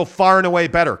Eagles so far and away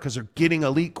better? Because they're getting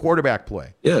elite quarterback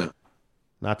play. Yeah.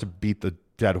 Not to beat the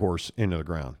dead horse into the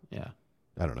ground. Yeah.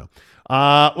 I don't know.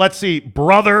 Let's see.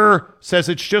 Brother says,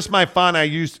 it's just my fun.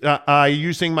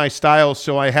 Using my style,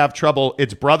 so I have trouble.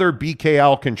 It's Brother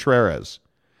BKL Contreras.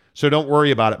 So don't worry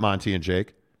about it, Monty and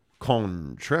Jake.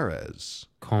 Contreras.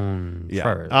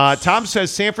 Contreras. Tom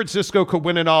says San Francisco could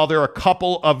win it all. They're a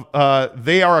couple of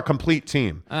they are a complete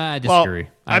team. I disagree.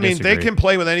 Well, I mean, they can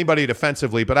play with anybody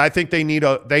defensively, but I think they need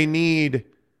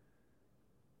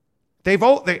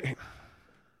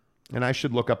and I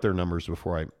should look up their numbers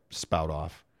before I spout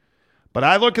off. But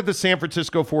I look at the San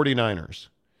Francisco 49ers,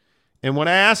 and what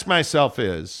I ask myself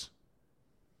is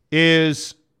a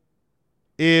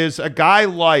guy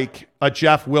like a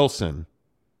Jeff Wilson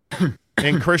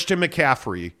and Christian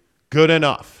McCaffrey good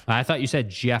enough? I thought you said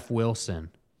Jeff Wilson.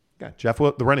 Yeah,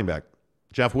 the running back,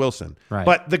 Jeff Wilson. Right.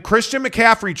 But the Christian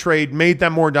McCaffrey trade made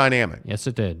them more dynamic. Yes,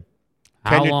 it did.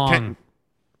 How long?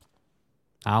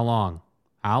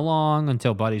 How long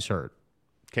until Buddy's hurt?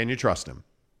 Can you trust him?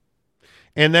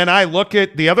 And then I look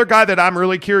at the other guy that I'm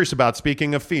really curious about,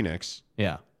 speaking of Phoenix.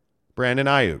 Yeah. Brandon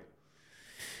Ayuk.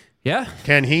 Yeah.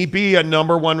 Can he be a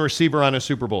number one receiver on a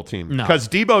Super Bowl team? No. Because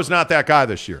Debo's not that guy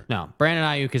this year. No. Brandon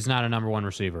Ayuk is not a number one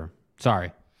receiver.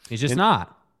 Sorry. He's just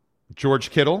not.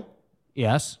 George Kittle?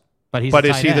 Yes. But he's But a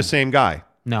is tight he end. the same guy?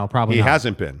 No, probably He not.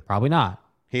 hasn't been. Probably not.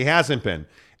 He hasn't been.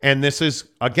 And this is,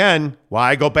 again,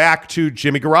 why I go back to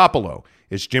Jimmy Garoppolo.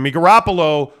 Is Jimmy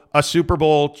Garoppolo a Super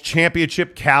Bowl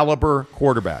championship caliber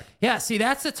quarterback? Yeah, see,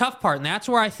 that's the tough part. And that's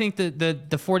where I think the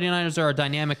 49ers are a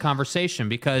dynamic conversation,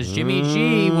 because Jimmy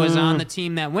G was on the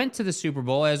team that went to the Super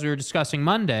Bowl, as we were discussing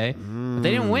Monday, but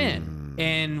they didn't win.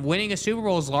 And winning a Super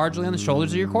Bowl is largely on the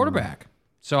shoulders of your quarterback.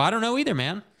 So I don't know either,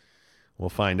 man. We'll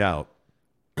find out.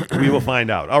 We will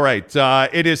find out. All right.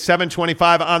 It is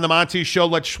 7:25 on the Monty Show.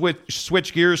 Let's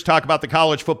switch gears, talk about the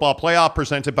college football playoff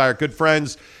presented by our good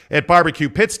friends at Barbecue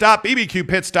Pit Stop,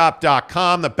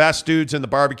 bbqpitstop.com, the best dudes in the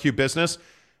barbecue business.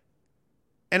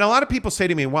 And a lot of people say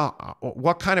to me, well,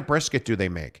 what kind of brisket do they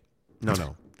make?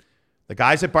 No. The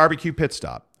guys at Barbecue Pit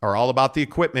Stop are all about the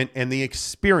equipment and the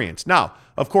experience. Now,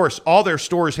 of course, all their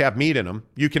stores have meat in them.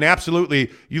 You can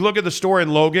absolutely, you look at the store in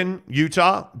Logan,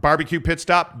 Utah, Barbecue Pit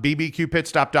Stop,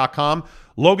 bbqpitstop.com.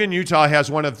 Logan, Utah has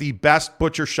one of the best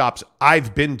butcher shops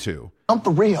I've been to. I'm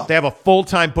for real. They have a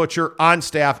full-time butcher on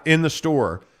staff in the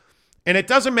store. And it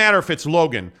doesn't matter if it's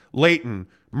Logan, Layton,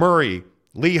 Murray,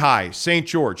 Lehigh, St.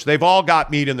 George. They've all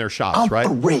got meat in their shops, right?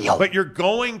 For real. But you're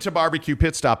going to Barbecue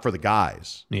Pit Stop for the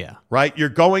guys. Yeah. Right? You're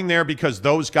going there because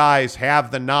those guys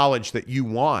have the knowledge that you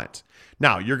want.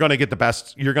 Now, you're going to get the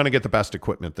best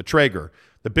equipment, the Traeger,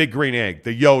 the Big Green Egg,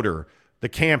 the Yoder, the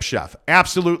Camp Chef.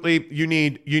 Absolutely. You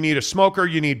need a smoker,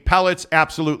 you need pellets,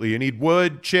 absolutely. You need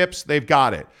wood, chips, they've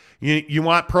got it. You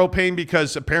want propane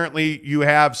because apparently you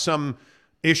have some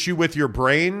issue with your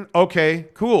brain? Okay,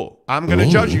 cool. I'm going to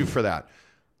judge you for that.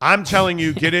 I'm telling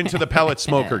you, get into the pellet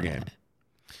smoker game.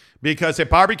 Because at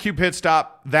Barbecue Pit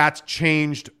Stop, that's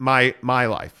changed my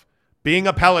life. Being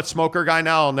a pellet smoker guy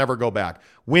now, I'll never go back.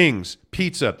 Wings,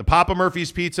 pizza, the Papa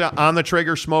Murphy's pizza on the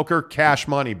Traeger smoker, cash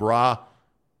money, brah.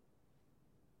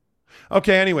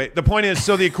 Okay, anyway, the point is,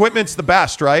 so the equipment's the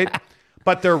best, right?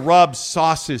 But their rubs,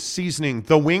 sauces, seasoning,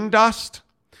 the wing dust,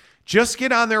 just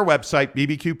get on their website,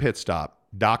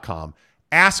 bbqpitstop.com.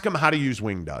 Ask them how to use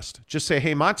wing dust. Just say,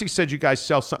 hey, Monty said you guys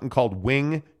sell something called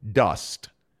wing dust.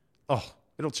 Oh,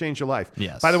 it'll change your life.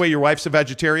 Yes. By the way, your wife's a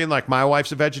vegetarian, like my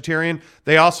wife's a vegetarian.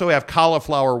 They also have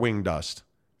cauliflower wing dust.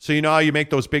 So you know how you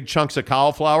make those big chunks of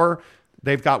cauliflower?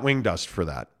 They've got wing dust for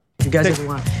that. You guys ever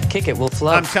want to kick it? We'll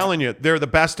float. I'm telling you, they're the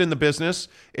best in the business.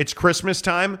 It's Christmas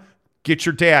time. Get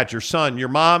your dad, your son, your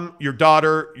mom, your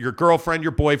daughter, your girlfriend,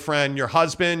 your boyfriend, your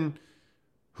husband,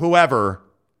 whoever.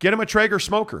 Get him a Traeger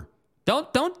smoker.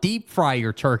 Don't deep fry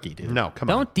your turkey, dude. No, come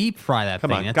on. Don't deep fry that thing.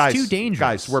 That's guys, too dangerous.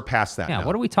 Guys, we're past that now.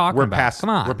 What are we talking about? Come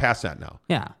on. We're past that now.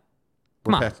 Yeah.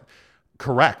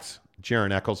 Correct.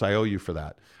 Jaron Eccles, I owe you for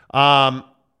that.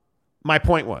 My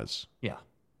point was,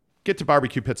 get to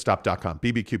barbecuepitstop.com,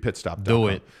 bbqpitstop.com. Do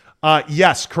it.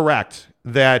 Yes, correct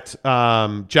that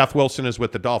Jeff Wilson is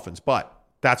with the Dolphins, but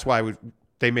that's why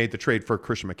they made the trade for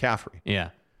Christian McCaffrey. Yeah.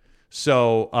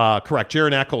 So, correct.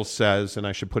 Jaron Eccles says, and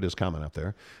I should put his comment up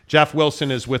there, Jeff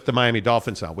Wilson is with the Miami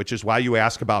Dolphins now, which is why you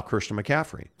ask about Christian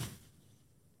McCaffrey.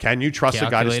 Can you trust a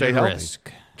guy to stay healthy?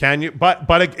 Risk. Can you? But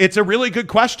it's a really good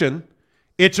question.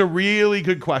 It's a really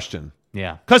good question.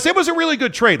 Yeah. Because it was a really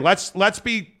good trade. Let's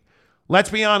be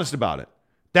honest about it.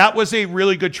 That was a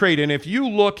really good trade. And if you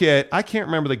look at, I can't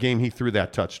remember the game he threw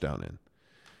that touchdown in,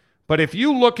 but if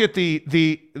you look at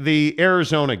the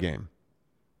Arizona game,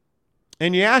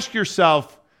 and you ask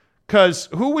yourself, because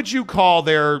who would you call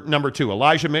their number 2?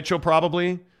 Elijah Mitchell,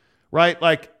 probably, right?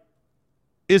 Like,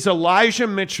 is Elijah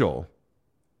Mitchell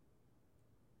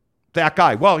that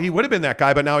guy? Well, he would have been that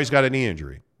guy, but now he's got a knee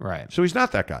injury. Right. So he's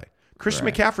not that guy. Christian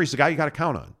McCaffrey's the guy you got to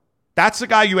count on. That's the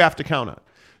guy you have to count on.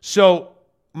 So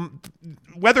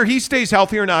whether he stays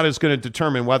healthy or not is going to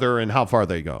determine whether and how far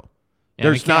they go. Yeah,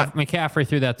 McCaffrey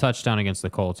threw that touchdown against the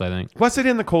Colts, I think. Was it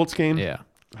in the Colts game? Yeah.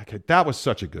 Okay, that was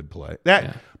such a good play.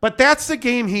 But that's the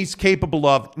game he's capable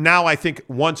of now, I think,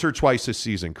 once or twice this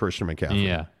season, Christian McCaffrey.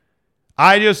 Yeah.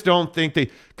 I just don't think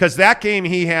because that game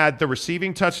he had the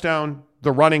receiving touchdown,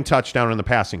 the running touchdown, and the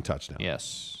passing touchdown.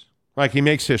 Yes. Like, he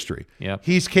makes history. Yep.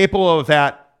 He's capable of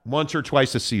that once or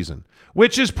twice a season,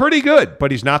 which is pretty good,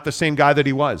 but he's not the same guy that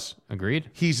he was. Agreed.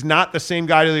 He's not the same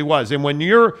guy that he was.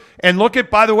 And look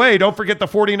at, by the way, don't forget the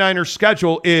 49ers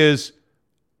schedule is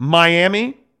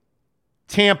Miami,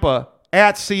 Tampa,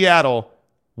 at Seattle,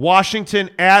 Washington,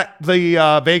 at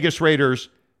the Vegas Raiders,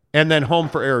 and then home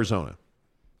for Arizona.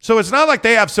 So it's not like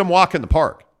they have some walk in the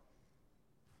park.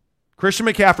 Christian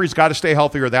McCaffrey's got to stay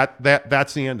healthy, or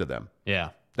that's the end of them. Yeah.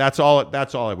 That's all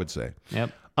I would say.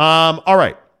 Yep. All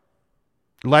right.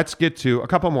 Let's get to a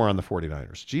couple more on the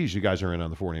 49ers. Geez, you guys are in on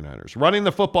the 49ers. Running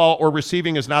the football or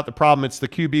receiving is not the problem. It's the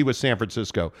QB with San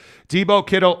Francisco. Debo,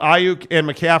 Kittle, Ayuk, and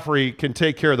McCaffrey can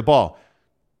take care of the ball.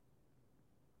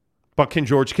 But can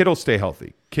George Kittle stay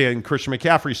healthy? Can Christian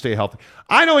McCaffrey stay healthy?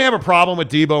 I don't have a problem with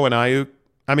Debo and Ayuk.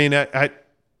 I mean,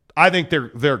 I think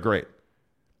they're great.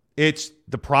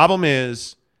 The problem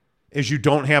is you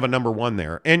don't have a number 1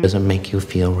 there. And doesn't make you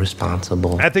feel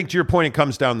responsible. I think to your point, it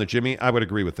comes down to Jimmy. I would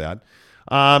agree with that.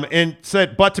 And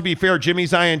said, but to be fair,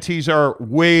 Jimmy's INTs are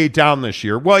way down this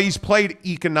year. Well, he's played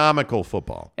economical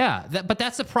football. Yeah, but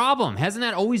that's the problem. Hasn't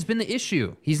that always been the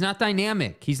issue? He's not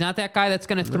dynamic. He's not that guy that's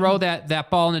going to throw that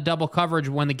ball into double coverage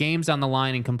when the game's on the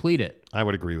line and complete it. I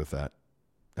would agree with that.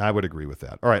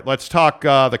 All right, let's talk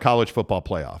the college football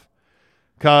playoff.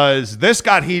 Because this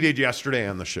got heated yesterday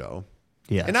on the show.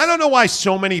 Yes. And I don't know why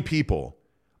so many people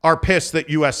are pissed that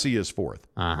USC is 4th.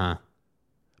 Uh-huh.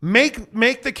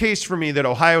 Make the case for me that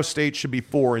Ohio State should be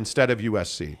 4 instead of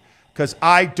USC, because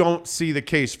I don't see the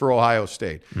case for Ohio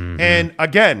State. Mm-hmm. And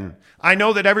again, I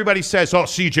know that everybody says,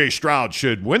 C.J. Stroud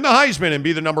should win the Heisman and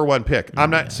be the number 1 pick.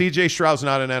 C.J. Stroud's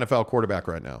not an NFL quarterback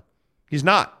right now. He's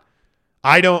not.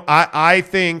 I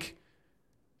think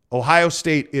Ohio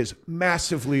State is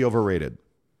massively overrated.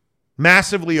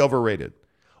 Massively overrated.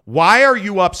 Why are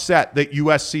you upset that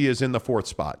USC is in the 4th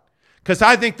spot? Because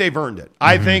I think they've earned it. Mm-hmm.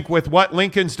 I think with what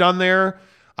Lincoln's done there,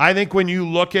 I think when you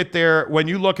look at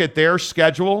their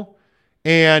schedule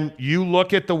and you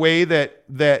look at the way that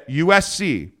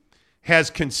USC has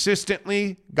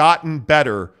consistently gotten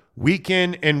better week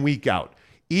in and week out,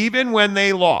 even when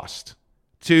they lost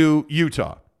to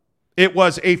Utah, it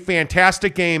was a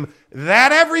fantastic game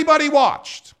that everybody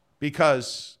watched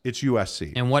because it's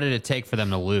USC. And what did it take for them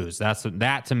to lose?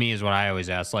 That to me is what I always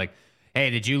ask. Like,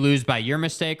 hey, did you lose by your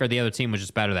mistake or the other team was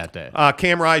just better that day?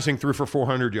 Cam Rising threw for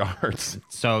 400 yards.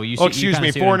 So you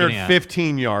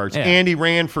 415 yards. Yeah. Andy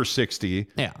ran for 60.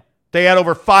 Yeah. They had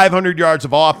over 500 yards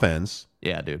of offense.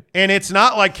 Yeah, dude. And it's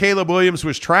not like Caleb Williams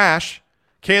was trash.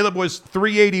 Caleb was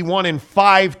 381 and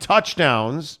 5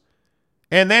 touchdowns.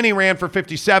 And then he ran for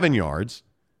 57 yards.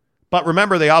 But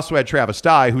remember, they also had Travis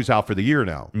Dye, who's out for the year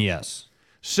now. Yes.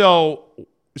 So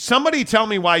somebody tell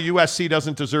me why USC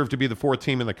doesn't deserve to be the 4th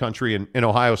team in the country and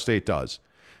Ohio State does.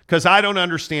 Because I don't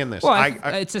understand this. Well,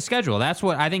 it's a schedule. That's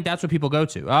what people go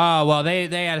to. Oh, well, they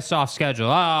had a soft schedule.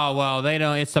 Oh, well, they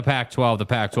don't. It's the Pac-12. The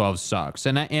Pac-12 sucks.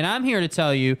 And I'm here to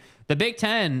tell you, the Big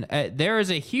Ten, there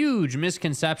is a huge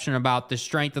misconception about the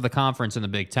strength of the conference in the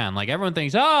Big Ten. Like, everyone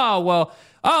thinks, oh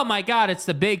my God, it's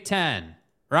the Big Ten,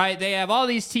 right? They have all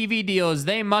these TV deals.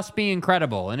 They must be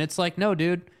incredible. And it's like, no,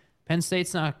 dude. Penn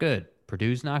State's not good.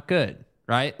 Purdue's not good,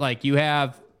 right? Like you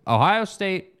have Ohio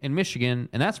State and Michigan,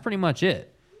 and that's pretty much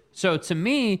it. So to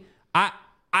me,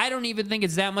 I don't even think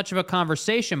it's that much of a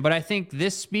conversation, but I think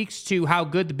this speaks to how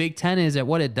good the Big Ten is at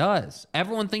what it does.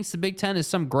 Everyone thinks the Big Ten is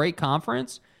some great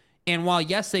conference, and while,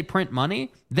 yes, they print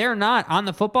money, they're not, on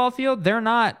the football field, they're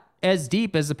not as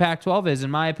deep as the Pac-12 is,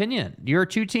 in my opinion. You're a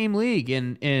two-team league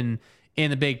in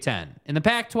the Big Ten. In the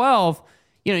Pac-12,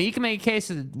 you can make a case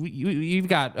that you've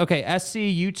got, SC,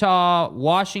 Utah,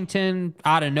 Washington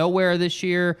out of nowhere this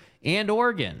year, and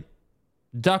Oregon.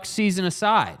 Duck season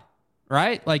aside,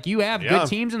 right? Like, you have good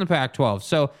teams in the Pac-12.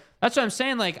 So that's what I'm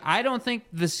saying. Like, I don't think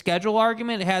the schedule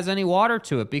argument has any water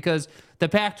to it because the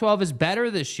Pac-12 is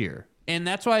better this year. And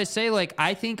that's why I say, like,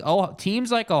 I think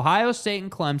teams like Ohio State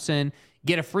and Clemson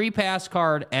get a free pass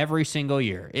card every single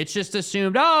year. It's just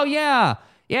assumed, it's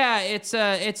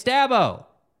Dabo.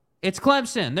 It's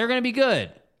Clemson. They're going to be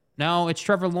good. No, it's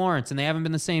Trevor Lawrence, and they haven't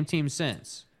been the same team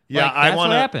since. Yeah, that's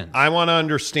what happens. I want to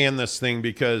understand this thing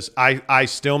because I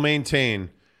still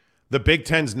maintain the Big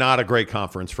Ten's not a great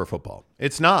conference for football.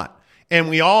 It's not. And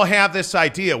we all have this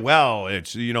idea, well,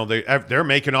 it's they're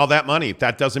making all that money.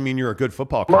 That doesn't mean you're a good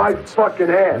football conference. My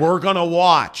fucking ass. We're going to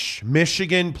watch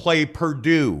Michigan play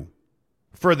Purdue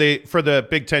for the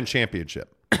Big Ten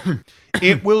championship.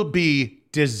 It will be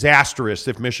disastrous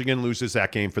if Michigan loses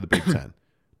that game for the Big Ten.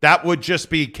 That would just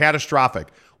be catastrophic.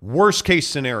 Worst case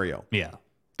scenario. Yeah.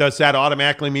 Does that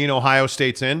automatically mean Ohio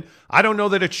State's in? I don't know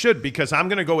that it should because I'm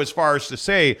going to go as far as to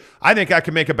say I think I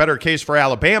could make a better case for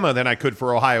Alabama than I could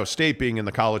for Ohio State being in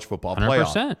the college football 100%.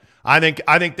 playoff. I think,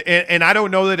 and I don't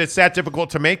know that it's that difficult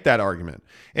to make that argument.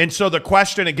 And so the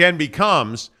question again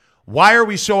becomes, why are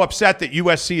we so upset that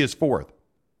USC is fourth?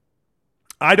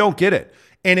 I don't get it.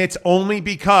 And it's only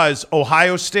because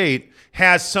Ohio State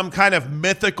has some kind of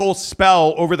mythical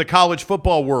spell over the college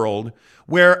football world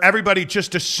where everybody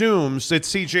just assumes that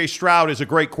C.J. Stroud is a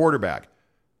great quarterback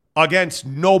against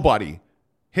nobody.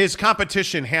 His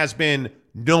competition has been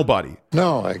nobody.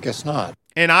 No, I guess not.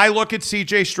 And I look at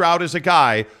C.J. Stroud as a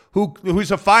guy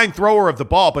who's a fine thrower of the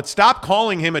ball, but stop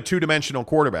calling him a two-dimensional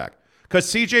quarterback because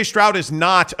C.J. Stroud is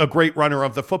not a great runner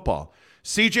of the football.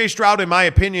 C.J. Stroud, in my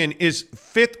opinion, is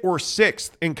 5th or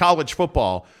 6th in college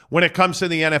football when it comes to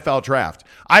the NFL draft.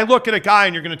 I look at a guy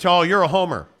and you're going to tell, you're a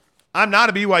homer. I'm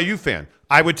not a BYU fan.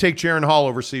 I would take Jaron Hall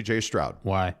over C.J. Stroud.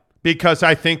 Why? Because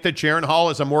I think that Jaron Hall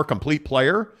is a more complete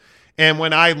player. And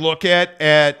when I look at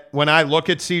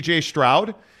C.J.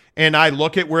 Stroud and I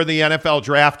look at where the NFL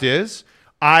draft is,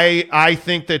 I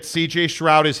think that C.J.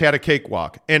 Stroud has had a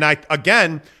cakewalk. And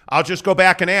I'll just go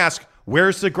back and ask,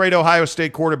 where's the great Ohio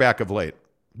State quarterback of late?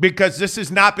 Because this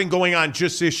has not been going on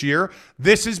just this year.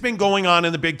 This has been going on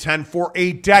in the Big Ten for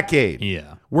a decade.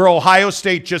 Yeah. Where Ohio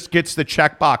State just gets the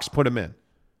checkbox, put them in.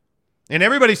 And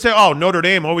everybody say, oh, Notre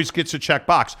Dame always gets a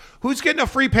checkbox. Who's getting a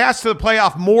free pass to the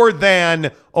playoff more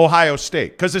than Ohio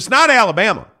State? Because it's not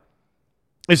Alabama.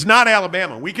 It's not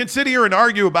Alabama. We can sit here and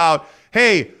argue about,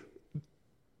 hey,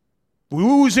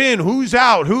 who's in, who's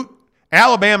out,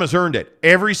 Alabama's earned it.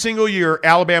 Every single year,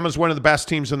 Alabama's one of the best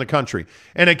teams in the country.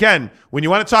 And again, when you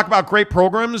want to talk about great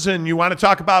programs and you want to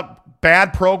talk about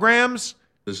bad programs,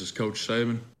 this is Coach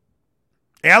Saban.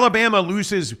 Alabama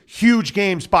loses huge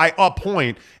games by a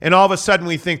point, and all of a sudden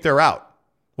we think they're out.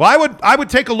 Well, I would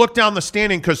take a look down the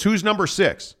standing because who's number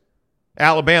 6?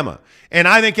 Alabama. And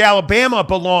I think Alabama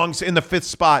belongs in the 5th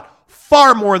spot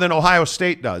far more than Ohio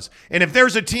State does. And if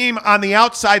there's a team on the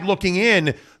outside looking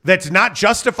in that's not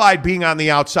justified being on the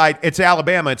outside, it's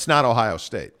Alabama. It's not Ohio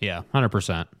State. Yeah,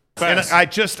 100%.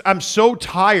 And I'm so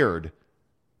tired.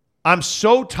 I'm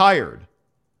so tired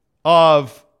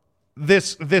of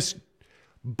this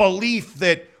belief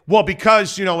that, well,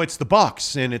 because, it's the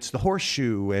Bucks and it's the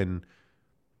horseshoe and,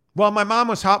 well, my mom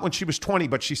was hot when she was 20,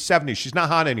 but she's 70. She's not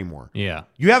hot anymore. Yeah.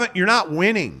 You're not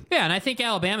winning. Yeah, and I think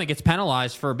Alabama gets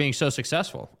penalized for being so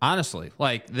successful, honestly.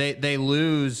 Like, they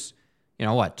lose,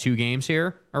 2 games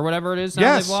here or whatever it is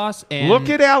now they've lost. And look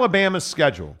at Alabama's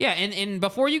schedule. Yeah, and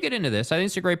before you get into this, I think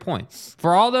it's a great point.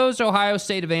 For all those Ohio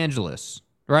State evangelists,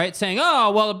 right, saying,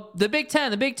 oh, well, the Big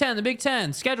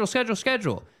Ten,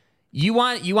 schedule. You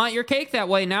want your cake that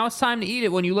way. Now it's time to eat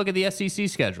it when you look at the SEC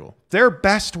schedule. Their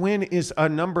best win is a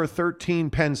number 13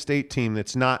 Penn State team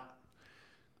that's not.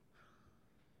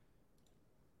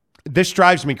 This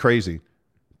drives me crazy.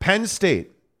 Penn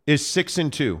State is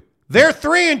 6-2. They're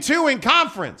 3-2 in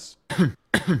conference.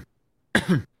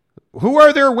 Who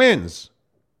are their wins?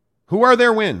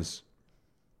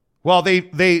 Well,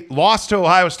 they lost to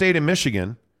Ohio State and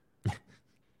Michigan.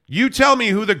 You tell me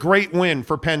who the great win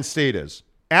for Penn State is.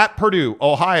 At Purdue,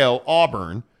 Ohio,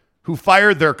 Auburn, who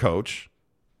fired their coach,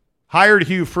 hired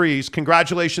Hugh Freeze.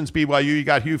 Congratulations, BYU. You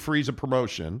got Hugh Freeze a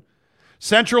promotion.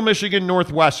 Central Michigan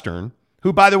Northwestern,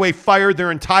 who, by the way, fired their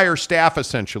entire staff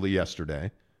essentially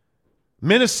yesterday.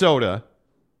 Minnesota,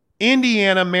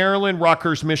 Indiana, Maryland,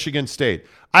 Rutgers, Michigan State.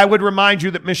 I would remind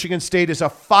you that Michigan State is a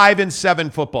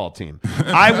 5-7 football team.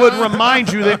 I would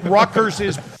remind you that Rutgers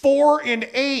is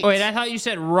 4-8. Wait, I thought you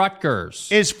said Rutgers.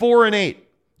 Is 4-8.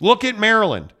 Look at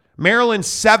Maryland. Maryland's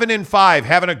 7-5,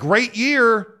 having a great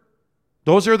year.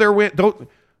 Those are their wins.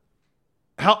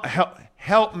 Help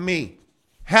me.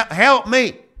 Help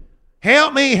me.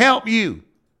 Help me help you.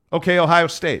 Okay, Ohio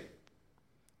State.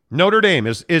 Notre Dame.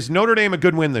 Is Notre Dame a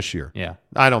good win this year? Yeah.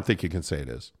 I don't think you can say it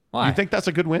is. Why? You think that's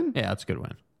a good win? Yeah, that's a good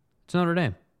win. It's Notre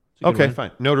Dame. Okay,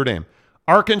 fine. Notre Dame.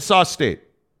 Arkansas State.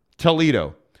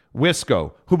 Toledo.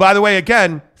 Wisco, who, by the way,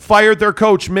 again, fired their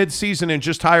coach mid-season and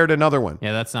just hired another one.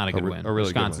 Yeah, that's not a good win. Really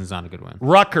Wisconsin's good not a good win.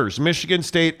 Rutgers, Michigan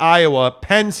State, Iowa,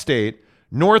 Penn State,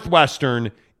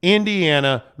 Northwestern,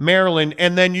 Indiana, Maryland,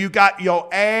 and then you got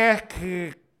your ass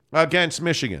against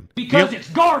Michigan. Because it's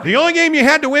garbage. The only game you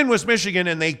had to win was Michigan,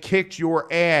 and they kicked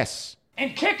your ass.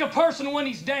 And kick a person when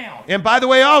he's down. And by the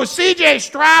way, C.J.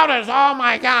 Stroud is, oh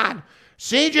my God.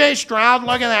 C.J. Stroud,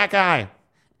 look at that guy.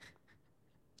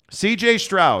 C.J.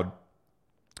 Stroud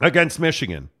against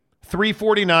Michigan.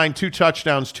 349, 2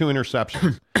 touchdowns, 2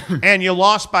 interceptions. And you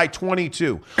lost by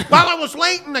 22. Well, it was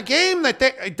late in the game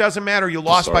it doesn't matter. You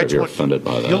lost by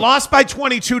 20. You lost by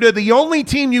 22 to the only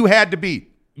team you had to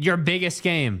beat. Your biggest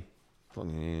game.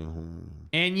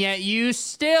 And yet you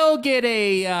still get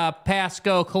a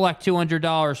Pasco collect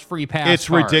 $200 free pass. It's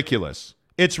card. ridiculous.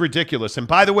 It's ridiculous. And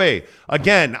by the way,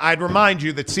 again, I'd remind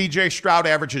you that C.J. Stroud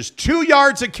averages 2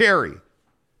 yards a carry.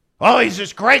 Oh, he's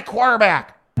this great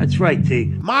quarterback. That's right, T.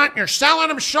 Mont, you're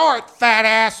selling him short, fat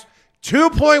ass.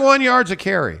 2.1 yards a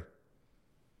carry.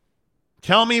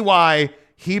 Tell me why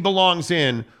he belongs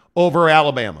in over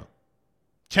Alabama.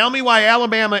 Tell me why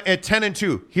Alabama at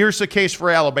 10-2. Here's the case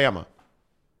for Alabama.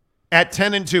 At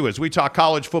 10-2, as we talk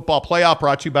college football playoff,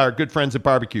 brought to you by our good friends at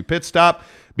Barbecue Pit Stop,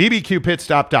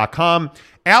 bbqpitstop.com.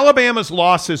 Alabama's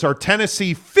losses are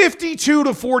Tennessee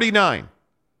 52-49.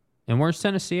 And where's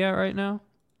Tennessee at right now?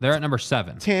 They're at number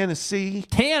 7. Tennessee.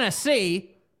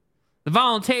 The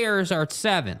Volunteers are at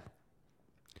 7.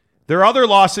 Their other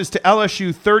losses to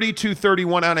LSU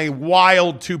 32-31 on a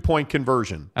wild 2-point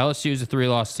conversion. LSU's a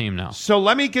 3-loss team now. So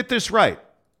let me get this right.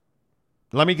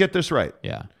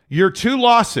 Yeah. Your 2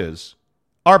 losses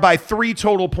are by 3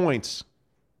 total points.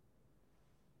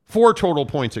 4 total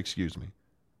points, excuse me.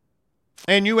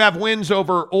 And you have wins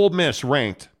over Ole Miss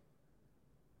ranked.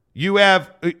 You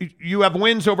have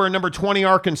wins over a number 20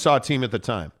 Arkansas team at the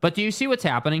time. But do you see what's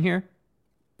happening here?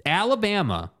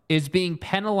 Alabama is being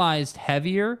penalized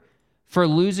heavier for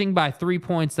losing by 3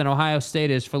 points than Ohio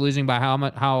State is for losing by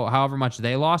however much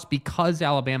they lost because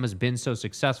Alabama's been so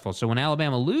successful. So when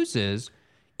Alabama loses,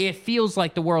 it feels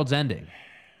like the world's ending.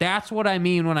 That's what I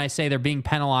mean when I say they're being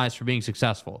penalized for being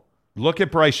successful. Look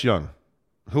at Bryce Young,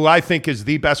 who I think is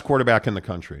the best quarterback in the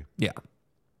country. Yeah.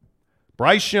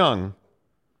 Bryce Young,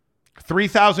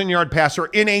 3,000-yard passer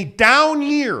in a down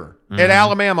year at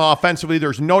Alabama offensively.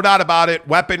 There's no doubt about it.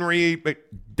 Weaponry,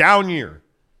 down year.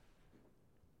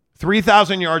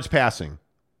 3,000 yards passing.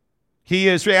 He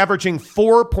is averaging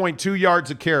 4.2 yards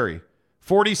a carry,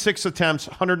 46 attempts,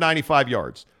 195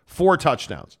 yards, 4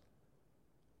 touchdowns.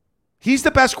 He's the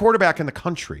best quarterback in the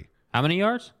country. How many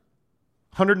yards?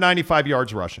 195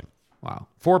 yards rushing. Wow.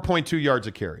 4.2 yards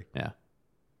a carry. Yeah.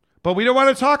 But we don't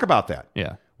want to talk about that.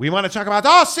 Yeah. We want to talk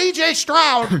about, C.J.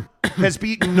 Stroud has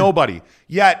beaten nobody.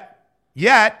 Yet, you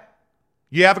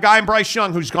have a guy in Bryce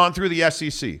Young who's gone through the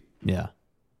SEC. Yeah.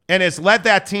 And has led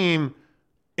that team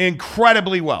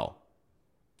incredibly well.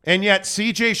 And yet,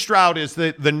 C.J. Stroud is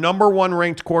the number 1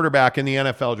 ranked quarterback in the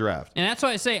NFL draft. And that's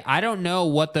why I say I don't know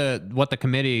what the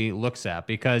committee looks at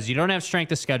because you don't have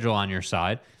strength of schedule on your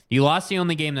side. You lost the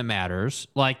only game that matters.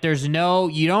 Like,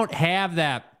 you don't have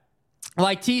that.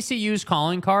 Like, TCU's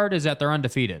calling card is that they're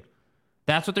undefeated.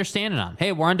 That's what they're standing on.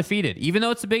 Hey, we're undefeated. Even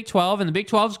though it's the Big 12, and the Big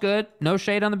 12's good. No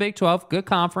shade on the Big 12. Good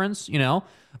conference,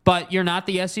 But you're not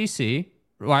the SEC,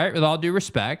 right? With all due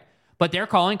respect. But their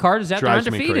calling card is that they're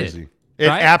undefeated. Drives me crazy. It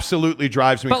absolutely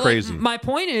drives me crazy. My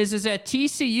point is that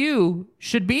TCU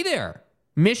should be there.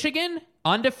 Michigan,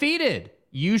 undefeated.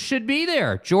 You should be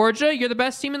there. Georgia, you're the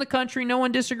best team in the country. No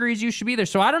one disagrees. You should be there.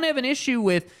 So I don't have an issue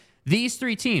with these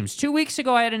 3 teams. 2 weeks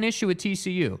ago, I had an issue with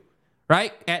TCU,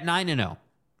 right? At 9-0.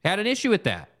 Had an issue with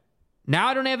that. Now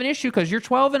I don't have an issue because you're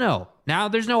 12-0. Now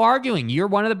there's no arguing. You're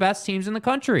one of the best teams in the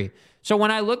country. So when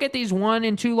I look at these 1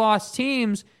 and 2 loss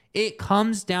teams, it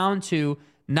comes down to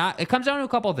It comes down to a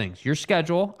couple of things. Your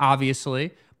schedule,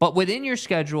 obviously, but within your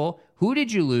schedule, who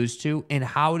did you lose to and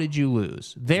how did you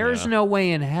lose? There's no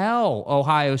way in hell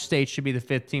Ohio State should be the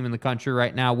 5th team in the country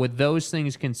right now with those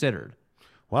things considered.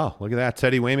 Wow, look at that.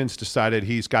 Teddy Wayman's decided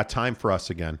he's got time for us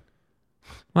again.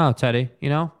 Wow, Teddy,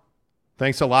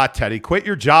 Thanks a lot, Teddy. Quit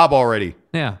your job already.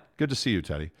 Yeah. Good to see you,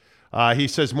 Teddy. He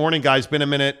says, morning, guys. Been a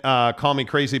minute. Call me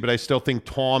crazy, but I still think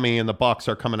Tommy and the Bucks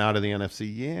are coming out of the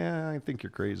NFC. Yeah, I think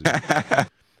you're crazy.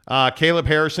 Caleb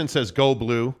Harrison says, go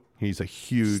blue. He's a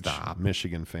huge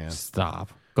Michigan fan. Stop.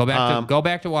 Go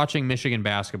back to watching Michigan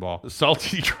basketball.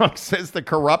 Salty Drunk says the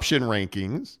corruption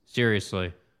rankings.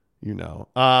 Seriously.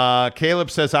 Caleb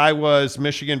says, I was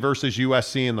Michigan versus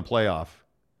USC in the playoff.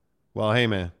 Well, hey,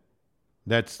 man.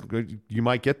 That's good. You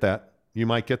might get that.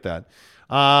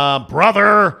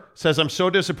 Brother says, I'm so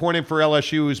disappointed for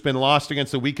LSU, who's been lost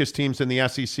against the weakest teams in the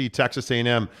SEC, Texas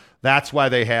A&M. That's why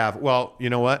they have. Well, you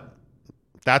know what?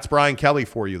 That's Brian Kelly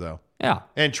for you, though. Yeah.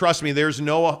 And trust me, there's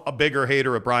a bigger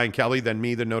hater of Brian Kelly than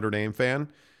me, the Notre Dame fan.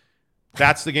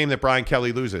 That's the game that Brian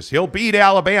Kelly loses. He'll beat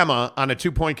Alabama on a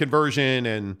 2-point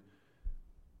conversion,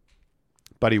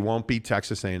 but he won't beat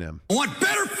Texas A&M. I want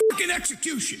better fucking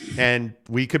execution. And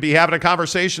we could be having a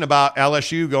conversation about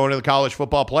LSU going to the college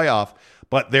football playoff,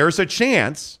 but there's a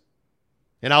chance,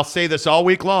 and I'll say this all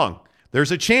week long,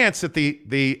 there's a chance that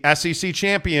the SEC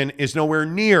champion is nowhere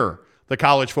near the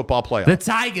college football playoff. The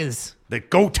Tigers.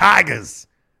 Go Tigers.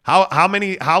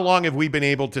 How long have we been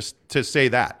able to say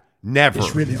that? Never.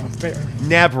 It's really unfair.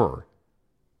 Never.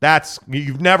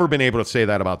 You've never been able to say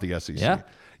that about the SEC. Yeah.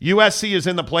 USC is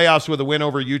in the playoffs with a win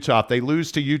over Utah. If they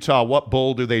lose to Utah, what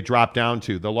bowl do they drop down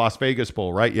to? The Las Vegas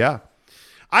Bowl, right? Yeah.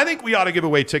 I think we ought to give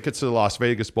away tickets to the Las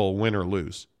Vegas Bowl, win or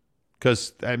lose.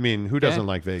 Because, who doesn't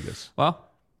like Vegas? Well.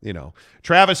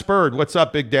 Travis Bird, what's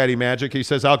up, Big Daddy Magic? He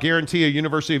says, I'll guarantee a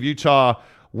University of Utah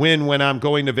win when I'm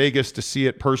going to Vegas to see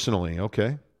it personally.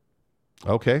 Okay.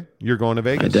 You're going to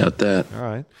Vegas? I doubt that. All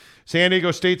right. San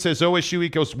Diego State says OSU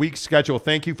equals weak schedule.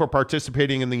 Thank you for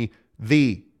participating in the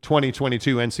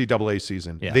 2022 NCAA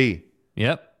season. Yeah.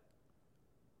 Yep.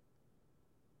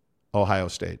 Ohio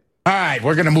State. All right,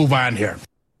 we're going to move on here.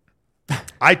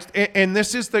 And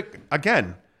this is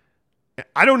again,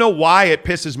 I don't know why it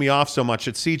pisses me off so much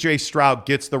that CJ Stroud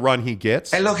gets the run he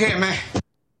gets. Hey, look here, man.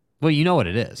 Well, you know what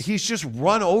it is. He's just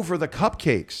run over the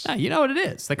cupcakes. No, you know what it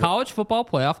is. The College Football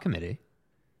Playoff Committee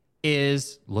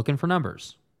is looking for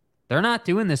numbers. They're not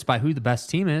doing this by who the best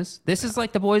team is. This is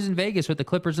like the boys in Vegas with the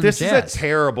Clippers and the Jazz.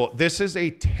 This is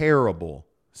a terrible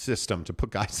system to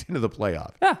put guys into the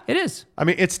playoff. Yeah, it is.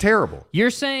 It's terrible. You're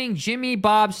saying Jimmy,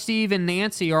 Bob, Steve, and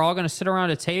Nancy are all going to sit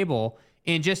around a table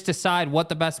and just decide what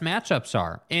the best matchups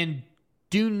are. And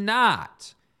do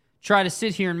not try to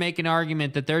sit here and make an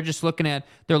argument that they're looking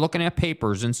at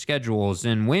papers and schedules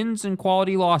and wins and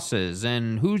quality losses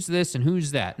and who's this and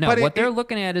who's that. No, what they're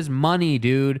looking at is money,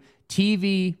 dude.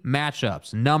 TV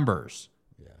matchups, numbers.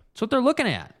 Yeah. That's what they're looking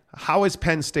at. How is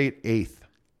Penn State 8th?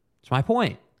 That's my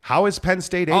point. How is Penn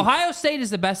State 8th? Ohio State is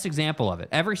the best example of it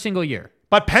every single year.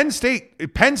 But Penn State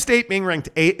being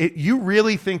ranked 8th, you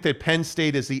really think that Penn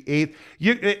State is the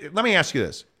 8th? Let me ask you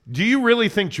this. Do you really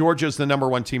think Georgia's the number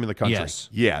 1 team in the country?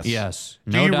 Yes.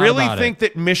 Do you really think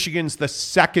that Michigan's the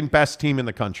second best team in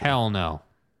the country? Hell no.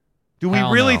 Do we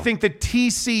really think that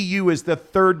TCU is the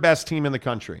 3rd best team in the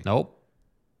country? Nope.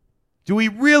 Do we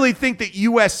really think that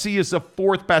USC is the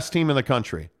 4th best team in the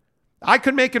country? I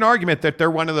could make an argument that they're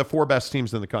one of the 4 best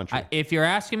teams in the country. If you're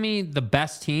asking me the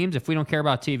best teams, if we don't care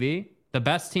about TV, the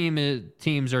best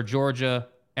teams are Georgia,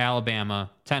 Alabama,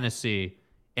 Tennessee,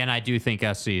 and I do think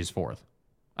SC is 4th.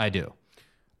 I do.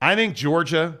 I think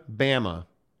Georgia, Bama.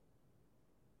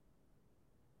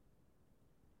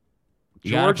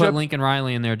 You got to put Lincoln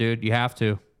Riley in there, dude. You have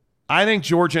to. I think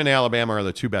Georgia and Alabama are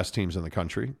the 2 best teams in the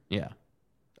country. Yeah.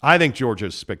 I think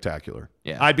Georgia's spectacular.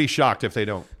 Yeah. I'd be shocked if they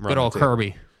don't run. Good old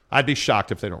Kirby. I'd be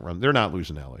shocked if they don't run. They're not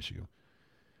losing to LSU.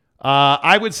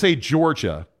 I would say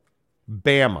Georgia,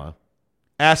 Bama,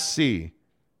 SC,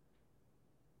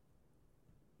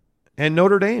 and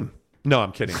Notre Dame. No,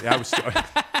 I'm kidding. I was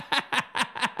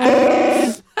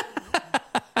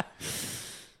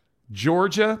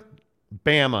Georgia,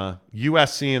 Bama,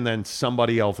 USC, and then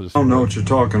somebody else. I don't know what you're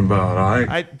talking about.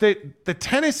 The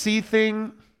Tennessee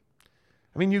thing.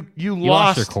 You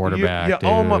lost your quarterback,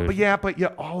 dude. But you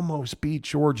almost beat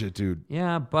Georgia, dude.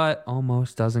 Yeah, but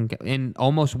almost doesn't and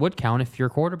almost would count if your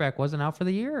quarterback wasn't out for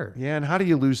the year. Yeah, and how do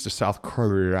you lose to South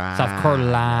Carolina? South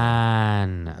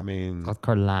Carolina. South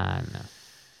Carolina.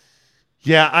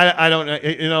 Yeah, I don't know.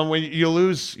 You know, when you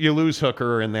lose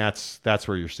Hooker, and that's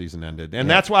where your season ended. And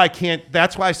that's why I can't.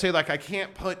 That's why I say, like, I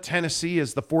can't put Tennessee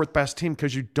as the fourth best team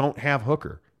because you don't have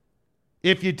Hooker.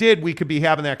 If you did, we could be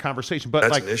having that conversation. But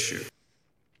That's like, an issue.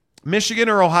 Michigan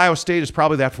or Ohio State is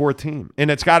probably that fourth team, and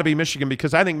it's got to be Michigan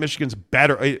because I think Michigan's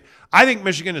better. I think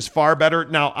Michigan is far better.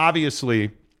 Now,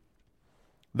 obviously,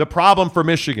 the problem for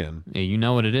Michigan. Yeah, you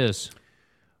know what it is.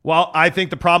 Well, I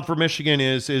think the problem for Michigan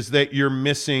is that you're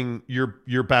missing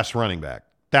your best running back.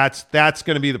 That's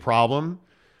going to be the problem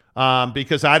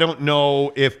because I don't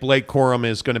know if Blake Corum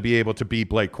is going to be able to beat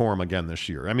Blake Corum again this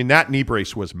year. I mean, that knee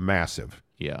brace was massive.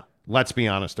 Yeah. Let's be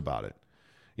honest about it.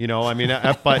 You know, I mean,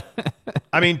 but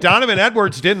I mean, Donovan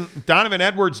Edwards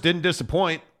didn't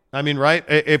disappoint. I mean, right?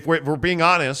 If we're being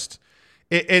honest,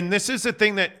 and this is the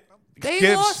thing that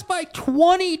they lost by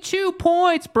 22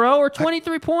 points, bro, or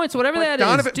 23 points, whatever that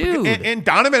is, dude. And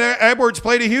Donovan Edwards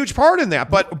played a huge part in that.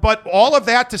 But all of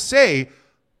that to say,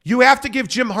 you have to give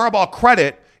Jim Harbaugh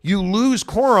credit. You lose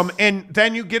Corum, and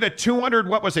then you get a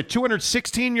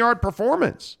 216-yard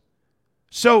performance.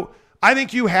 So I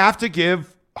think you have to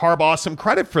give Harbaugh some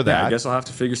credit for that. Yeah, I guess I'll have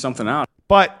to figure something out.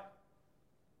 But,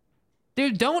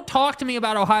 dude, don't talk to me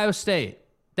about Ohio State.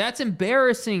 That's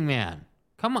embarrassing, man.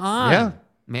 Come on,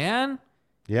 man.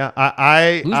 Yeah,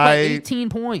 I lose by 18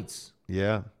 points.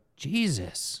 Yeah.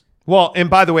 Jesus. Well, and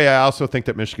by the way, I also think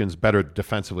that Michigan's better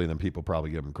defensively than people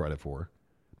probably give them credit for.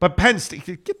 But Penn State,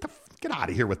 get out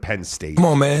of here with Penn State. Come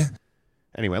on, man.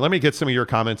 Anyway, let me get some of your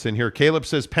comments in here. Caleb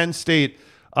says Penn State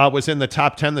was in the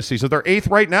top 10 this season. They're 8th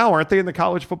right now, aren't they, in the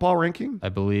college football ranking? I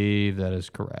believe that is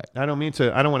correct. I don't want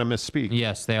to misspeak.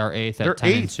 Yes, they are 8th They're at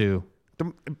 10-2.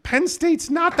 Penn State's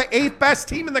not the 8th best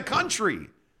team in the country.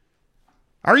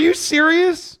 Are you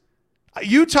serious?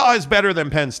 Utah is better than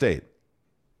Penn State.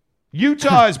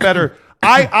 Utah is better.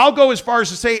 I'll go as far as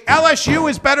to say LSU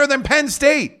is better than Penn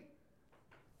State.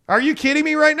 Are you kidding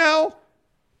me right now?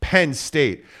 Penn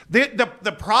State.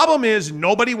 The problem is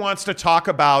nobody wants to talk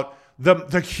about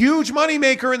the huge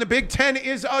moneymaker in the Big Ten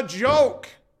is a joke.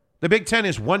 The Big Ten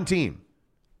is one team.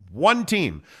 One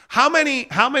team. How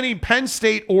many Penn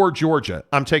State or Georgia?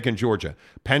 I'm taking Georgia.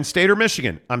 Penn State or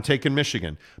Michigan? I'm taking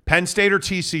Michigan. Penn State or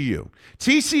TCU?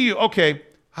 TCU, okay.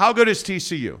 How good is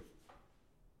TCU?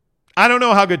 I don't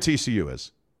know how good TCU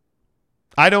is.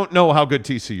 I don't know how good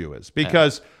TCU is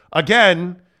because,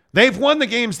 again, they've won the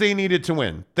games they needed to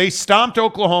win. They stomped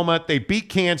Oklahoma. They beat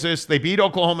Kansas. They beat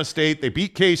Oklahoma State. They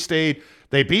beat K-State.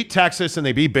 They beat Texas, and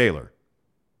they beat Baylor.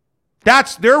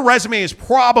 Their resume is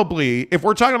probably, if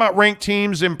we're talking about ranked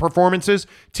teams and performances,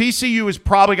 TCU has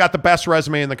probably got the best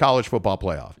resume in the college football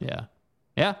playoff.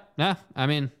 Yeah. I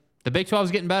mean, the Big 12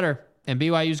 is getting better, and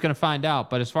BYU is going to find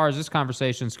out. But as far as this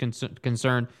conversation is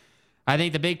concerned, I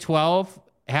think the Big 12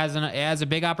 has a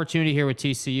big opportunity here with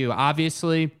TCU.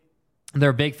 Obviously,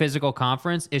 they're a big physical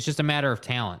conference. It's just a matter of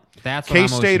talent. That's what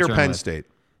K-State or Penn State?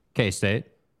 K-State.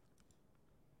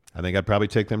 I think I'd probably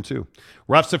take them too.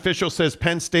 Ruff's official says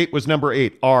Penn State was number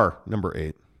 8. Are number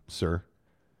 8, sir.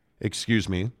 Excuse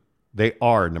me. They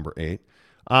are number 8.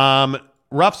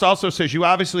 Ruff's also says you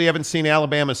obviously haven't seen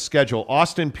Alabama's schedule.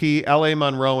 Austin Peay, L.A.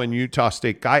 Monroe, and Utah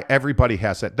State. Guy, everybody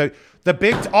has that.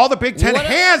 All the Big Ten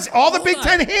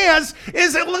has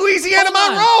is at Louisiana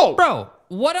Monroe. Bro,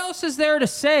 what else is there to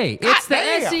say? It's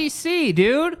the SEC,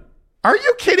 dude. Are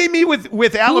you kidding me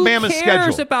with Alabama's schedule? Who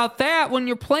cares about that when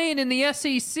you're playing in the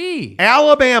SEC?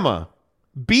 Alabama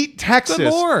beat Texas. Good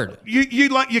Lord.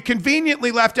 You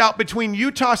conveniently left out between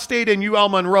Utah State and UL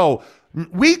Monroe.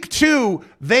 Week 2,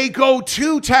 they go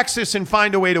to Texas and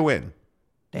find a way to win.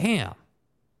 Damn.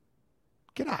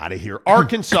 Get out of here.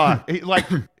 Arkansas,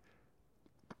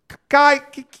 guy.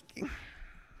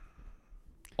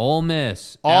 Ole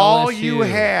Miss. All LSU.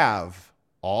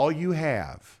 you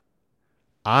have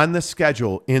on the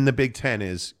schedule in the Big Ten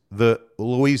is the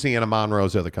Louisiana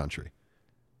Monroes of the country.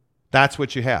 That's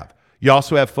what you have. You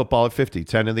also have football at 50,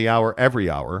 10 in the hour, every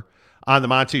hour. On the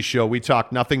Monty Show, we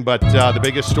talk nothing but the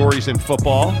biggest stories in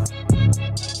football.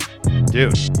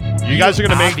 Dude, you guys are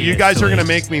gonna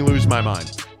make me lose my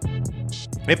mind.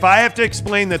 If I have to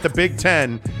explain that the Big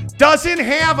Ten doesn't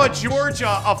have a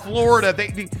Georgia, a Florida,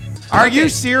 are you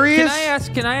serious?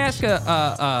 Can I ask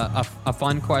a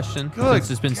fun question? Good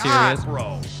since it's been God, serious,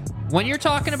 bro. When you're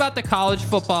talking about the college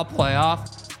football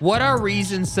playoff, what are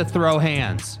reasons to throw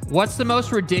hands? What's the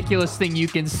most ridiculous thing you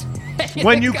can say?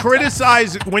 When you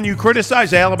criticize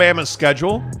Alabama's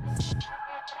schedule,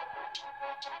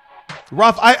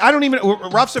 Ruff, I don't even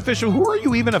Ruff's official. Who are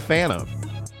you even a fan of?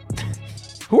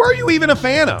 Who are you even a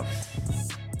fan of?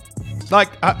 Like,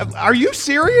 are you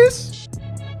serious?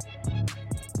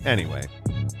 Anyway,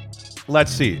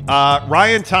 Let's see.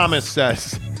 Ryan Thomas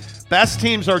says, best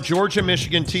teams are Georgia,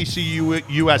 Michigan, TCU,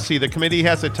 USC. The committee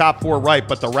has the top 4 right,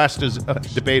 but the rest is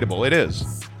debatable. It is.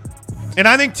 And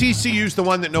I think TCU's the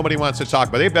one that nobody wants to talk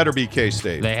about. They better be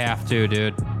K-State. They have to,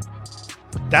 dude.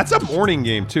 That's a morning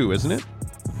game, too, isn't it?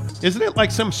 Isn't it like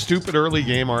some stupid early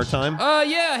game our time?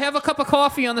 Yeah. Have a cup of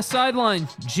coffee on the sideline,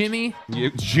 Jimmy.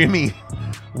 Jimmy.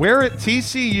 Where at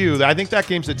TCU? I think that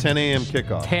game's a 10 a.m.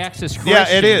 kickoff. Texas Christian. Yeah,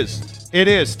 it is. It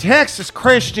is. Texas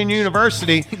Christian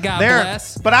University. God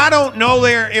bless. But I don't know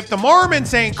if the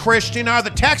Mormons ain't Christian, are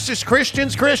the Texas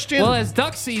Christians Christian? Well, as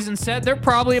Duck Season said, they're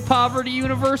probably a poverty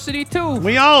university, too.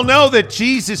 We all know that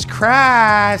Jesus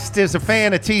Christ is a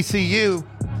fan of TCU.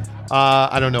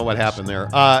 I don't know what happened there.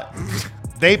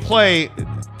 They play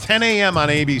 10 a.m. on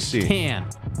ABC.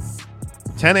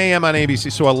 10 a.m. on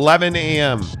ABC, so 11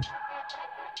 a.m.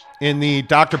 in the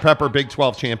Dr. Pepper Big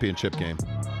 12 championship game.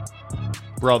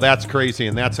 Bro, that's crazy,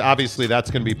 and that's going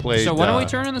to be played. So when are we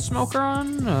turning the smoker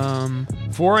on?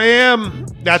 4 a.m.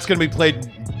 That's going to be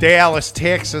played Dallas,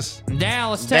 Texas.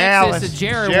 Dallas, Texas, the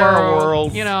Jerry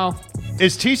World. You know.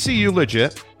 Is TCU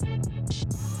legit?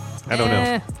 I don't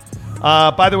know.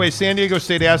 By the way, San Diego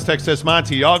State Aztec says,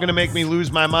 Monty, y'all going to make me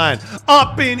lose my mind.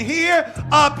 Up in here,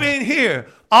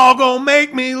 all going to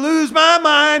make me lose my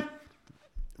mind.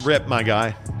 Rip, my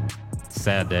guy.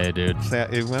 Sad day, dude.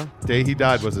 Day he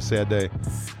died was a sad day.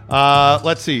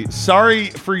 Let's see.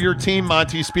 Sorry for your team,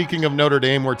 Monty. Speaking of Notre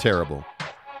Dame, we're terrible.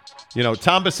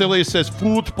 Tom Basilius says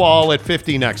football at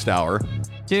 50 next hour.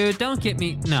 Dude, don't get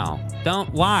me. No, don't.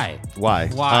 Why?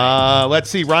 Let's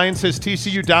see. Ryan says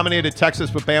TCU dominated Texas,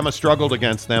 but Bama struggled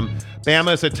against them.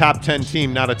 Bama is a top 10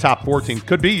 team, not a top 4 team.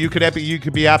 Could be. You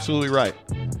could be absolutely right.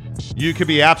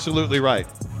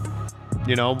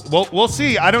 We'll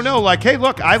see. I don't know. Hey,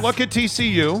 look, I look at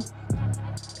TCU,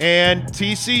 and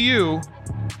TCU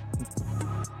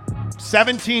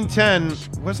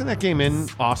 17-10. Wasn't that game in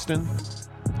Austin?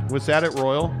 Was that at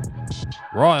Royal?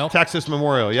 Texas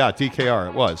Memorial. Yeah, DKR.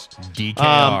 It was.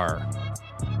 DKR.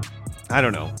 I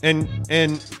don't know. And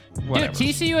whatever.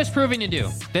 Dude, TCU is proving to do.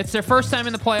 That's their first time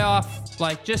in the playoff.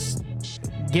 Just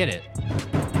get it.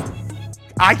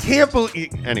 I can't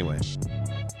believe. Anyway.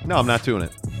 No, I'm not doing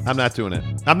it. I'm not doing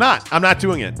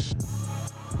it.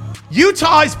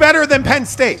 Utah is better than Penn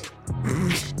State.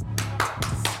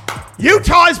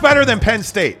 Utah is better than Penn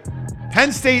State.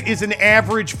 Penn State is an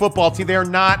average football team. They're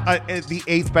not the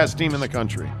 8th best team in the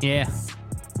country. Yeah.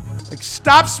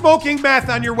 Stop smoking meth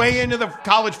on your way into the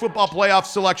college football playoff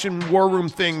selection war room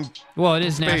thing. Well, it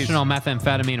is National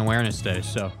Methamphetamine Awareness Day,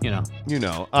 so,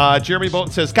 Jeremy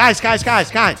Bolton says, guys,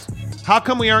 how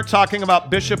come we aren't talking about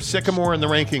Bishop Sycamore in the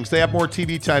rankings? They have more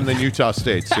TV time than Utah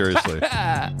State, seriously.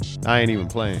 I ain't even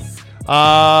playing.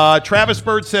 Travis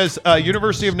Bird says,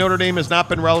 University of Notre Dame has not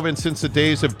been relevant since the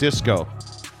days of disco.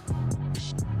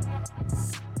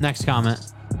 Next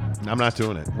comment. I'm not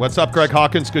doing it. What's up, Greg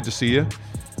Hawkins? Good to see you.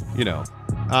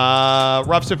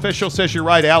 Ruff's official says you're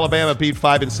right. Alabama beat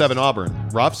 5-7 Auburn.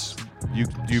 Ruffs,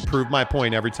 you prove my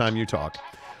point every time you talk.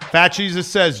 Fat Jesus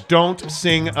says, don't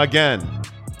sing again.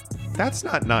 That's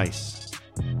not nice.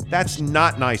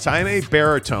 I'm a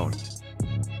baritone.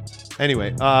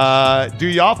 Anyway, do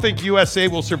y'all think USA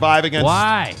will survive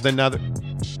against the Nether?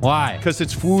 Why? Because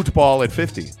it's football at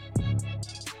 50.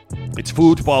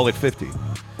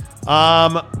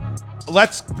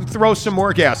 Let's throw some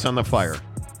more gas on the fire.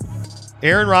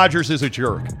 Aaron Rodgers is a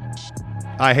jerk.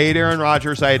 I hate Aaron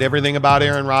Rodgers. I hate everything about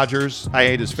Aaron Rodgers. I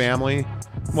hate his family.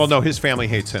 Well, no, his family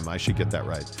hates him. I should get that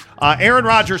right. Aaron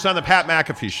Rodgers on the Pat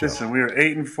McAfee Show. Listen, we are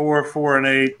 8-4,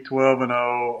 4-8,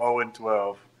 12-0,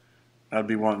 0-12. I'd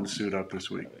be wanting to suit up this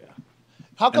week.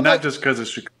 How come? And not just because it's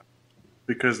Chicago,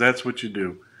 because that's what you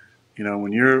do.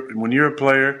 When you're a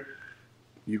player,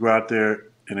 you go out there,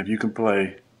 and if you can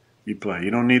play, you play. You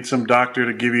don't need some doctor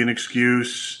to give you an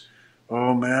excuse.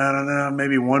 Oh man, I don't know,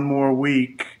 maybe one more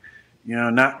week.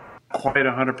 Not quite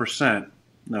 100%.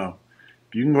 No,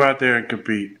 if you can go out there and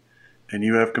compete, and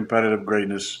you have competitive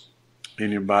greatness in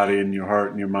your body, in your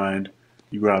heart, in your mind,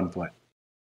 you go out and play.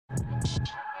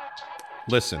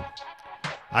 Listen,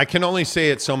 I can only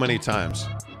say it so many times.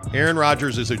 Aaron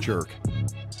Rodgers is a jerk.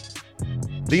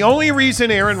 The only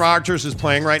reason Aaron Rodgers is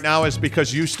playing right now is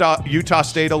because Utah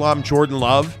State alum Jordan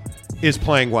Love is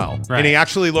playing well. Right. And he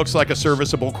actually looks like a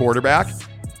serviceable quarterback.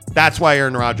 That's why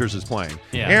Aaron Rodgers is playing.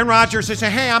 Yeah. Aaron Rodgers is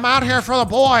saying, hey, I'm out here for the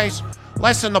boys.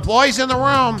 Listen, the boys in the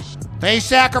room, they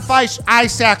sacrifice, I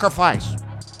sacrifice.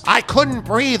 I couldn't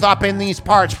breathe up in these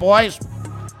parts, boys.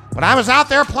 But I was out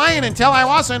there playing until I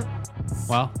wasn't.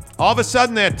 Well, all of a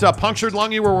sudden that punctured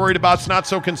lung you were worried about is not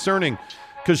so concerning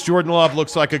because Jordan Love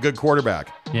looks like a good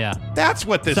quarterback. Yeah. That's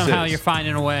what this is. Somehow you're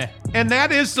finding a way. And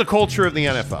that is the culture of the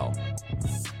NFL.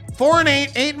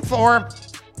 4-8,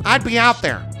 8-4, I'd be out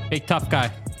there. Big tough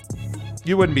guy.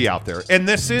 You wouldn't be out there. And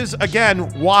this is,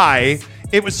 again, why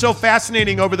it was so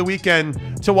fascinating over the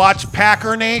weekend to watch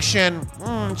Packer Nation,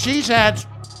 cheeseheads,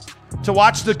 to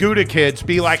watch the Gouda kids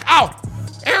be like, oh,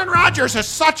 Aaron Rodgers is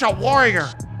such a warrior.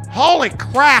 Holy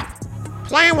crap.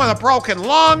 Playing with a broken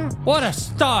lung. What a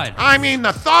stud. I mean,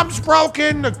 the thumb's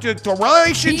broken. The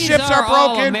relationships are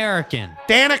broken. All-American.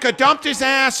 Danica dumped his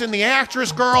ass, and the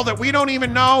actress girl that we don't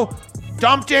even know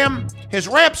dumped him. His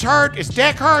ribs hurt. His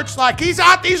dick hurts. Like, he's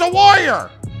out. He's a warrior.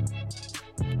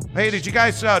 Hey, did you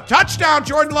guys touchdown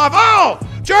Jordan Love? Oh,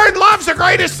 Jordan Love's the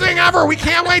greatest thing ever. We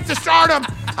can't wait to start him.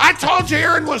 I told you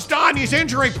Aaron was done. He's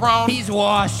injury prone. He's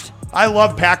washed. I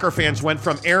love Packer fans went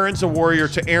from Aaron's a warrior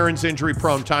to Aaron's injury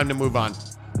prone. Time to move on.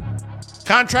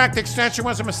 Contract extension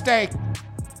was a mistake,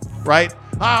 right?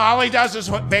 All he does is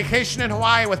vacation in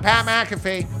Hawaii with Pat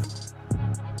McAfee.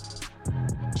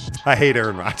 I hate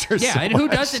Aaron Rodgers. Yeah, so and who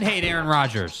much. doesn't hate Aaron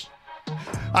Rodgers?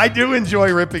 I do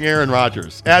enjoy ripping Aaron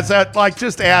Rodgers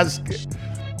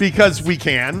because we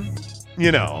can,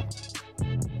 you know.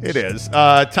 It is.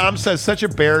 Tom says, such a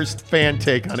Bears fan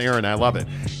take on Aaron. I love it.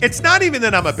 It's not even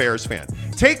that I'm a Bears fan.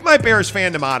 Take my Bears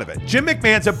fandom out of it. Jim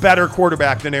McMahon's a better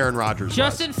quarterback than Aaron Rodgers.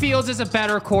 Justin Fields is a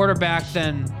better quarterback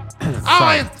than...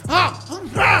 I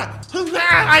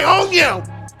own you.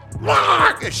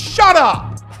 Shut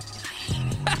up.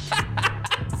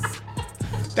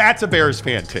 That's a Bears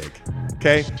fan take.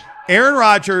 Okay? Aaron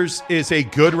Rodgers is a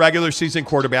good regular season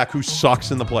quarterback who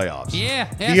sucks in the playoffs.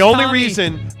 Yeah. The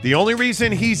only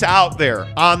reason he's out there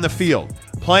on the field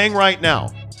playing right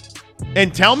now,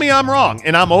 and tell me I'm wrong,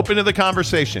 and I'm open to the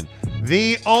conversation.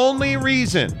 The only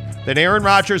reason that Aaron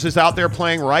Rodgers is out there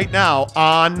playing right now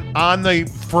on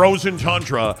the frozen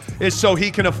tundra is so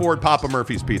he can afford Papa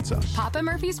Murphy's Pizza. Papa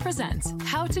Murphy's presents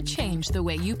How to Change the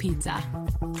Way You Pizza.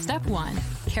 Step 1,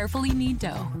 carefully knead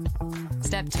dough.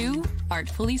 Step 2,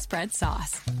 artfully spread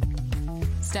sauce.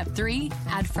 Step 3,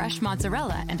 add fresh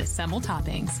mozzarella and assemble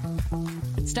toppings.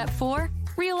 Step 4,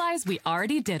 realize we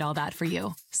already did all that for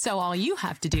you, so all you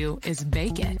have to do is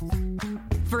bake it.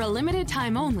 For a limited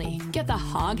time only, get the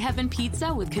Hog Heaven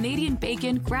Pizza with Canadian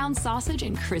bacon, ground sausage,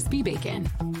 and crispy bacon.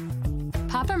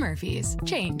 Papa Murphy's,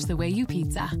 change the way you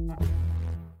pizza.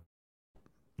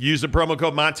 Use the promo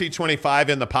code Monty25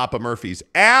 in the Papa Murphy's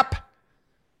app.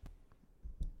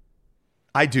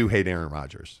 I do hate Aaron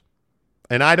Rodgers,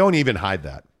 and I don't even hide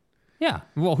that. Yeah,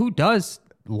 well, who does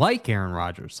like Aaron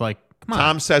Rodgers? Like, come on.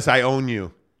 Tom says, I own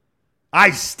you.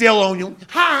 I still own you.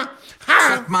 Ha!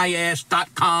 Ha!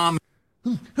 Suckmyass.com.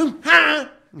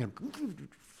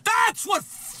 That's what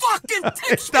fucking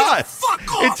ticks me the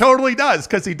fuck off. It totally does,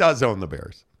 because he does own the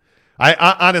Bears.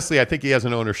 I honestly, I think he has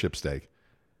an ownership stake.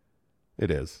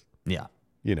 It is. Yeah.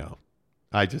 You know,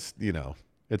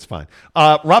 it's fine.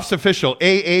 Ruff's official,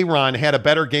 Aaron had a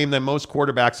better game than most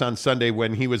quarterbacks on Sunday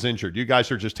when he was injured. You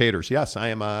guys are just haters. Yes, I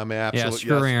am. I'm absolutely. Yeah,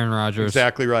 screw Aaron Rodgers.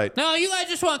 Exactly right. No, you guys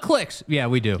just want clicks. Yeah,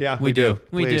 we do. Yeah, we do.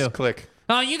 We Please, do. Click.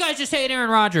 No, you guys just hate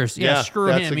Aaron Rodgers. Yeah, screw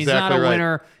him. He's exactly not a right.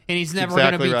 winner, and he's never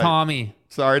going to beat Tommy.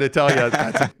 Sorry to tell you,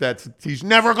 he's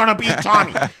never going to beat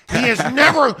Tommy. He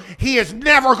is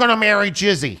never going to marry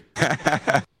Jizzy.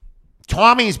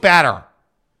 Tommy's better.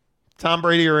 Tom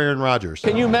Brady or Aaron Rodgers?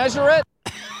 Can you measure it?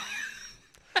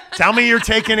 Tell me you're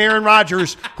taking Aaron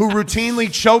Rodgers, who routinely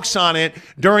chokes on it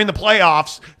during the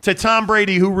playoffs, to Tom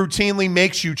Brady, who routinely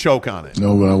makes you choke on it.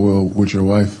 No, but I will with your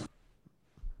wife.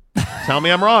 Tell me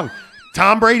I'm wrong.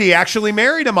 Tom Brady actually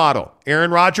married a model.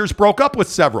 Aaron Rodgers broke up with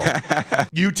several.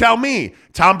 You tell me.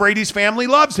 Tom Brady's family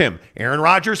loves him. Aaron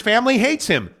Rodgers' family hates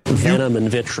him. Venom and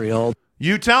vitriol.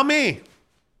 You tell me.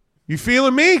 You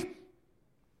feeling me?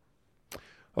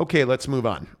 Okay, let's move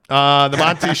on. The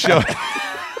Monty Show.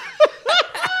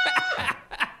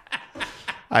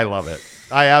 I love it.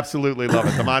 I absolutely love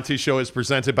it. The Monty Show is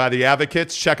presented by The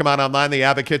Advocates. Check them out online,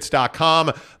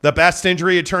 theadvocates.com. The best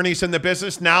injury attorneys in the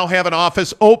business now have an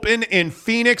office open in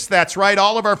Phoenix. That's right.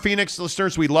 All of our Phoenix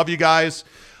listeners, we love you guys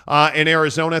in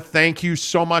Arizona. Thank you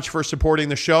so much for supporting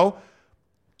the show.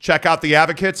 Check out The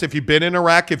Advocates. If you've been in a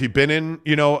wreck, if you've been in,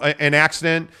 an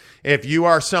accident, if you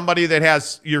are somebody that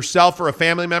has yourself or a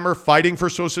family member fighting for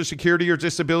Social Security or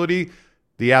disability,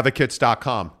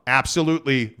 theadvocates.com.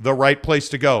 Absolutely the right place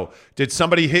to go. Did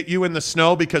somebody hit you in the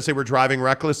snow because they were driving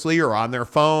recklessly or on their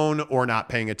phone or not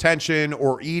paying attention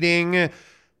or eating?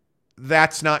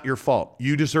 That's not your fault.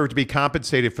 You deserve to be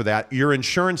compensated for that. Your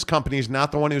insurance company is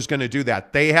not the one who's going to do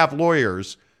that. They have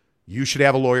lawyers. You should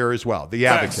have a lawyer as well. The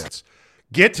Advocates.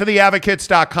 Get to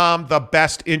theadvocates.com. The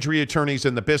best injury attorneys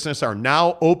in the business are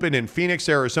now open in Phoenix,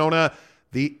 Arizona.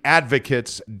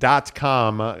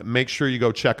 theadvocates.com. Make sure you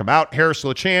go check them out. Harris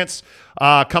LaChance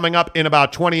coming up in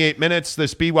about 28 minutes.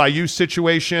 This BYU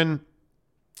situation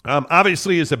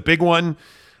obviously is a big one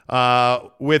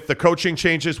with the coaching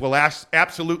changes. We'll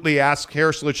absolutely ask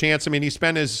Harris LaChance. I mean, he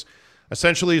spent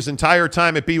essentially his entire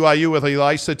time at BYU with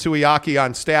Elisa Tuiaki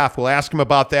on staff. We'll ask him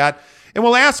about that. And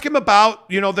we'll ask him about,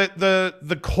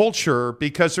 the culture,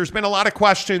 because there's been a lot of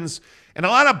questions and a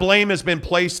lot of blame has been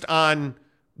placed on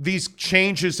these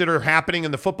changes that are happening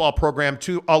in the football program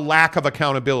to a lack of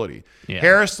accountability. Yeah.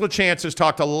 Harris LaChance has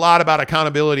talked a lot about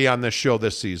accountability on this show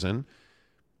this season.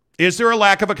 Is there a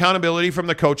lack of accountability from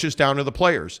the coaches down to the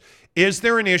players? Is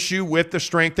there an issue with the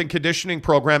strength and conditioning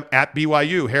program at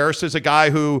BYU? Harris is a guy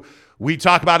who we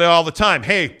talk about it all the time.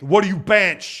 Hey, what do you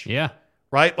bench? Yeah.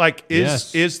 Right? Like,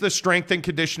 is the strength and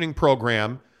conditioning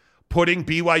program putting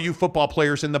BYU football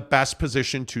players in the best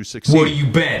position to succeed? What do you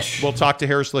bench? We'll talk to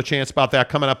Harris LaChance about that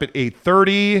coming up at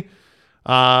 8:30.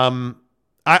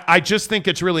 I just think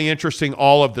it's really interesting,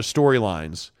 all of the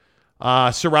storylines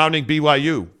surrounding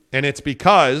BYU. And it's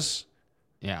because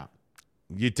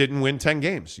you didn't win 10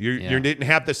 games. You didn't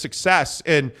have the success.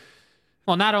 And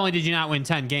well, not only did you not win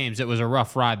 10 games, it was a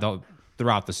rough ride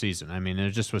throughout the season. I mean,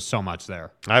 there just was so much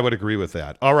there. I would agree with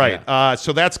that. All right. Yeah.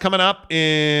 So that's coming up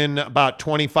in about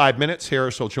 25 minutes.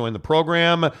 Harris will join the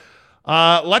program.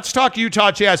 Let's talk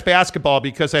Utah Jazz basketball,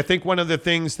 because I think one of the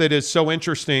things that is so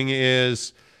interesting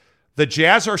is the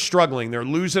Jazz are struggling. They're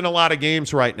losing a lot of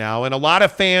games right now, and a lot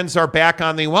of fans are back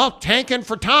on the, tanking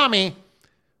for Tommy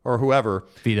or whoever.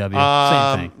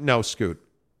 VW. Same thing. No, Scoot.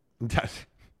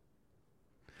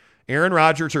 Aaron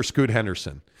Rodgers or Scoot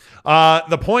Henderson.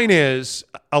 The point is,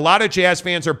 a lot of Jazz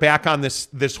fans are back on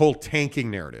this whole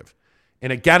tanking narrative.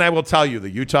 And again, I will tell you, the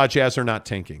Utah Jazz are not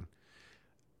tanking.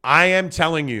 I am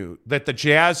telling you that the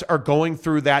Jazz are going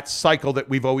through that cycle that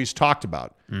we've always talked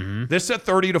about. Mm-hmm. This is a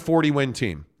 30 to 40 win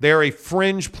team. They're a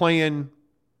fringe playing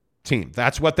team.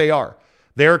 That's what they are.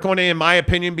 They're going to, in my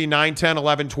opinion, be 9, 10,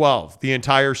 11, 12 the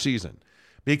entire season,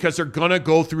 because they're going to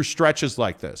go through stretches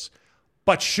like this.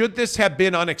 But should this have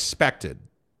been unexpected?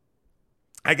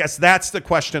 I guess that's the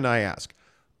question I ask.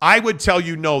 I would tell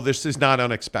you, no, this is not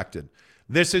unexpected.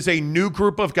 This is a new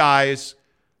group of guys,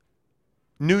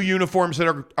 new uniforms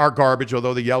that are garbage,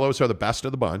 although the yellows are the best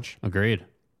of the bunch. Agreed.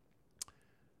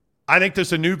 I think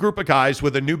there's a new group of guys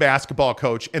with a new basketball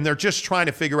coach, and they're just trying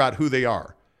to figure out who they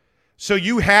are. So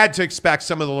you had to expect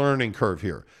some of the learning curve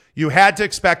here. You had to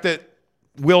expect that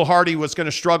Will Hardy was going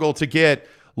to struggle to get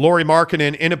Lauri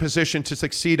Markkanen in a position to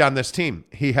succeed on this team.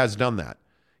 He has done that.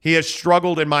 He has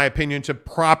struggled, in my opinion, to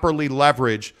properly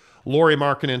leverage Lauri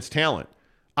Markkanen's talent.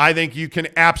 I think you can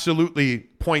absolutely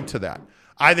point to that.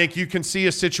 I think you can see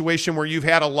a situation where you've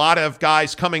had a lot of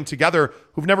guys coming together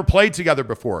who've never played together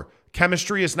before.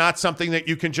 Chemistry is not something that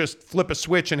you can just flip a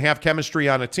switch and have chemistry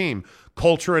on a team.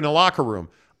 Culture in a locker room.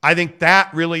 I think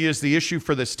that really is the issue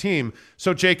for this team.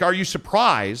 So, Jake, are you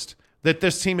surprised that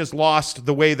this team has lost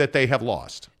the way that they have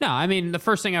lost? No, I mean, the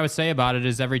first thing I would say about it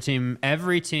is every team,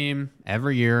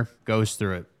 every year goes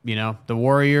through it. You know, the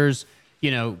Warriors,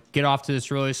 get off to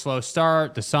this really slow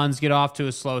start. The Suns get off to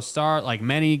a slow start. Like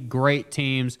many great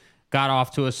teams got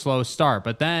off to a slow start.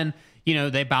 But then,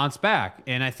 they bounce back.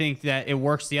 And I think that it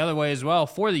works the other way as well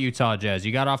for the Utah Jazz.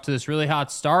 You got off to this really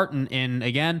hot start. And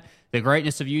again, the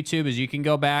greatness of YouTube is you can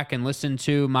go back and listen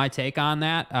to my take on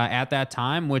that at that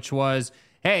time, which was,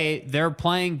 hey, they're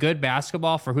playing good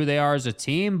basketball for who they are as a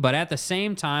team, but at the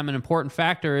same time, an important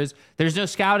factor is there's no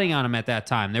scouting on them at that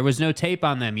time. There was no tape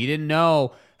on them. You didn't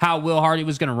know how Will Hardy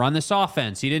was going to run this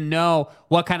offense. You didn't know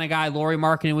what kind of guy Lauri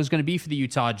Markkanen was going to be for the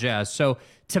Utah Jazz. So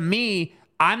to me,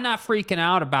 I'm not freaking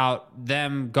out about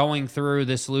them going through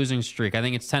this losing streak. I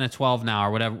think it's 10 to 12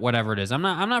 now or whatever it is. I'm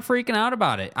not freaking out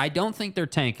about it. I don't think they're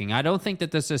tanking. I don't think that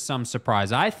this is some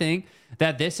surprise. I think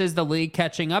that this is the league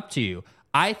catching up to you.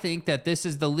 I think that this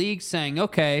is the league saying,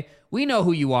 okay, we know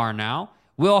who you are now.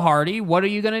 Will Hardy, what are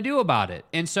you going to do about it?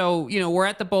 And so, we're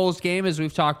at the Bulls game, as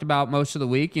we've talked about most of the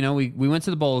week. We went to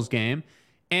the Bulls game,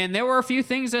 and there were a few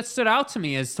things that stood out to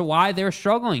me as to why they're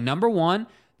struggling. Number one,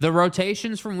 the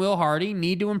rotations from Will Hardy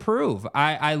need to improve.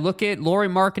 I look at Lauri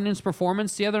Markkanen's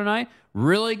performance the other night,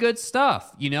 really good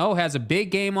stuff. Has a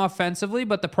big game offensively,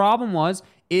 but the problem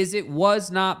is it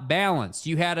was not balanced.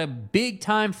 You had a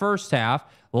big-time first half,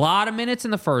 a lot of minutes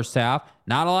in the first half,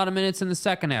 not a lot of minutes in the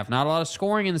second half, not a lot of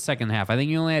scoring in the second half. I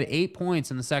think you only had 8 points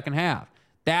in the second half.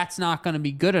 That's not going to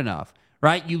be good enough,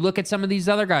 right? You look at some of these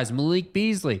other guys, Malik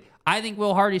Beasley. I think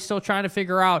Will Hardy's still trying to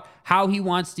figure out how he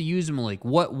wants to use Malik,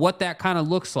 what that kind of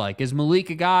looks like. Is Malik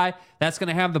a guy that's going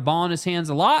to have the ball in his hands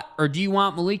a lot, or do you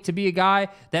want Malik to be a guy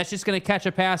that's just going to catch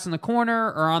a pass in the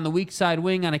corner or on the weak side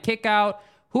wing on a kick out?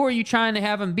 Who are you trying to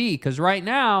have him be? Because right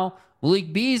now,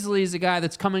 Malik Beasley is a guy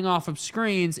that's coming off of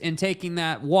screens and taking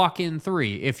that walk-in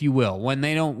three, if you will, when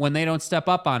they don't step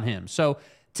up on him. So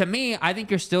to me, I think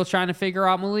you're still trying to figure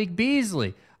out Malik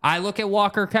Beasley. I look at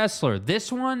Walker Kessler.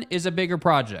 This one is a bigger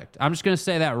project. I'm just going to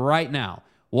say that right now.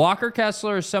 Walker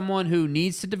Kessler is someone who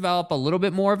needs to develop a little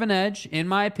bit more of an edge, in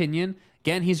my opinion.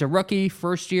 Again, he's a rookie,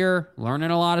 first year, learning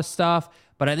a lot of stuff,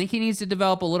 but I think he needs to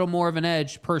develop a little more of an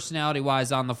edge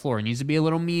personality-wise on the floor. He needs to be a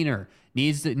little meaner,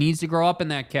 needs to grow up in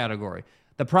that category.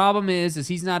 The problem is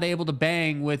he's not able to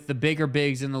bang with the bigger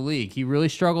bigs in the league. He really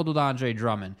struggled with Andre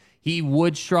Drummond. He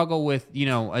would struggle with, a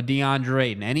DeAndre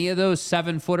Ayton. Any of those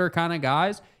 7-footer kind of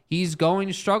guys, he's going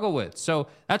to struggle with. So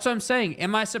that's what I'm saying.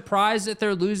 Am I surprised that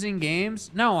they're losing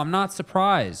games? No, I'm not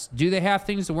surprised. Do they have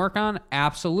things to work on?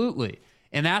 Absolutely.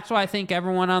 And that's why I think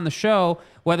everyone on the show,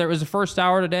 whether it was the first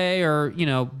hour today or,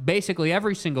 basically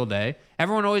every single day,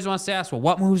 everyone always wants to ask, well,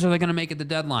 what moves are they going to make at the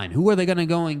deadline? Who are they going to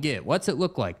go and get? What's it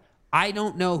look like? I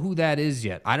don't know who that is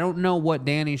yet. I don't know what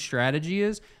Danny's strategy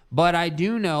is, but I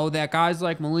do know that guys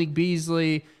like Malik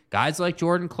Beasley, guys like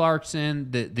Jordan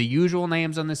Clarkson, the usual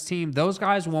names on this team, those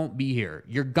guys won't be here.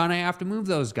 You're going to have to move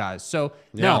those guys. So,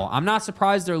 no, I'm not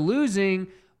surprised they're losing,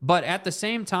 but at the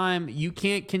same time, you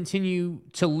can't continue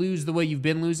to lose the way you've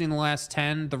been losing the last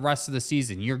 10 the rest of the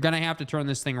season. You're going to have to turn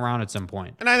this thing around at some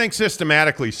point. And I think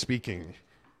systematically speaking,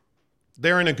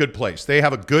 they're in a good place. They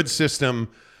have a good system.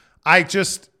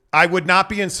 I would not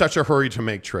be in such a hurry to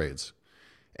make trades.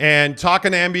 And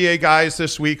talking to NBA guys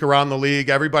this week around the league,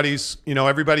 everybody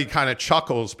kind of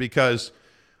chuckles because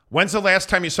when's the last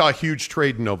time you saw a huge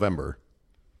trade in November?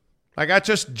 Like, that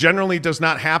just generally does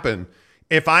not happen.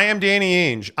 If I am Danny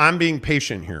Ainge, I'm being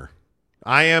patient here.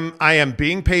 I am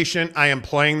being patient. I am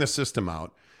playing the system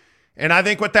out. And I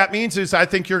think what that means is I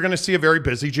think you're going to see a very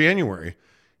busy January.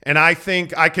 And I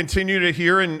think I continue to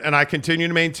hear and I continue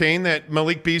to maintain that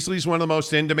Malik Beasley is one of the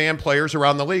most in-demand players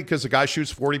around the league because the guy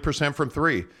shoots 40% from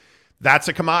three. That's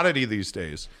a commodity these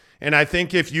days. And I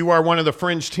think if you are one of the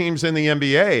fringe teams in the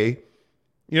NBA,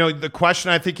 the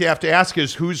question I think you have to ask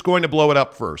is who's going to blow it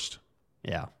up first?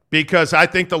 Yeah. Because I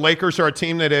think the Lakers are a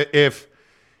team that if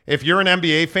you're an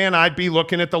NBA fan, I'd be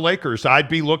looking at the Lakers. I'd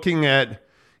be looking at,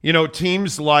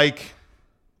 teams like,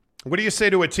 what do you say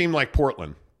to a team like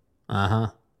Portland? Uh-huh.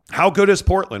 How good is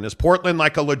Portland? Is Portland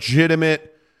like a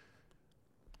legitimate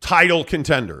title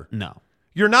contender? No.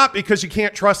 You're not, because you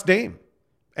can't trust Dame.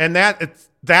 And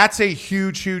that's a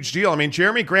huge, huge deal. I mean,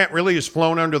 Jeremy Grant really has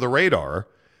flown under the radar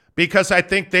because I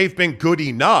think they've been good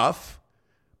enough,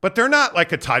 but they're not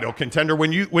like a title contender.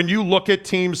 When you look at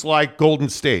teams like Golden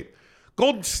State,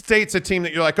 Golden State's a team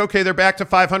that you're like, okay, they're back to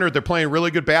 500. They're playing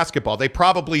really good basketball. They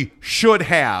probably should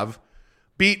have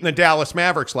beaten the Dallas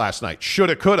Mavericks last night.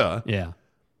 Shoulda, coulda. Yeah.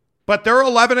 But they're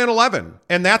 11-11,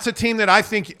 and that's a team that I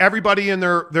think everybody in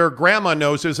their grandma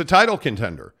knows is a title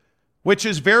contender, which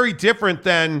is very different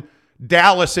than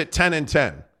Dallas at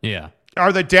 10-10. Yeah.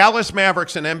 Are the Dallas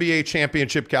Mavericks an NBA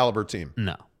championship caliber team?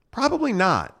 No. Probably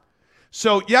not.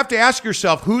 So you have to ask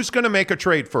yourself, who's going to make a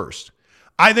trade first?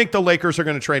 I think the Lakers are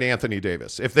going to trade Anthony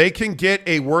Davis. If they can get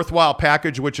a worthwhile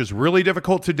package, which is really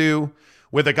difficult to do,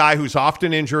 with a guy who's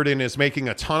often injured and is making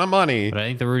a ton of money. But I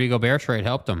think the Rudy Gobert trade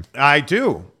helped him. I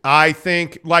do. I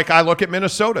think, I look at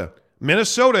Minnesota.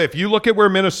 Minnesota, if you look at where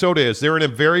Minnesota is, they're in a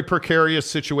very precarious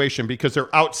situation because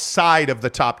they're outside of the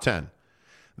top 10.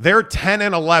 They're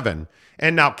 10-11,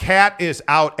 and now Cat is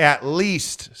out at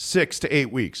least 6 to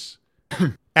 8 weeks.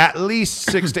 At least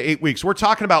 6 to 8 weeks. We're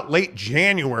talking about late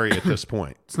January at this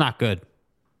point. It's not good.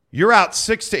 You're out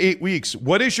 6 to 8 weeks.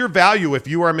 What is your value if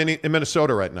you are in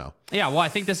Minnesota right now? Yeah, well, I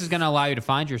think this is going to allow you to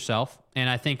find yourself. And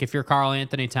I think if you're Karl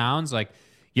Anthony Towns,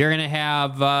 you're going to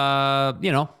have,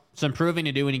 some proving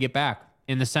to do when you get back,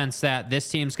 in the sense that this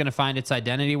team's going to find its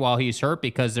identity while he's hurt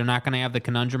because they're not going to have the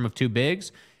conundrum of two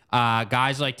bigs.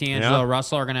 Guys like D'Angelo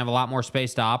Russell are going to have a lot more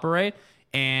space to operate.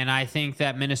 And I think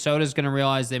that Minnesota's going to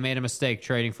realize they made a mistake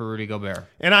trading for Rudy Gobert.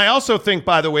 And I also think,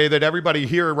 by the way, that everybody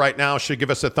here right now should give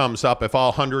us a thumbs up. If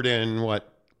all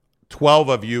 112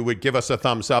 of you would give us a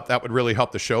thumbs up, that would really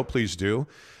help the show. Please do.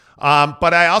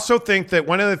 But I also think that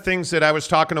one of the things that I was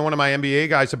talking to one of my NBA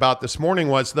guys about this morning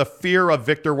was the fear of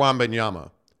Victor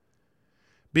Wembanyama.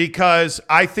 Because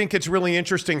I think it's really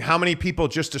interesting how many people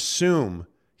just assume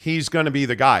he's going to be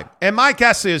the guy. And my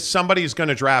guess is somebody's going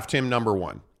to draft him number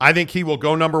one. I think he will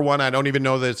go number one. I don't even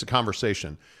know that it's a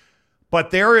conversation. But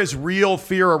there is real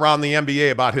fear around the NBA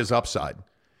about his upside.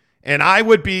 And I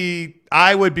would be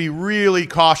really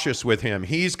cautious with him.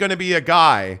 He's going to be a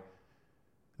guy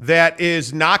that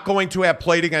is not going to have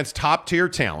played against top-tier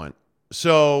talent.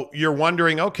 So you're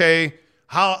wondering, okay,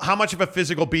 how much of a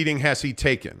physical beating has he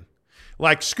taken?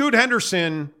 Like Scoot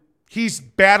Henderson, he's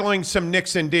battling some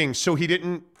nicks and dings, so he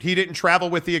didn't travel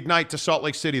with the Ignite to Salt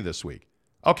Lake City this week.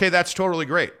 Okay, that's totally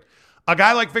great. A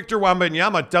guy like Victor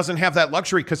Wembanyama doesn't have that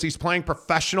luxury because he's playing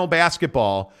professional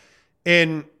basketball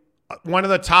in one of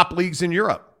the top leagues in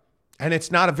Europe, and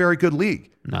it's not a very good league.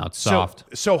 No, it's soft.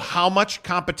 So how much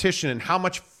competition and how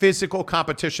much physical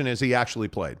competition has he actually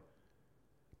played?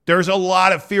 There's a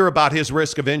lot of fear about his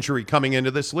risk of injury coming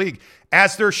into this league,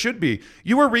 as there should be.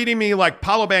 You were reading me like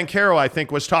Paolo Banchero, I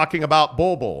think, was talking about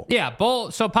Bol. Yeah,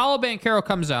 Bol. So Paolo Banchero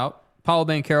comes out. Paolo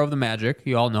Banchero of the Magic,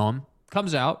 you all know him,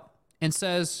 comes out and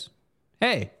says,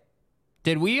 hey,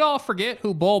 did we all forget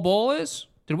who Bol is?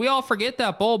 Did we all forget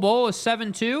that Bol is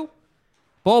 7'2"?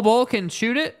 Bol can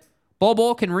shoot it.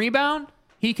 Bol can rebound.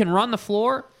 He can run the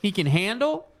floor. He can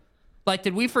handle. Like,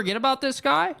 did we forget about this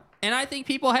guy? And I think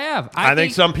people have. I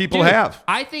think some people have.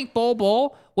 I think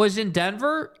Bol was in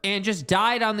Denver and just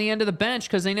died on the end of the bench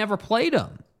because they never played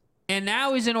him. And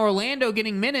now he's in Orlando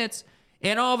getting minutes,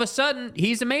 and all of a sudden,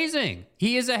 he's amazing.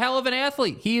 He is a hell of an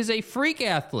athlete. He is a freak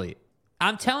athlete.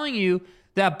 I'm telling you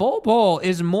that Bol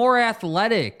is more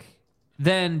athletic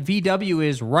than VW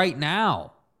is right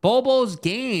now. Bol's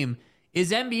game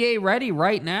is NBA ready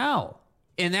right now.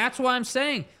 And that's why I'm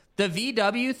saying the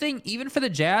VW thing, even for the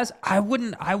Jazz, I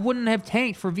wouldn't have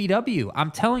tanked for VW. I'm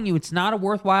telling you, it's not a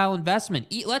worthwhile investment.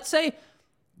 Let's say,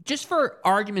 just for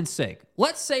argument's sake,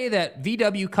 let's say that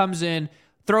VW comes in,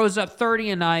 throws up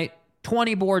 30 a night,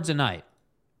 20 boards a night.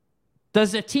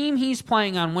 Does the team he's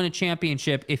playing on win a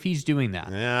championship if he's doing that?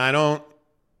 Yeah, I don't.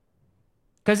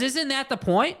 Because isn't that the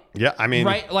point? Yeah, I mean,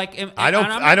 right? Like, I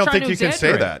don't think you can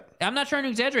say that. I'm not trying to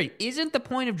exaggerate. Isn't the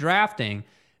point of drafting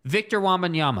Victor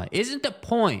Wembanyama? Isn't the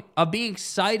point of being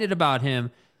excited about him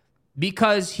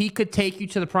because he could take you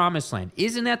to the promised land?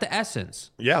 Isn't that the essence?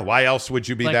 Yeah, why else would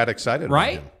you be that excited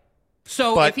right? about him?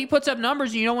 So if he puts up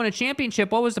numbers and you don't win a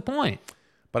championship, what was the point?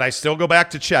 But I still go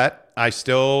back to Chet.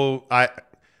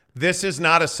 This is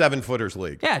not a 7-footers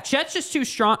league. Yeah, Chet's just too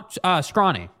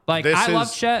scrawny. Like, I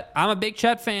love Chet. I'm a big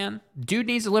Chet fan. Dude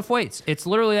needs to lift weights. It's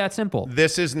literally that simple.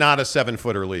 This is not a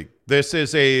 7-footer league. This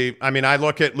is I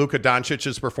look at Luka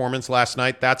Doncic's performance last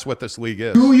night. That's what this league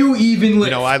is. Do you even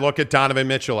lift? I look at Donovan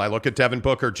Mitchell. I look at Devin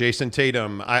Booker, Jason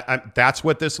Tatum. That's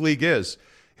what this league is.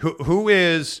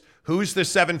 Who's the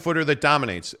 7-footer that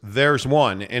dominates? There's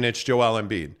one, and it's Joel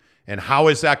Embiid. And how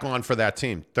is that going for that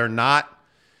team? They're not.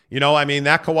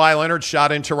 That Kawhi Leonard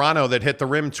shot in Toronto that hit the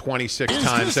rim 26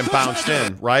 times and bounced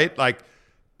in, right? Like,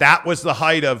 that was the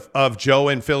height of Joe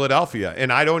in Philadelphia.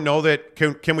 And I don't know that,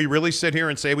 can we really sit here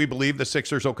and say we believe the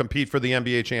Sixers will compete for the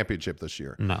NBA championship this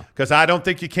year? No. Because I don't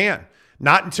think you can.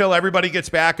 Not until everybody gets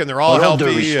back and they're all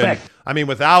healthy. And,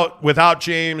 without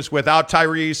James, without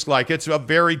Tyrese, like, it's a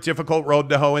very difficult road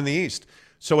to hoe in the East.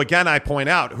 So, again, I point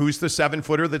out, who's the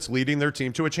 7-footer that's leading their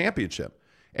team to a championship?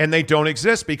 And they don't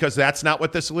exist because that's not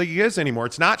what this league is anymore.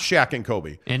 It's not Shaq and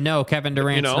Kobe. And no, Kevin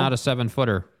Durant's not a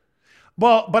 7-footer.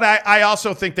 Well, but I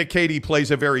also think that KD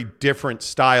plays a very different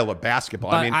style of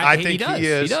basketball. But I think he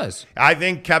is. He does. I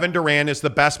think Kevin Durant is the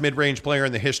best mid-range player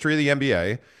in the history of the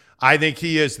NBA. I think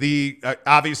he is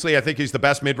obviously, I think he's the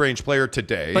best mid-range player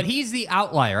today. But he's the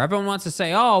outlier. Everyone wants to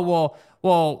say, oh,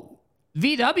 well,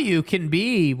 VW can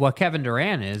be what Kevin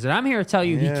Durant is. And I'm here to tell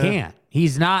you he can't.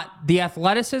 He's not. The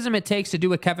athleticism it takes to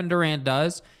do what Kevin Durant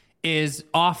does is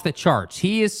off the charts.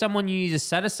 He is someone you need to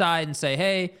set aside and say,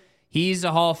 hey, he's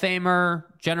a Hall of Famer,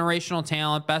 generational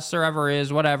talent, best there ever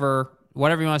is, whatever you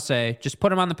want to say. Just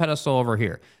put him on the pedestal over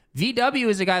here. VW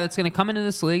is a guy that's going to come into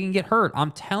this league and get hurt.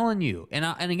 I'm telling you.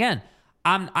 And again,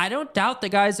 I don't doubt the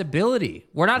guy's ability.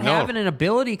 We're not having an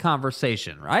ability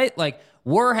conversation, right? Like,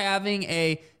 we're having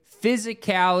a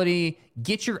physicality,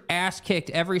 get your ass kicked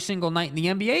every single night in the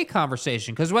NBA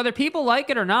conversation. Because whether people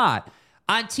like it or not,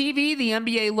 on TV, the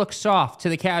NBA looks soft to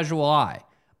the casual eye.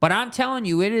 But I'm telling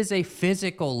you, it is a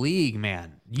physical league,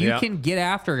 man. You can get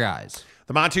after guys.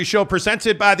 The Monty Show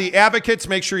presented by The Advocates.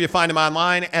 Make sure you find them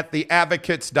online at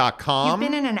theadvocates.com.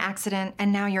 You've been in an accident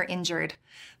and now you're injured.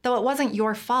 Though it wasn't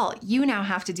your fault, you now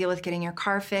have to deal with getting your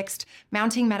car fixed,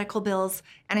 mounting medical bills,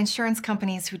 and insurance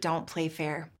companies who don't play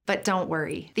fair. But don't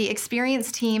worry. The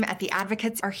experienced team at The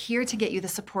Advocates are here to get you the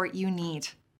support you need.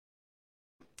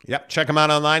 Yep. Check them out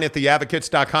online at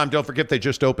theadvocates.com. Don't forget they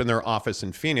just opened their office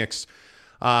in Phoenix.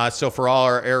 So for all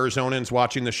our Arizonans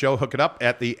watching the show, hook it up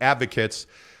at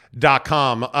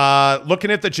theadvocates.com.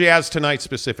 Looking at the Jazz tonight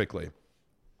specifically.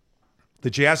 The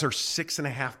Jazz are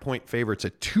 6.5-point favorites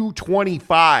at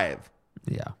 225.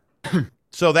 Yeah.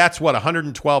 So that's what,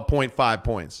 112.5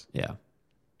 points. Yeah.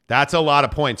 That's a lot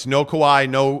of points. No Kawhi,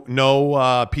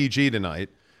 no PG tonight.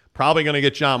 Probably going to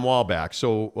get John Wall back,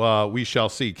 so we shall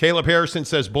see. Caleb Harrison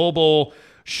says Bol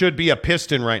should be a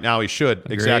Piston right now. He should.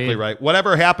 Agreed. Exactly right.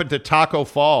 Whatever happened to Taco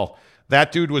Fall?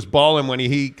 That dude was balling when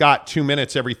he got 2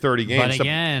 minutes every 30 games. But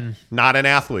again, not an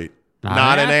athlete.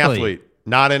 Not an athlete.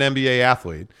 Not an NBA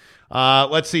athlete.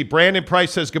 Let's see. Brandon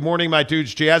Price says, good morning, my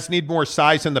dudes. Jazz need more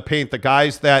size in the paint. The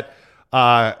guys that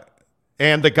and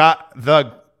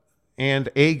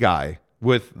a guy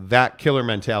with that killer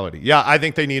mentality. Yeah, I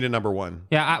think they need a number one.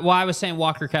 Yeah, I was saying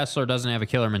Walker Kessler doesn't have a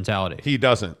killer mentality. He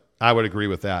doesn't. I would agree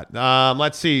with that.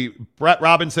 Let's see. Brett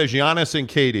Robbins says Giannis and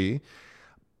KD.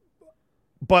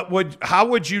 But how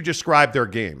would you describe their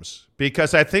games?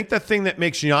 Because I think the thing that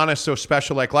makes Giannis so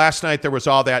special, like last night, there was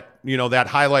all that, that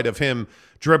highlight of him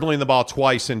dribbling the ball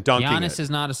twice and dunking Giannis it. is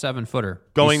not a 7-footer.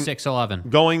 Going He's 6'11".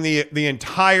 Going the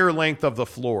entire length of the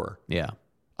floor. Yeah.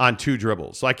 On 2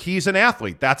 dribbles. Like, he's an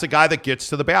athlete. That's a guy that gets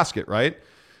to the basket, right?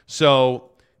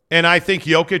 So, and I think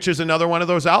Jokic is another one of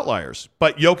those outliers.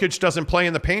 But Jokic doesn't play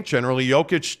in the paint generally.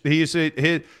 Jokic,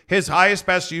 his highest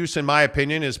best use, in my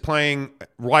opinion, is playing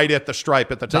right at the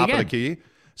stripe at the top of the key,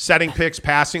 setting picks,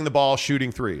 passing the ball,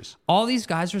 shooting threes. All these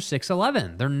guys are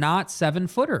 6'11". They're not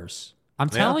 7-footers. I'm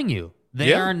telling you.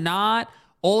 They are not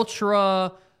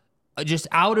ultra... just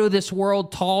out of this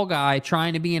world tall guy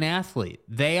trying to be an athlete.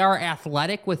 They are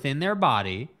athletic within their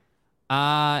body,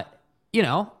 and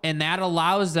that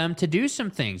allows them to do some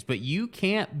things. But you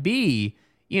can't be,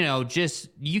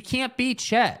 you can't be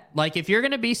Chet. Like, if you're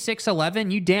going to be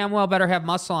 6'11", you damn well better have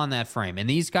muscle on that frame. And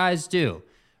these guys do,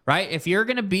 right? If you're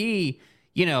going to be,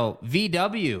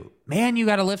 VW, man, you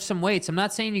got to lift some weights. I'm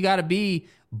not saying you got to be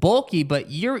bulky, but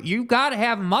you got to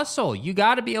have muscle. You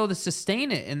got to be able to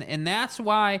sustain it. And that's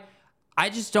why I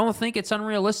just don't think it's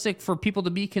unrealistic for people to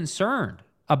be concerned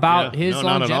about his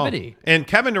longevity. And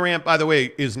Kevin Durant, by the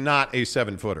way, is not a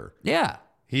 7-footer. Yeah.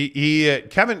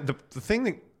 The thing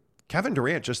that Kevin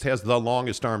Durant just has the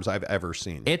longest arms I've ever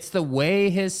seen. It's the way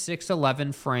his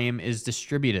 6'11" frame is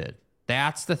distributed.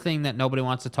 That's the thing that nobody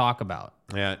wants to talk about.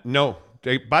 Yeah. No.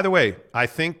 By the way, I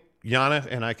think Giannis,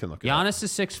 and I can look at Giannis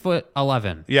is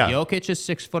 6'11". Yeah. Jokic is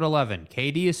 6'11".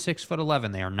 KD is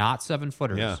 6'11". They are not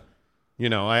 7-footers. Yeah.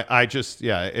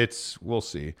 We'll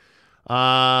see.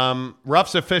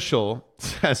 Ruff's official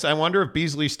says, I wonder if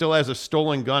Beasley still has a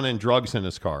stolen gun and drugs in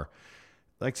his car.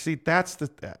 Like, see, that's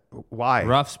why.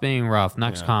 Ruff's being rough.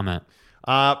 Next comment.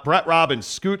 Brett Robbins,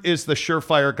 Scoot is the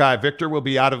surefire guy. Victor will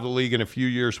be out of the league in a few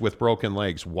years with broken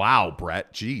legs. Wow,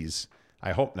 Brett. Jeez.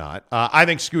 I hope not. I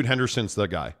think Scoot Henderson's the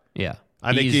guy. Yeah.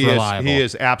 I think he reliable. He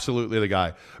is absolutely the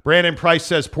guy. Brandon Price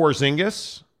says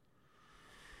Porzingis.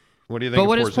 What do you think? But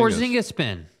what has Porzingis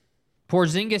been?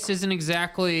 Porzingis isn't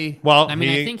exactly. Well, I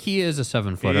think he is a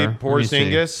 7-footer.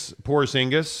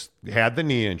 Porzingis had the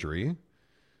knee injury. He's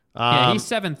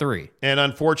 7'3". And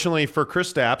unfortunately for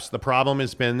Kristaps, the problem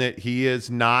has been that he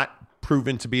is not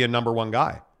proven to be a number one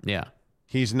guy. Yeah,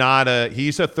 he's not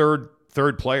he's a third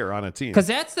player on a team. Because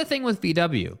that's the thing with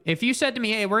VW. If you said to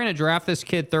me, "Hey, we're going to draft this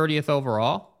kid 30th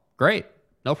overall," great,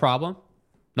 no problem.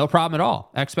 No problem at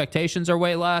all. Expectations are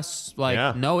way less.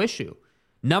 No issue.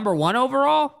 Number 1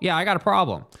 overall? Yeah, I got a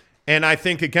problem. And I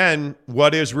think, again,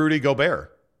 what is Rudy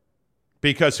Gobert?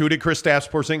 Because who did Kristaps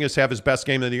Porzingis have his best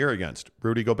game of the year against?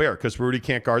 Rudy Gobert, because Rudy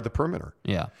can't guard the perimeter.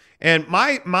 Yeah. And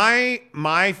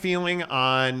my feeling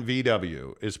on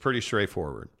VW is pretty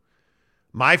straightforward.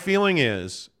 My feeling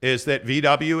is that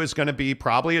VW is going to be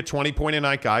probably a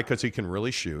 20-point-a-night guy because he can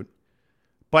really shoot.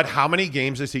 But how many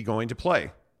games is he going to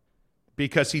play?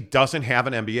 Because he doesn't have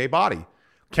an NBA body.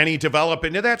 Can he develop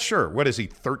into that? Sure. What is he,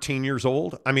 13 years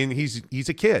old? I mean, he's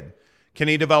a kid. Can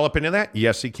he develop into that?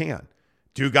 Yes, he can.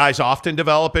 Do guys often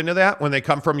develop into that when they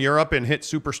come from Europe and hit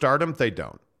superstardom? They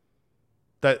don't.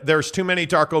 There's too many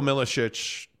Darko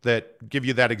Milicic that give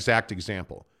you that exact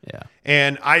example. Yeah.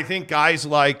 And I think guys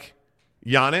like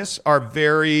Giannis are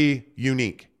very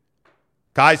unique.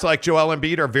 Guys like Joel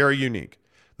Embiid are very unique.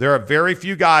 There are very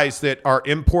few guys that are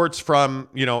imports from,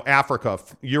 Africa,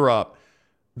 Europe,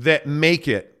 that make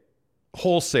it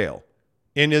wholesale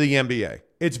into the NBA.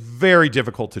 It's very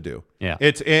difficult to do. Yeah.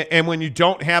 And when you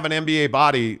don't have an NBA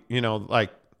body,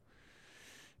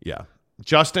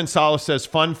 Justin Salas says,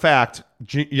 fun fact,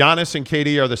 Giannis and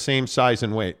KD are the same size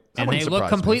and weight. That and they look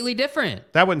completely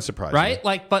different. That wouldn't surprise me.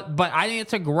 Right? But I think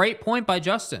it's a great point by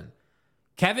Justin.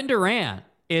 Kevin Durant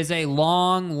is a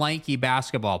long, lanky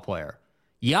basketball player.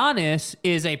 Giannis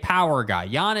is a power guy.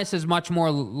 Giannis is much more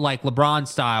like LeBron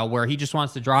style, where he just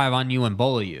wants to drive on you and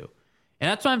bully you. And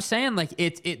that's what I'm saying. Like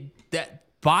that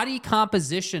body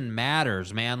composition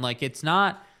matters, man. Like it's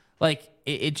not like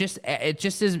it just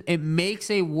is. It makes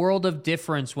a world of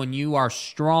difference when you are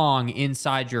strong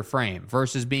inside your frame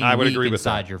versus being weak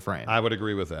inside your frame. I would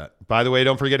agree with that. By the way,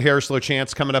 don't forget Harris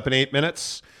LeChance coming up in 8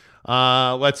 minutes.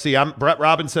 Let's see. Brett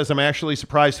Robbins says, I'm actually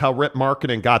surprised how Rip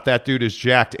Marketing got that dude is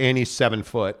jacked and he's 7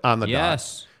 foot on the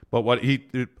dot. But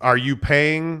are you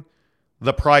paying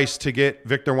the price to get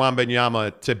Victor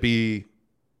Wembanyama to be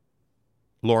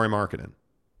Lauri Markkanen?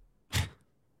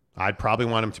 I'd probably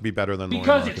want him to be better than Lauri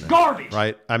Markkanen. Because it's garbage.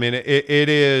 Right? I mean, it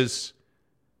is,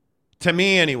 to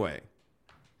me anyway.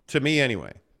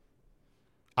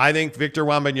 I think Victor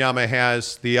Wembanyama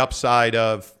has the upside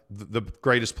of the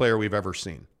greatest player we've ever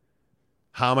seen.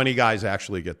 How many guys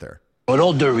actually get there? With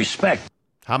all due respect.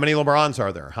 How many LeBrons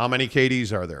are there? How many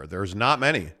KDs are there? There's not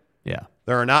many. Yeah.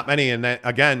 There are not many. And then,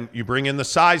 again, you bring in the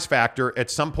size factor. At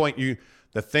some point,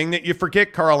 the thing that you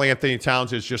forget, Karl Anthony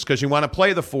Towns, is just because you want to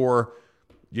play the 4,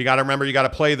 you got to remember you got to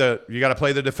play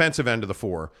the defensive end of the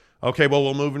 4. Okay, well,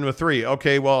 we'll move into a 3.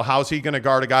 Okay, well, how's he going to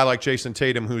guard a guy like Jason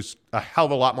Tatum, who's a hell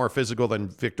of a lot more physical than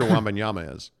Victor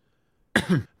Wembanyama is?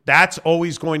 That's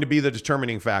always going to be the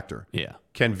determining factor. Yeah.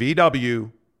 Can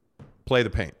VW play the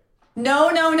paint?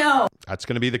 No. That's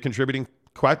going to be the contributing.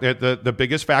 The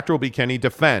biggest factor will be, can he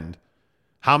defend?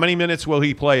 How many minutes will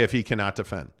he play if he cannot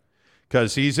defend?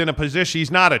 Because he's in a position,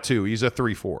 he's not a 2, he's a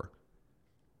 3-4.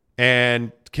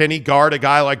 And can he guard a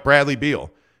guy like Bradley Beal?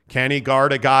 Can he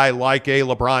guard a guy like a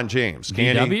LeBron James?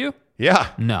 Can VW?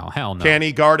 Yeah. No, hell no. Can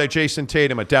he guard a Jason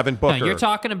Tatum, a Devin Booker? No, you're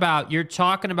talking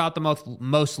about the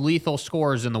most lethal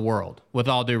scorers in the world, with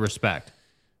all due respect.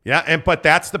 Yeah, but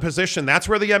that's the position. That's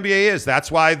where the NBA is.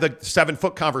 That's why the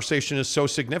 7-foot conversation is so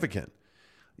significant.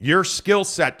 Your skill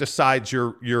set decides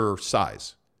your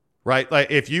size, right? Like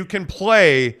if you can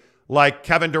play like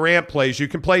Kevin Durant plays, you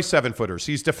can play 7-footers.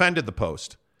 He's defended the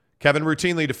post. Kevin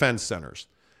routinely defends centers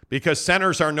because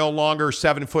centers are no longer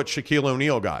 7-foot Shaquille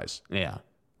O'Neal guys. Yeah.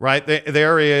 Right?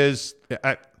 There is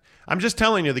I'm just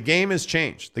telling you, the game has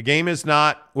changed. The game is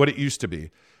not what it used to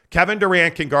be. Kevin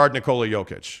Durant can guard Nikola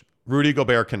Jokic. Rudy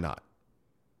Gobert cannot.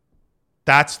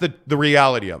 That's the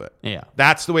reality of it. Yeah.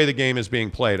 That's the way the game is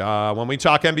being played. When we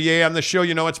talk NBA on the show,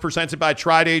 you know it's presented by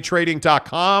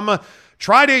TryDayTrading.com.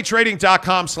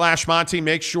 TryDayTrading.com/Monty.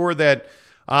 Make sure that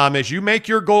as you make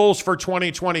your goals for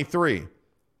 2023,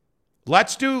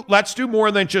 let's do more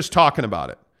than just talking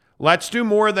about it. Let's do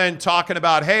more than talking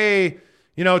about, hey,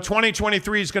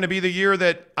 2023 is going to be the year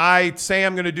that I say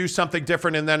I'm going to do something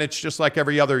different, and then it's just like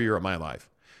every other year of my life.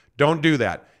 Don't do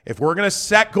that. If we're going to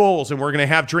set goals and we're going to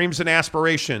have dreams and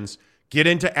aspirations, get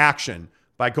into action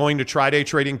by going to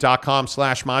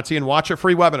TryDayTrading.com/Monty and watch a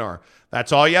free webinar.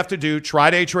 That's all you have to do.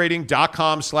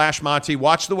 TryDayTrading.com/Monty.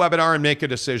 Watch the webinar and make a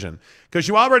decision. Because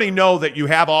you already know that you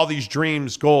have all these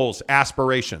dreams, goals,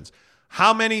 aspirations.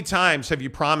 How many times have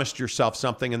you promised yourself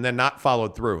something and then not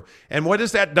followed through? And what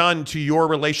has that done to your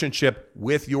relationship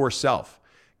with yourself?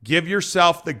 Give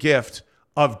yourself the gift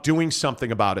of doing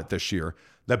something about it this year.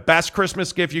 The best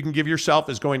Christmas gift you can give yourself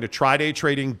is going to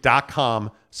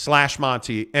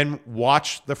TryDayTrading.com/Monty and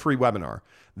watch the free webinar.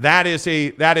 That is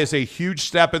a huge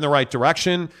step in the right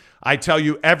direction. I tell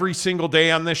you every single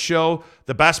day on this show,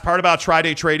 the best part about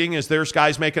Tri-Day Trading is there's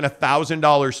guys making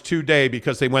 $1,000 today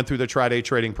because they went through the Tri-Day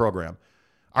Trading program.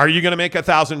 Are you going to make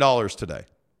 $1,000 today?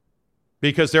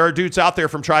 Because there are dudes out there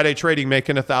from Tri-Day Trading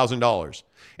making $1,000.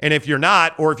 And if you're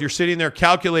not, or if you're sitting there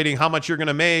calculating how much you're going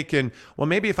to make and, well,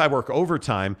 maybe if I work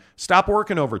overtime, stop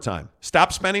working overtime.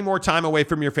 Stop spending more time away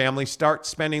from your family. Start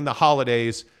spending the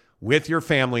holidays with your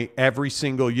family every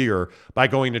single year by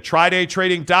going to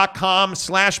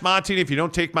TryDayTrading.com/Monty. If you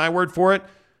don't take my word for it,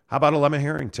 how about Alema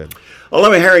Harrington?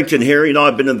 Alema Harrington here.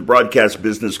 I've been in the broadcast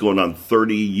business going on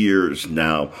 30 years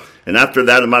now. And after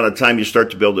that amount of time, you start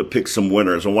to be able to pick some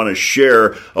winners. I want to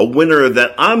share a winner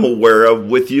that I'm aware of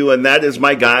with you, and that is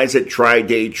my guys at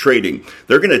Tri-Day Trading.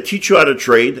 They're going to teach you how to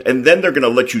trade, and then they're going to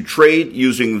let you trade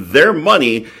using their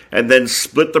money and then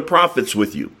split the profits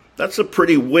with you. That's a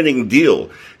pretty winning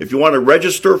deal. If you want to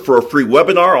register for a free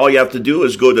webinar, all you have to do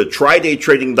is go to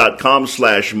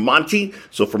TryDayTrading.com/Monty.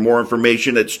 So for more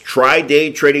information, it's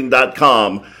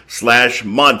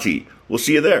TryDayTrading.com/Monty. We'll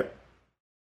see you there.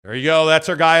 There you go. That's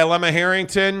our guy, Alema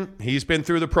Harrington. He's been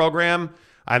through the program.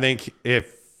 I think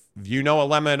if you know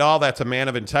Alema at all, that's a man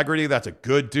of integrity. That's a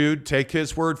good dude. Take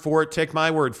his word for it. Take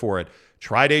my word for it.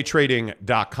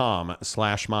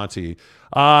 TryDayTrading.com/Monty.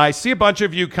 I see a bunch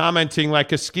of you commenting,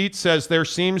 like Askeet says, there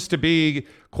seems to be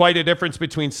quite a difference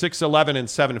between 6'11" and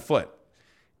 7 foot.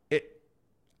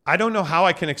 I don't know how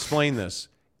I can explain this.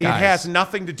 It has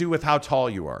nothing to do with how tall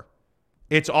you are.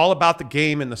 It's all about the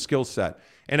game and the skill set.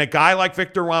 And a guy like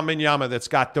Victor Wembanyama that's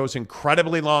got those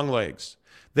incredibly long legs,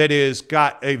 that is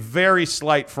got a very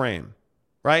slight frame,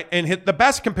 right? And the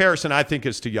best comparison, I think,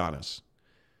 is to Giannis.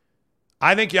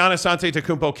 I think Giannis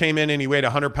Antetokounmpo came in and he weighed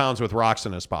 100 pounds with rocks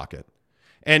in his pocket.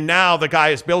 And now the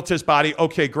guy has built his body.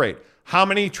 Okay, great. How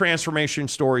many transformation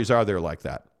stories are there like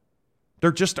that?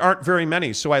 There just aren't very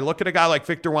many. So I look at a guy like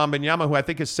Victor Wembanyama, who I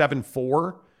think is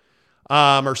 7'4",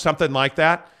 or something like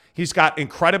that. He's got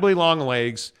incredibly long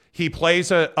legs. He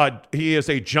plays he is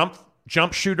a jump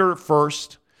shooter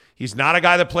first. He's not a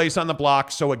guy that plays on the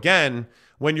block. So again,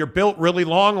 when you're built really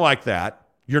long like that,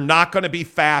 you're not going to be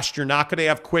fast. You're not going to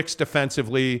have quicks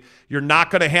defensively. You're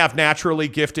not going to have naturally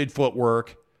gifted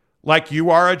footwork like you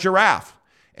are a giraffe.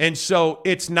 And so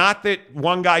it's not that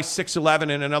one guy's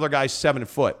 6'11" and another guy's 7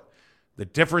 foot. The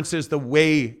difference is the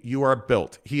way you are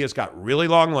built. He has got really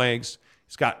long legs.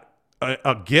 He's got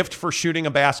a gift for shooting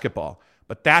a basketball.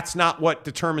 But that's not what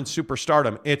determines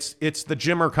superstardom. It's the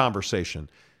Jimmer conversation.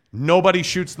 Nobody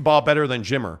shoots the ball better than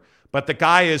Jimmer. But the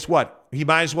guy is what? He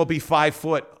might as well be 5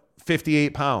 foot,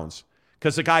 58 pounds,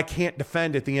 because the guy can't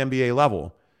defend at the NBA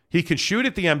level. He can shoot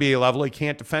at the NBA level. He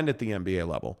can't defend at the NBA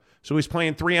level. So he's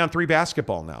playing 3-on-3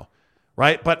 basketball now,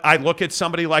 right? But I look at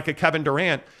somebody like a Kevin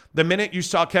Durant. The minute you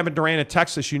saw Kevin Durant at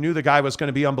Texas, you knew the guy was going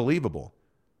to be unbelievable.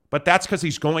 But that's because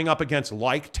he's going up against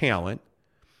like talent,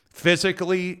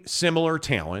 physically similar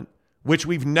talent, which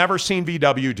we've never seen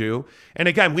VW do. And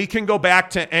again, we can go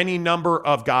back to any number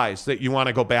of guys that you want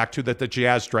to go back to that the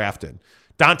Jazz drafted.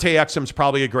 Dante Exum's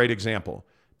probably a great example.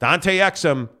 Dante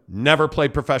Exum never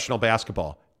played professional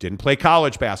basketball, didn't play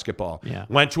college basketball,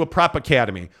 went to a prep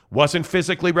academy, wasn't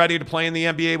physically ready to play in the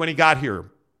NBA when he got here.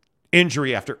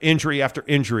 Injury after injury after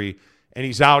injury, and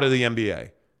he's out of the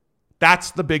NBA.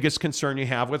 That's the biggest concern you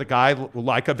have with a guy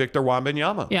like a Victor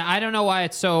Wembanyama. Yeah, I don't know why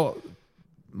it's so...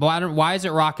 Why is it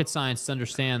rocket science to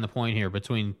understand the point here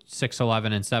between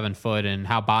 6'11" and 7 foot and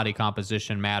how body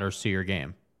composition matters to your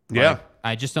game? Yeah.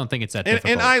 I just don't think it's that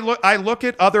difficult. And I look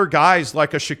at other guys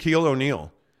like a Shaquille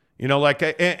O'Neal. You know,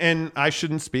 and I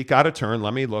shouldn't speak out of turn.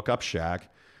 Let me look up Shaq.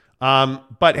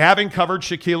 But having covered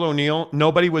Shaquille O'Neal,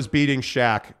 nobody was beating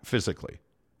Shaq physically.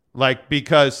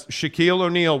 Because Shaquille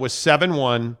O'Neal was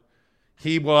 7'1".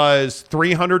 He was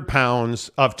 300 pounds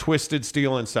of twisted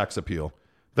steel and sex appeal.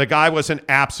 The guy was an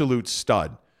absolute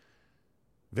stud.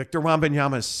 Victor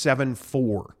Wembanyama is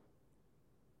 7'4".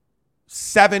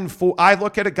 7'4". I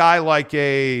look at a guy like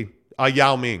a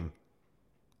Yao Ming.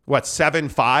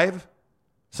 7'5"?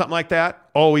 Something like that.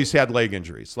 Always had leg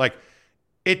injuries.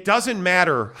 It doesn't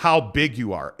matter how big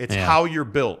you are. It's how you're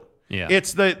built. Yeah.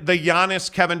 It's the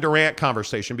Giannis, Kevin Durant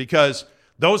conversation, because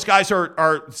those guys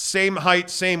are same height,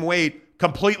 same weight,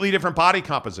 completely different body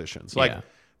compositions.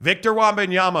 Victor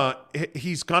Wembanyama,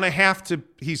 he's gonna have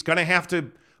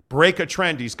to break a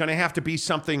trend. He's gonna have to be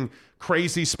something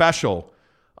crazy special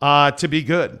to be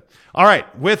good. All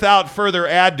right, without further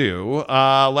ado,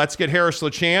 let's get Harris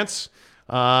LaChance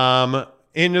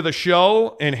into the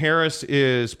show. And Harris,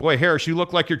 you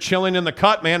look like you're chilling in the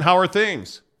cut, man. How are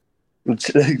things?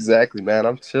 Exactly, man.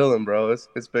 I'm chilling, bro.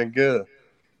 It's been good.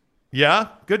 Yeah,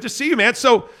 good to see you, man.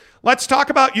 So let's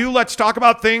talk about you. Let's talk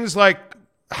about things like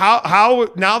how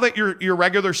now that your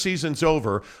regular season's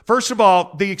over. First of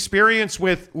all, the experience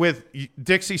with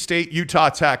Dixie State, Utah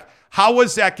Tech. How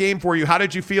was that game for you? How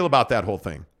did you feel about that whole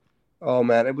thing? Oh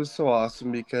man, it was so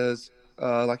awesome because,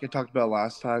 like I talked about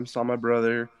last time, saw my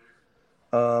brother.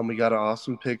 We got an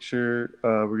awesome picture.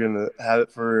 We're gonna have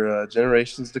it for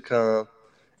generations to come,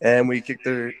 and we kicked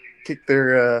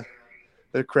their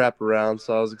crap around.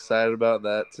 So I was excited about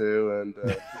that too.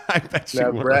 And I bet you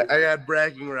were. I had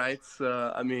bragging rights.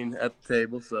 At the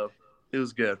table, so it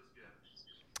was good.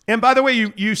 And by the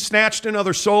way, you snatched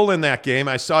another soul in that game.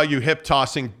 I saw you hip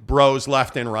tossing bros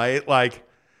left and right.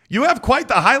 You have quite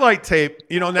the highlight tape.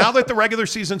 Now that the regular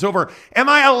season's over, am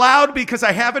I allowed? Because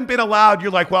I haven't been allowed.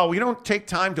 You're like, well, we don't take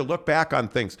time to look back on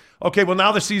things. Okay, well,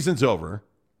 now the season's over.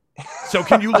 So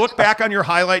can you look back on your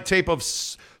highlight tape of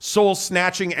soul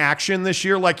snatching action this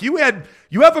year? You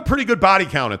have a pretty good body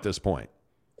count at this point.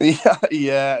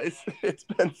 Yeah, it's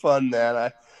been fun,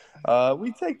 man.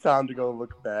 We take time to go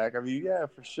look back. Yeah,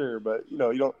 for sure. But you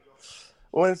don't.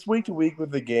 When it's week to week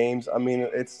with the games,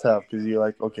 it's tough because you're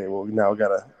like, okay, well, now we got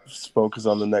to focus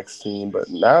on the next team. But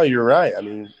now you're right.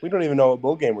 We don't even know what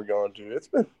bowl game we're going to. It's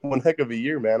been one heck of a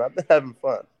year, man. I've been having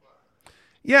fun.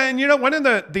 Yeah, and one of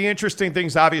the interesting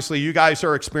things, obviously, you guys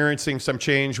are experiencing some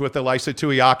change with Elisa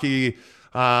Tuiaki,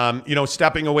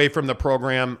 stepping away from the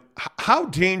program. How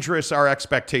dangerous are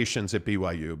expectations at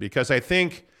BYU? Because I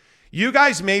think you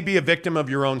guys may be a victim of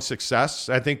your own success.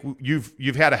 I think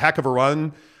you've had a heck of a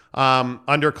run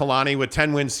under Kalani with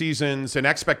 10-win seasons, and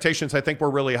expectations I think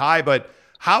were really high. But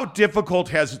how difficult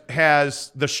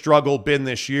has the struggle been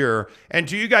this year? And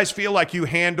do you guys feel like you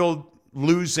handled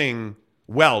losing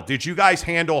well? Did you guys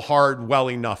handle hard well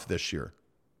enough this year?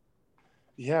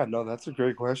 Yeah, no, that's a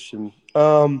great question.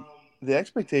 The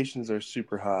expectations are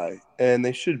super high, and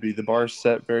they should be. The bar is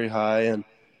set very high, and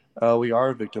we are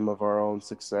a victim of our own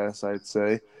success, I'd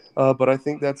say. But I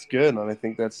think that's good, and I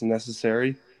think that's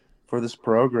necessary for this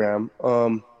program.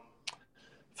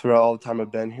 Throughout all the time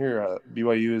I've been here,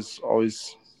 BYU has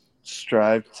always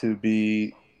strived to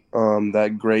be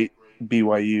that great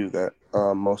BYU that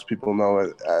most people know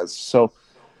it as. So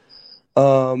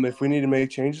if we need to make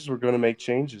changes, we're going to make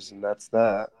changes, and that's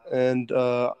that. And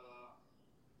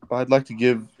I'd like to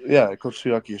give, Coach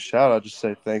Suyaki a shout out, just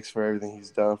say thanks for everything he's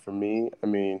done for me. I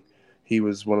mean, he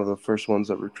was one of the first ones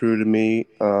that recruited me,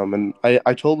 and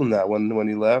I told him that when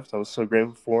he left. I was so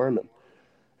grateful for him and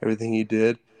everything he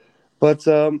did. But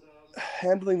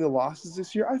handling the losses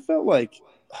this year, I felt like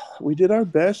we did our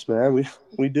best, man.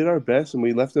 We did our best, and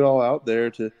we left it all out there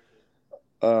to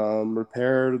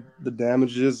repair the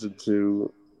damages and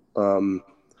to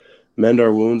mend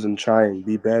our wounds and try and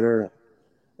be better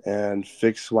and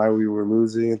fix why we were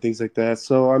losing and things like that.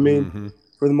 So, I mean,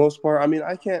 for the most part, I mean,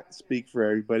 I can't speak for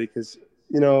everybody because,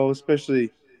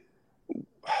 especially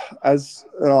as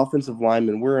an offensive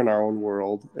lineman, we're in our own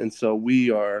world. And so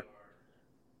we are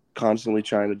constantly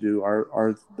trying to do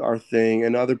our thing.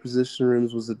 And other position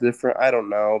rooms was it different? I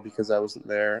don't know because I wasn't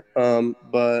there.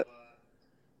 But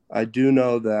I do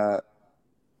know that,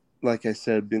 like I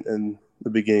said in the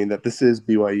beginning, that this is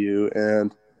BYU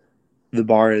and the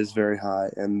bar is very high,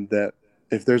 and that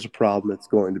if there's a problem, it's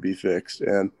going to be fixed.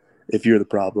 And if you're the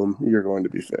problem, you're going to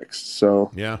be fixed.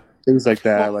 So yeah, things like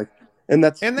that, and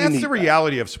that's the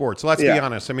reality of sports. Let's be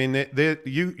honest. I mean,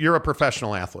 you're a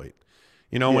professional athlete.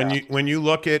 When you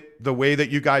look at the way that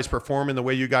you guys perform and the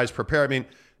way you guys prepare, I mean,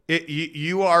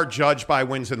 you are judged by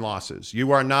wins and losses.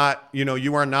 You are not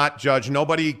judged.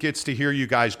 Nobody gets to hear you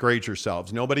guys grade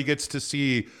yourselves. Nobody gets to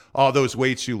see all those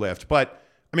weights you lift. But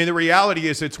I mean, the reality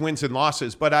is it's wins and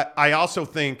losses. But I also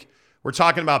think we're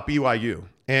talking about BYU.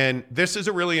 And this is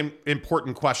a really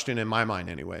important question in my mind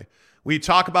anyway. We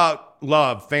talk about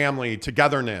love, family,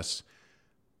 togetherness.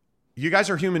 You guys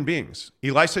are human beings.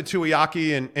 Elisa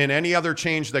Tuiaki and any other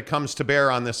change that comes to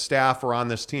bear on this staff or on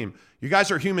this team. You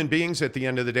guys are human beings at the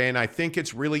end of the day. And I think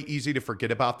it's really easy to forget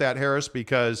about that, Harris,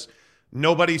 because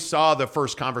nobody saw the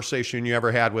first conversation you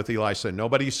ever had with Elisa.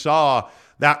 Nobody saw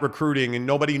that recruiting, and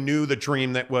nobody knew the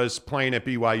dream that was playing at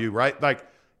BYU, right? Like,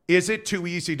 is it too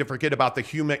easy to forget about the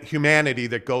humanity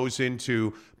that goes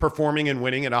into performing and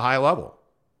winning at a high level?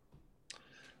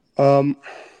 No,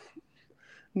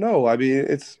 I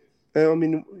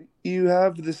mean, you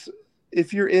have this,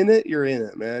 if you're in it, you're in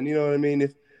it, man. You know what I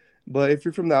mean? But if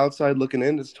you're from the outside looking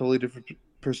in, it's a totally different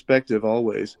perspective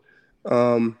always.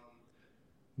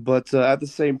 But at the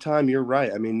same time, you're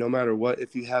right. I mean, no matter what,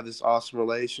 if you have this awesome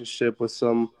relationship with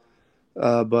some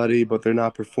buddy, but they're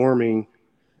not performing,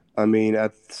 I mean,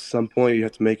 at some point you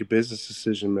have to make a business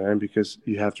decision, man, because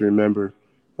you have to remember,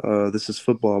 this is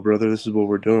football, brother. This is what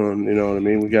we're doing. You know what I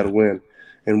mean? We got to win,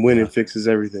 and winning fixes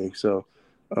everything. So,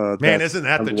 man, isn't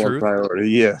that the truth?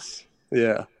 Priority. Yes.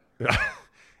 Yeah.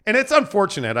 And it's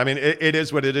unfortunate. I mean, it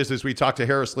is what it is as we talk to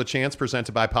Harris LaChance,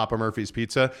 presented by Papa Murphy's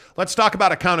Pizza. Let's talk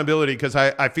about accountability, because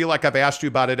I feel like I've asked you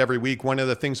about it every week. One of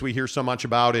the things we hear so much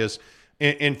about is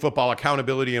in football,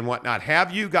 accountability and whatnot.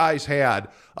 Have you guys had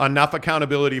enough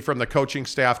accountability from the coaching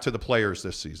staff to the players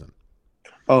this season?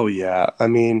 Oh, yeah. I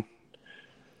mean,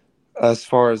 as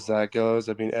far as that goes,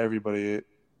 I mean, everybody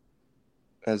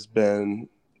has been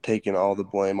taking all the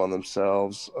blame on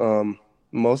themselves.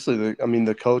 Mostly,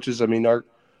 the coaches. I mean, our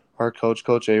coach,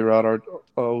 Coach A-Rod, our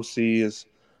OC is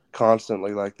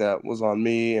constantly like, that was on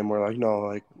me. And we're like, no,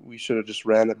 like, we should have just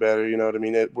ran it better. You know what I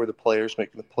mean? We're the players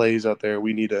making the plays out there.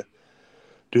 We need to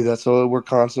do that. So we're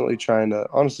constantly trying to,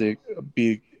 honestly,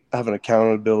 have an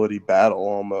accountability battle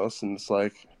almost. And it's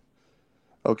like,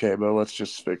 okay, but let's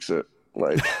just fix it.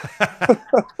 Like,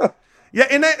 yeah.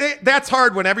 And that's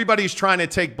hard when everybody's trying to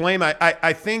take blame.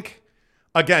 I think,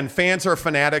 again, fans are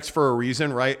fanatics for a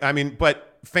reason, right? I mean,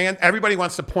 but everybody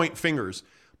wants to point fingers.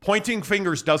 Pointing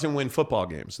fingers doesn't win football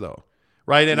games, though,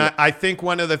 right? And yeah. I think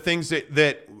one of the things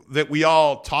that we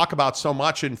all talk about so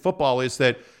much in football is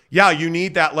that, yeah, you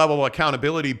need that level of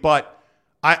accountability, but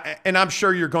I'm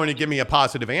sure you're going to give me a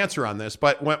positive answer on this,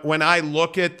 but when I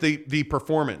look at the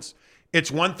performance, it's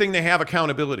one thing to have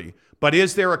accountability, but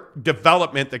is there a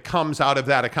development that comes out of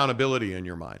that accountability in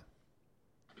your mind?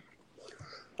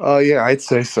 Yeah, I'd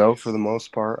say so for the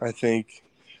most part. I think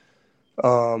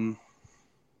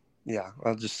Yeah,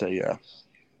 I'll just say yeah.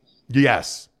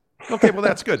 Yes. Okay, well,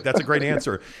 that's good. That's a great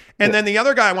answer. And then the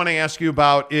other guy I want to ask you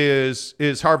about is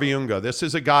Harvey Unga. This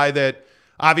is a guy that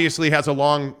obviously has a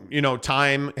long,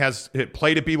 time, has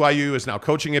played at BYU, is now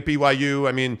coaching at BYU.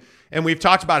 I mean, and we've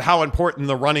talked about how important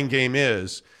the running game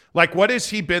is. Like, what has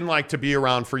he been like to be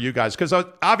around for you guys? Because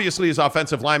obviously as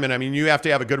offensive linemen, I mean, you have to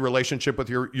have a good relationship with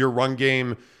your run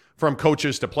game from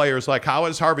coaches to players. Like, how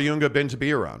has Harvey Unga been to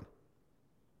be around?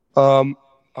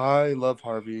 I love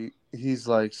Harvey. He's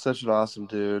like such an awesome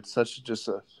dude, such just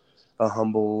a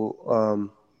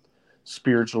humble,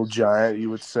 spiritual giant, you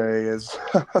would say, as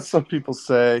some people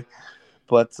say.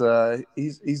 But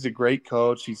he's a great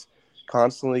coach. He's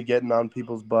constantly getting on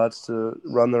people's butts to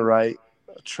run the right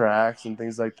tracks and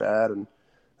things like that. And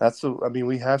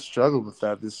we have struggled with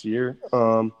that this year.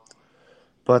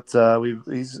 But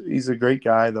he's a great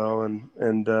guy though,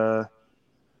 and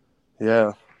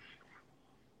yeah.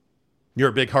 You're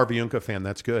a big Harvey Unga fan.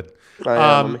 That's good. I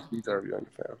am. I'm a huge Harvey Unga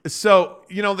fan. So,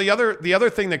 the other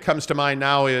thing that comes to mind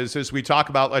now is, as we talk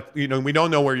about, like, we don't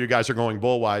know where you guys are going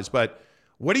bull-wise, but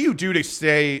what do you do to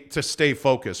stay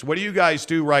focused? What do you guys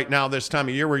do right now this time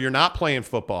of year where you're not playing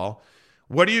football?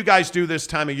 What do you guys do this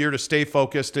time of year to stay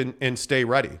focused and stay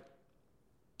ready?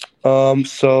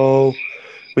 So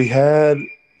we had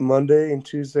Monday and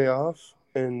Tuesday off,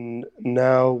 and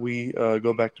now we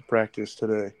go back to practice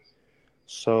today.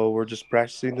 So we're just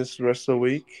practicing this the rest of the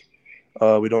week.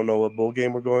 We don't know what bowl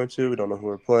game we're going to. We don't know who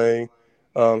we're playing.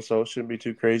 So it shouldn't be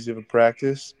too crazy of a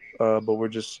practice. But we're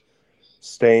just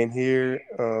staying here,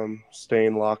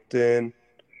 staying locked in.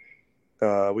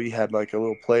 We had like a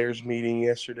little players meeting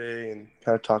yesterday and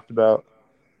kind of talked about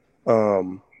what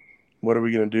are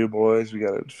we going to do, boys? We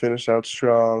got to finish out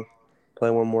strong,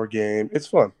 play one more game. It's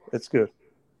fun. It's good.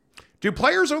 Do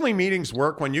players-only meetings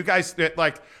work when you guys,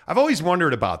 like, I've always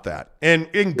wondered about that. And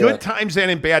in good times and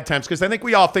in bad times, because I think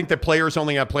we all think that players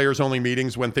only have players-only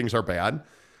meetings when things are bad.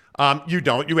 You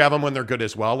don't. You have them when they're good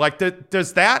as well. Like, what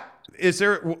does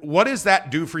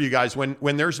that do for you guys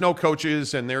when there's no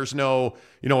coaches and there's no,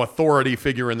 authority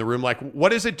figure in the room? Like, what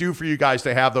does it do for you guys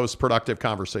to have those productive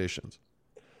conversations?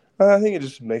 I think it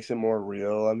just makes it more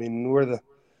real. I mean, we're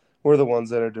the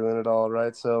ones that are doing it all,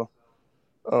 right? So,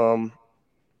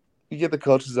 you get the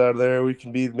coaches out of there, we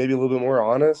can be maybe a little bit more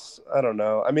honest. I don't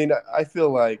know. I mean, I feel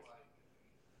like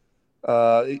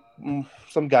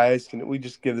some guys we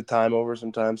just give the time over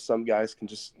sometimes. Some guys can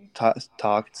just talk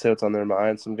and say what's on their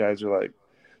mind. Some guys are like,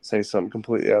 say something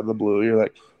completely out of the blue. You're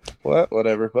like, what?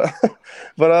 Whatever.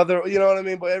 But other, you know what I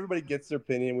mean? But everybody gets their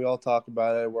opinion. We all talk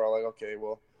about it. We're all like, okay,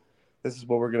 well, this is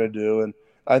what we're going to do. And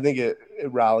I think it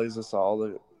rallies us all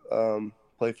to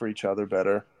play for each other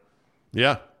better.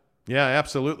 Yeah. Yeah,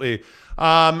 absolutely.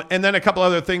 And then a couple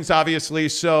other things, obviously.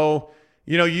 So,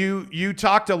 you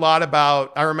talked a lot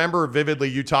about, I remember vividly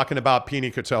you talking about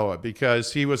Pini Katoa,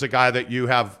 because he was a guy that you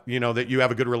have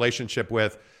a good relationship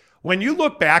with. When you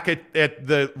look back at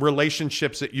the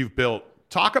relationships that you've built,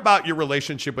 talk about your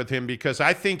relationship with him, because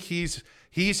I think he's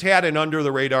had an under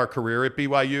the radar career at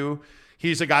BYU.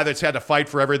 He's a guy that's had to fight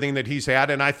for everything that he's had.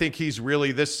 And I think he's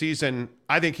really, this season,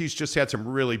 I think he's just had some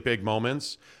really big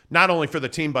moments, not only for the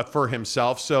team, but for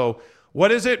himself. So what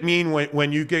does it mean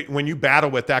when you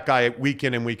battle with that guy week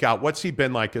in and week out? What's he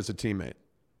been like as a teammate?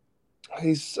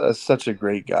 He's such a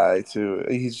great guy too.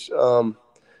 He's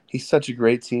such a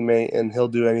great teammate, and he'll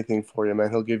do anything for you,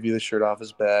 man. He'll give you the shirt off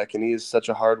his back, and he is such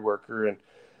a hard worker. And,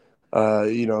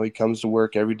 he comes to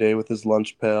work every day with his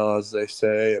lunch pail, as they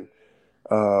say.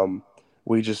 And,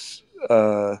 we just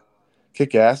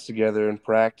kick ass together in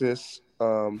practice.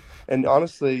 And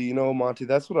honestly, Monty,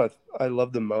 that's what I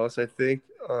love the most, I think,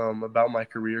 about my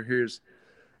career here is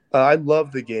I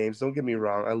love the games. Don't get me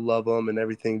wrong. I love them and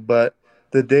everything. But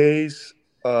the days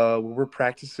when we're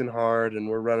practicing hard and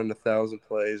we're running 1,000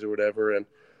 plays or whatever, and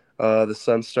the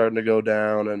sun's starting to go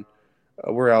down, and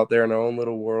we're out there in our own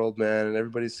little world, man, and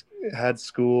everybody's had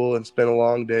school and spent a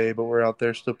long day, but we're out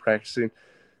there still practicing.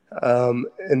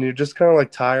 And you're just kind of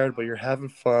like tired, but you're having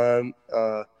fun.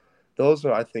 Those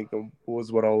are, I think,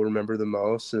 was what I'll remember the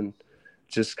most, and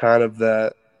just kind of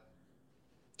that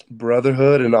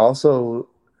brotherhood, and also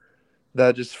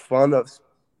that just fun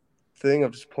thing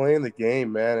of just playing the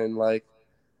game, man, and like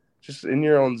just in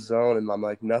your own zone. And I'm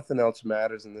like, nothing else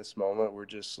matters in this moment. We're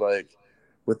just like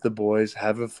with the boys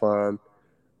having fun,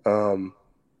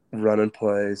 running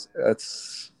plays.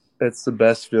 It's the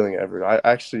best feeling ever.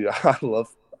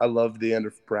 I love the end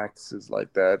of practices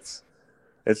like that.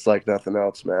 It's like nothing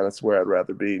else, man. It's where I'd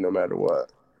rather be no matter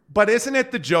what. But isn't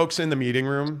it the jokes in the meeting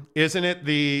room? Isn't it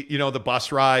the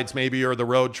bus rides maybe, or the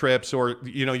road trips, or,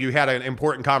 you had an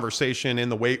important conversation in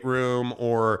the weight room,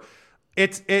 or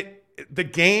the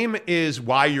game is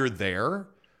why you're there.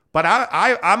 But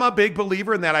I'm a big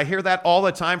believer in that. I hear that all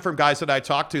the time from guys that I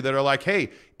talk to that are like,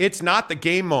 hey, it's not the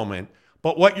game moment,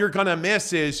 but what you're going to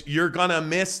miss is you're going to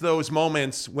miss those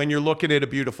moments when you're looking at a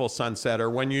beautiful sunset or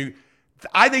when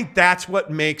I think that's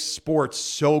what makes sports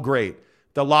so great.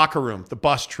 The locker room, the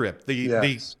bus trip,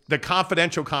 the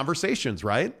confidential conversations,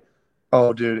 right?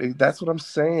 Oh, dude, that's what I'm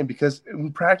saying. Because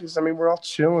in practice, I mean, we're all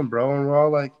chilling, bro, and we're all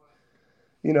like,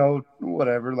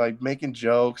 whatever, like making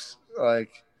jokes.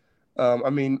 Like, I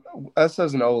mean, us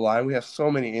as an O-line, we have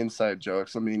so many inside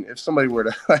jokes. I mean, if somebody were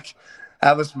to like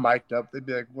have us mic'd up, they'd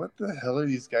be like, "What the hell are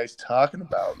these guys talking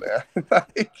about, man?"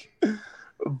 Like,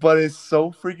 but it's so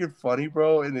freaking funny,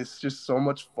 bro, and it's just so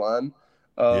much fun.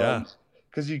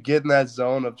 Because you get in that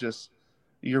zone of just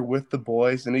you're with the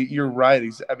boys, and you're right.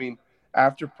 I mean,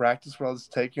 after practice, we're all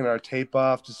just taking our tape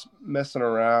off, just messing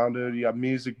around, dude. You got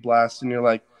music blasting. You're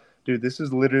like, dude, this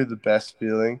is literally the best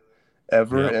feeling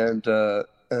ever,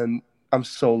 and I'm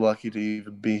so lucky to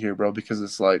even be here, bro, because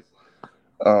it's like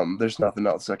there's nothing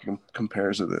else that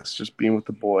compares to this. Just being with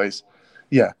the boys,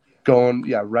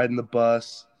 riding the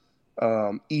bus,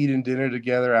 eating dinner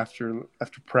together after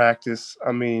practice.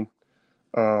 I mean,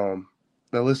 the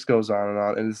list goes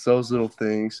on, and it's those little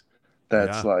things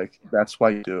that's that's why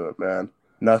you do it, man.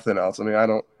 Nothing else. I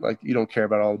mean, you don't care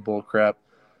about all the bull crap.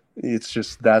 It's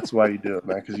just that's why you do it,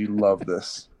 man, because you love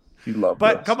this. You love this.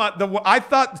 But come on, I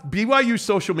thought BYU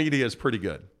social media is pretty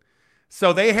good.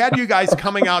 So they had you guys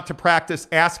coming out to practice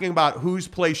asking about whose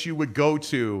place you would go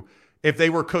to if they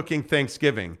were cooking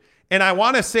Thanksgiving. And I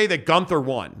want to say that Gunther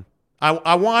won.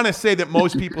 I want to say that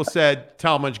most people said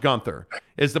Talmadge Gunther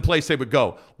is the place they would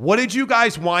go. What did you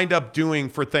guys wind up doing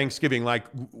for Thanksgiving? Like,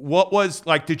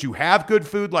 did you have good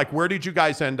food? Like, where did you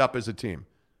guys end up as a team?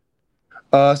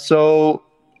 So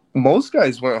most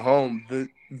guys went home.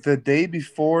 The day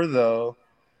before, though,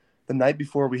 the night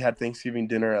before, we had Thanksgiving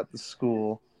dinner at the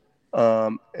school.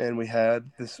 And we had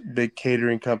this big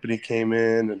catering company came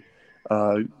in, and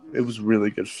it was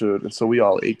really good food. And so we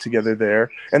all ate together there.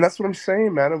 And that's what I'm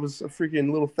saying, man. It was a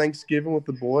freaking little Thanksgiving with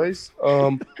the boys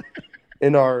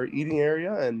in our eating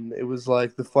area. And it was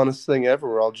like the funnest thing ever.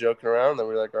 We're all joking around. And then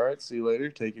we're like, all right, see you later.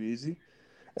 Take it easy.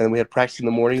 And we had practice in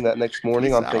the morning that next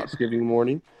morning on Thanksgiving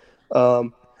morning.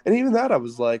 And even that, I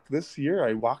was like, this year I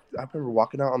remember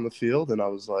walking out on the field and I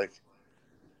was like,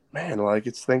 man, like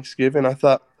it's Thanksgiving. I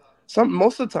thought,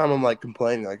 most of the time I'm like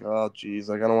complaining, like, oh geez,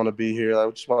 like I don't want to be here. I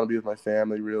just want to be with my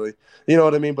family, really. You know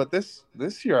what I mean? But this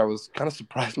year I was kind of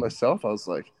surprised myself. I was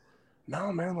like,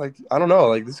 no, man, like I don't know,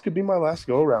 like this could be my last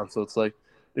go around. So it's like,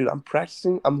 dude, I'm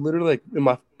practicing. I'm literally like in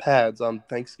my pads on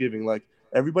Thanksgiving. Like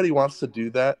everybody wants to do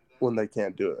that when they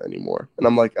can't do it anymore, and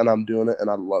I'm like, and I'm doing it, and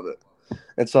I love it.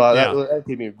 And so that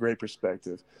gave me a great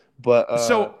perspective. But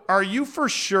so are you for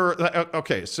sure?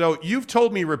 Okay, so you've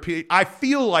told me I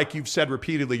feel like you've said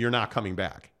repeatedly you're not coming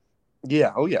back.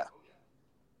 Yeah. Oh yeah.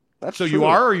 That's so true. You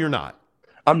are or you're not?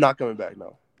 I'm not coming back.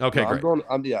 No. Okay, great.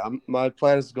 My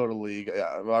plan is to go to league.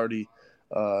 Yeah, I've already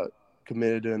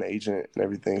committed to an agent and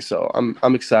everything. So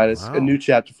I'm excited. Wow. It's a new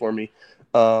chapter for me.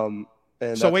 And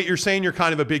so wait, you're saying you're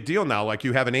kind of a big deal now? Like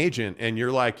you have an agent and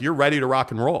you're ready to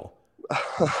rock and roll?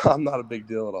 I'm not a big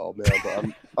deal at all, man, but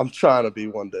I'm trying to be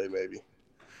one day, maybe.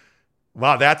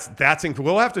 Wow, that's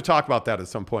we'll have to talk about that at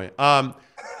some point.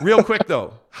 Real quick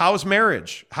though, how's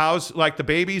marriage? How's like the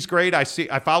baby's great? I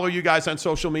follow you guys on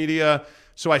social media,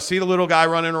 so I see the little guy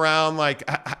running around. Like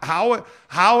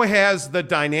how has the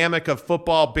dynamic of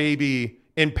football baby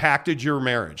impacted your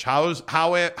marriage?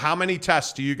 How many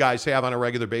tests do you guys have on a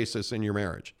regular basis in your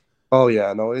marriage? Oh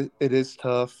yeah, no, it is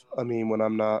tough. I mean, when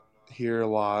I'm not here a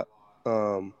lot,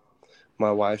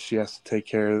 my wife, she has to take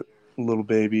care of little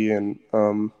baby, and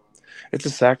it's a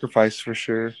sacrifice for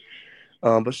sure.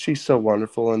 But she's so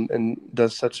wonderful and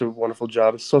does such a wonderful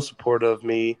job. It's so supportive of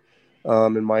me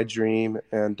in my dream,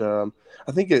 and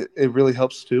I think it really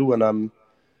helps too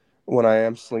when I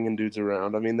am slinging dudes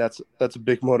around. I mean, that's a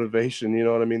big motivation. You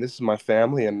know what I mean? This is my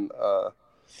family, and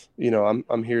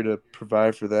I'm here to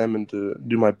provide for them and to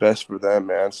do my best for them,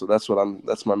 man. So that's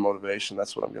my motivation.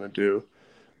 That's what I'm gonna do.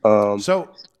 So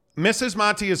Mrs.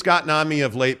 Monty has gotten on me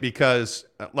of late because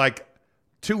like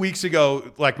 2 weeks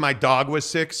ago, like my dog was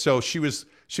sick. So she's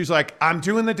like, I'm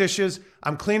doing the dishes.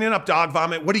 I'm cleaning up dog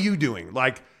vomit. What are you doing?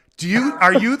 Like,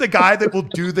 are you the guy that will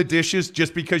do the dishes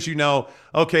just because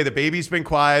okay, the baby's been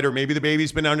quiet or maybe the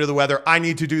baby's been under the weather. I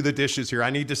need to do the dishes here. I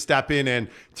need to step in and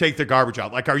take the garbage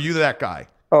out. Like, are you that guy?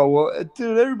 Oh, well,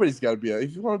 dude, everybody's got to be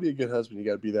if you want to be a good husband, you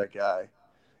got to be that guy.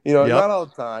 Not all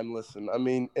the time. Listen, I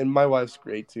mean, and my wife's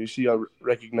great too. She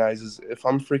recognizes if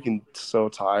I'm freaking so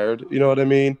tired, you know what I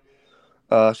mean?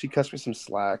 She cuts me some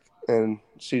slack. and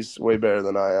she's way better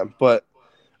than I am. But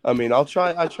I mean, I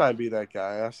try and be that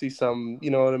guy. I see some,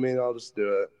 you know what I mean? I'll just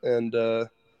do it. And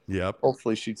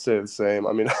hopefully she'd say the same.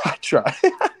 I mean, I try.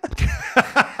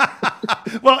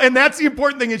 Well, and that's the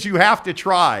important thing is you have to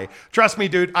try. Trust me,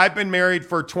 dude, I've been married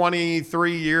for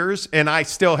 23 years and I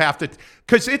still have to,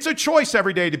 because it's a choice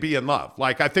every day to be in love.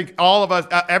 Like I think all of us,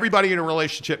 everybody in a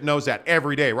relationship knows that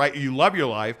every day, right? You love your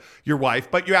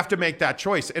wife, but you have to make that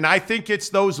choice. And I think it's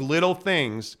those little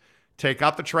things. Take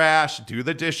out the trash, do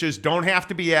the dishes, don't have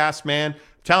to be asked, man. I'm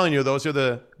telling you, those are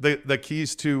the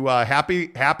keys to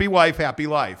happy wife, happy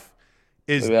life.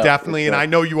 Is definitely, and I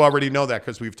know you already know that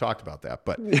because we've talked about that.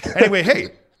 But anyway, hey,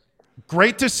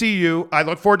 great to see you. I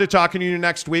look forward to talking to you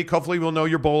next week. Hopefully we'll know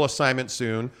your bowl assignment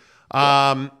soon.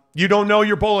 You don't know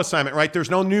your bowl assignment, right? There's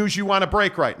no news you want to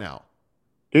break right now.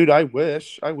 Dude, I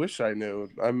wish I knew.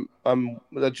 I'm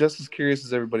just as curious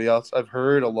as everybody else. I've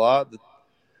heard a lot that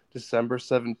December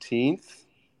 17th,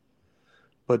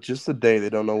 but just the day they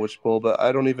don't know which bowl, but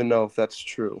I don't even know if that's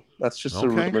true. That's just a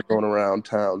rumor going around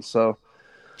town. So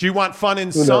do you want fun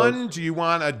and sun? Do you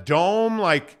want a dome?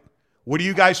 Like, what are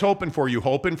you guys hoping for? You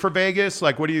hoping for Vegas?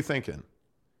 Like, what are you thinking?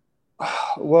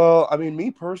 Well, I mean,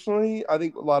 me personally, I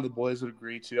think a lot of the boys would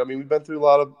agree too. I mean, we've been through a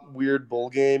lot of weird bowl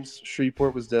games.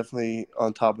 Shreveport was definitely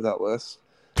on top of that list.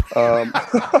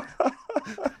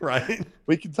 Right.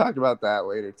 We can talk about that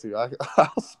later too.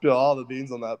 I'll spill all the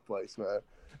beans on that place, man.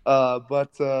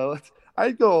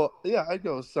 I'd go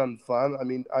sun fun. I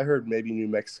mean, I heard maybe New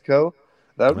Mexico.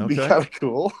 That would be kind of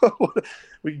cool.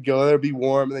 We could go there, be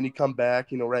warm, and then you come back,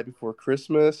 right before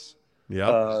Christmas.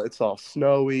 Yeah. It's all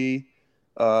snowy.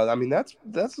 I mean, that's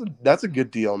a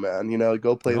good deal, man.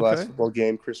 Go play the last football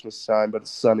game Christmas time, but it's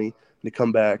sunny, and you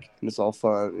come back and it's all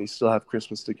fun, and you still have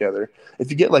Christmas together. If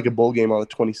you get like a bowl game on the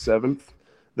 27th,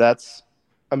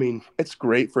 it's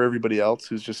great for everybody else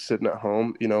who's just sitting at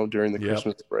home, during the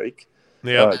Christmas break.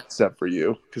 Yeah. Except for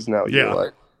you, because now you're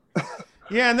like.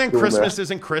 Yeah, and then Christmas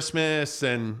isn't Christmas,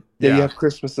 and you have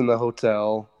Christmas in the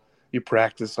hotel. You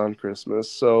practice on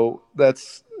Christmas, so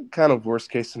that's kind of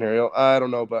worst case scenario. I don't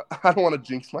know, but I don't want to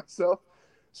jinx myself.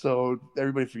 So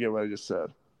everybody forget what I just said.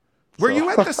 Were you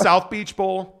at the South Beach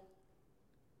Bowl?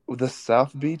 The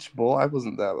South Beach Bowl? I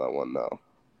wasn't at that one, no.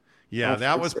 Yeah,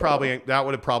 that would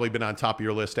have probably been on top of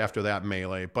your list after that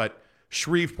melee. But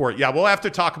Shreveport, yeah, we'll have to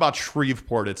talk about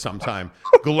Shreveport at some time.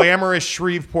 Glamorous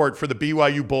Shreveport for the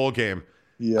BYU bowl game.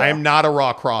 Yeah. I am not a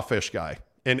raw crawfish guy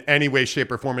in any way,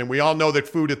 shape, or form. And we all know that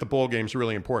food at the bowl game is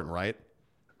really important, right?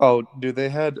 Oh, dude, they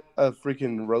had a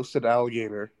freaking roasted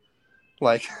alligator,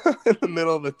 like, in the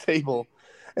middle of the table.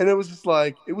 And it was just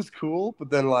like, it was cool,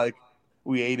 but then, like,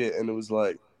 we ate it, and it was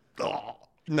like... Oh,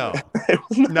 no.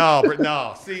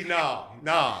 No. See,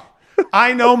 no.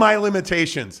 I know my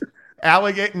limitations.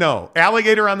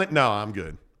 Alligator on the... No, I'm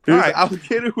good. All right.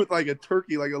 Alligator with, like, a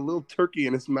turkey, like a little turkey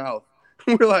in his mouth.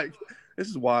 We're like... This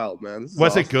is wild, man. This is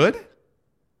awesome. It good?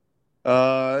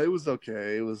 It was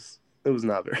okay. It was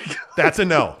not very good. That's a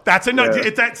no.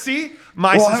 Yeah. See?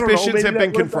 My suspicions have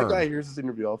been confirmed. If that guy hears this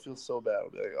interview, I'll feel so bad. I'll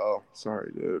be like, oh,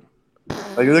 sorry, dude.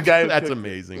 Like the guy. That's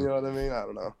amazing. You know what I mean? I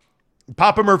don't know.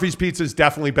 Papa Murphy's Pizza is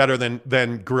definitely better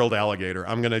than grilled alligator.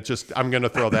 I'm gonna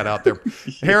throw that out there.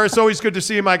 Harris, always good to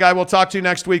see you, my guy. We'll talk to you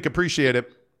next week. Appreciate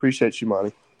it. Appreciate you,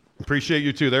 Monty. Appreciate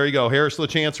you too. There you go. Harris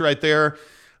LaChance right there.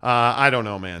 I don't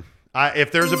know, man.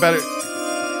 If there's a better...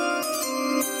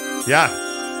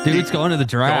 Yeah. Dude's going to the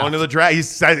draft. Going to the draft.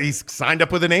 He's signed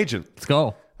up with an agent. Let's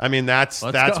go. I mean, that's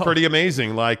pretty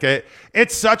amazing. Like,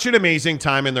 it's such an amazing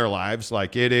time in their lives.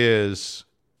 Like, it is...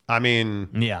 I mean...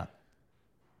 Yeah.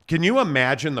 Can you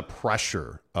imagine the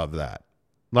pressure of that?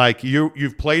 Like,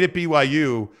 you've played at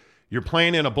BYU... You're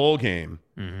playing in a bowl game,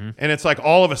 and it's like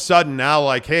all of a sudden now,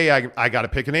 like, hey, I got to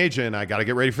pick an agent. I got to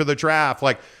get ready for the draft.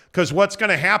 Like, because what's going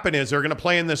to happen is they're going to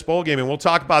play in this bowl game, and we'll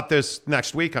talk about this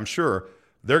next week, I'm sure.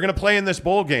 They're going to play in this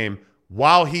bowl game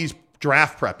while he's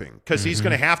draft prepping because he's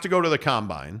going to have to go to the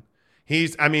combine.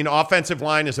 Offensive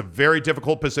line is a very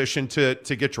difficult position to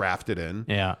get drafted in.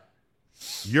 Yeah.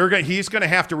 He's going to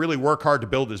have to really work hard to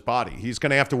build his body. He's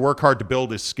going to have to work hard to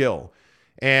build his skill.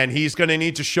 And he's going to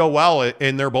need to show well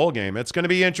in their bowl game. It's going to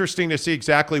be interesting to see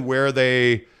exactly where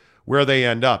they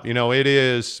end up. It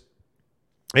is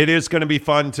going to be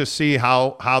fun to see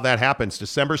how that happens.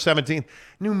 December 17th.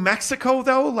 New Mexico,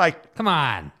 though? Like, Come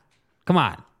on.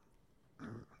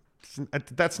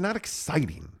 That's not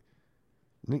exciting.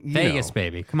 Vegas,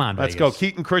 baby. Come on, Let's Vegas. go.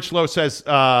 Keaton Critchlow says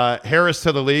Harris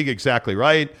to the league. Exactly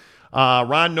right.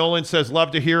 Ron Nolan says,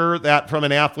 love to hear that from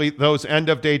an athlete. Those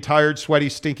end-of-day tired, sweaty,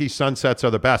 stinky sunsets are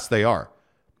the best. They are.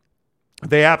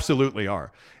 They absolutely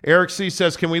are. Eric C.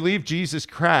 says, can we leave Jesus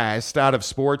Christ out of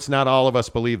sports? Not all of us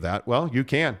believe that. Well, you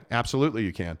can. Absolutely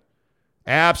you can.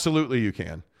 Absolutely you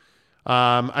can.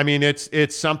 I mean,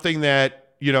 it's something that,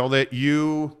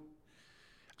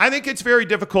 I think it's very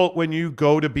difficult when you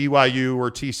go to BYU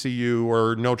or TCU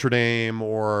or Notre Dame,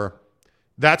 or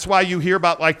that's why you hear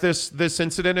about like this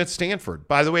incident at Stanford.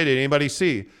 By the way, did anybody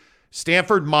see?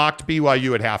 Stanford mocked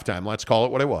BYU at halftime. Let's call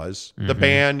it what it was. The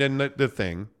band and the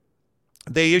thing.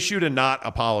 They issued a not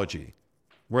apology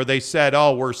where they said,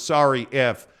 oh, we're sorry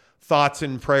if thoughts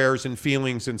and prayers and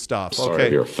feelings and stuff. Sorry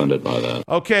if you're offended by that.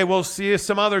 Okay, we'll see you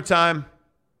some other time.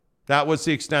 That was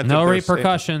the extent of No their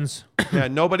repercussions. Yeah,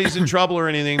 nobody's in trouble or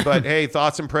anything, but hey,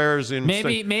 thoughts and prayers. And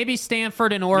maybe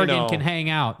Stanford and Oregon can hang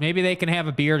out. Maybe they can have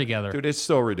a beer together. Dude, it's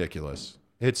so ridiculous.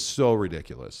 It's so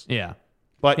ridiculous. Yeah.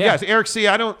 But yes, Eric C.,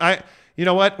 you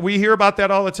know what? We hear about that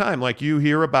all the time. Like you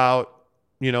hear about,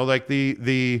 like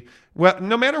well,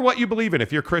 no matter what you believe in,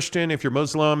 if you're Christian, if you're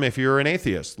Muslim, if you're an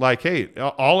atheist, like, hey,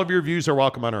 all of your views are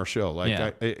welcome on our show.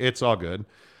 Like, it's all good.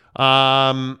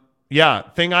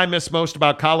 Thing I miss most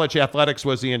about college athletics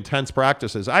was the intense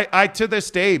practices. I to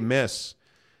this day miss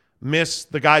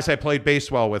the guys I played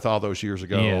baseball with all those years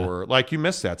ago. Yeah. Or like, you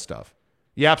miss that stuff.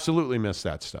 You absolutely miss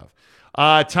that stuff.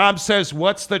 Tom says,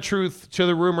 what's the truth to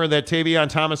the rumor that Tavion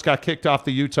Thomas got kicked off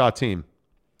the Utah team?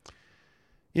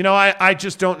 I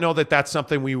just don't know that that's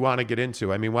something we want to get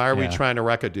into. I mean, why are we trying to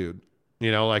wreck a dude?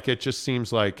 It just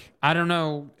seems like... I don't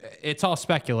know. It's all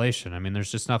speculation. I mean,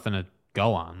 there's just nothing to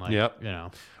go on. Yep.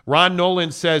 Ron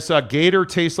Nolan says, gator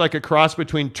tastes like a cross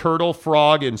between turtle,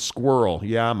 frog, and squirrel.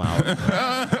 Yeah, I'm out.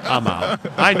 I'm out.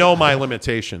 I know my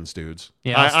limitations, dudes.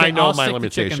 Yeah, I know I'll my stick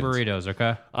limitations. To chicken burritos,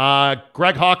 okay?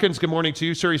 Greg Hawkins, good morning to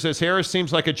you, sir. He says, Harris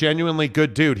seems like a genuinely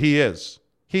good dude. He is.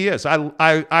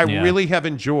 I really have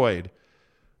enjoyed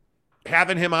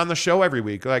having him on the show every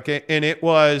week.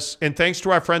 And thanks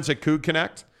to our friends at Coug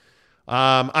Connect.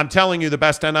 I'm telling you, the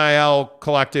best NIL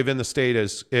collective in the state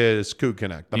is Coug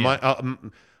Connect.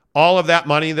 All of that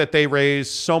money that they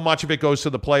raise, so much of it goes to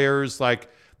the players. Like,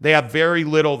 they have very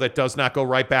little that does not go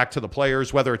right back to the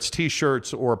players, whether it's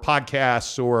T-shirts or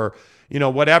podcasts or,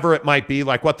 whatever it might be,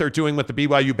 like what they're doing with the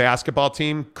BYU basketball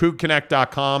team.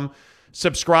 CougConnect.com.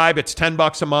 Subscribe. It's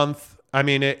 $10 a month. I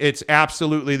mean, it's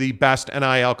absolutely the best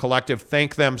NIL collective.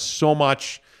 Thank them so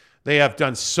much. They have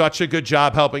done such a good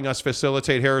job helping us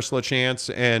facilitate Harris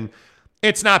LaChance, and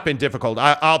it's not been difficult.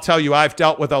 I'll tell you, I've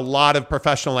dealt with a lot of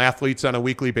professional athletes on a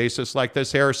weekly basis like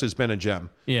this. Harris has been a gem.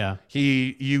 Yeah.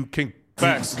 You can...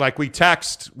 Like, we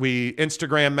text, we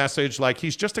Instagram message, like,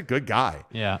 he's just a good guy.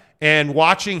 Yeah. And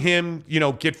watching him,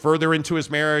 get further into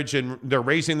his marriage, and they're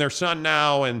raising their son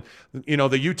now, and,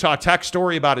 the Utah Tech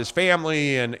story about his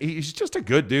family, and he's just a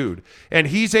good dude. And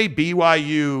he's a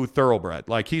BYU thoroughbred.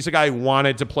 Like, he's a guy who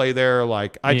wanted to play there.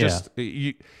 Like,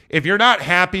 if you're not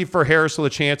happy for Harris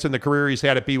LaChance and the career he's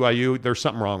had at BYU, there's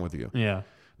something wrong with you. Yeah.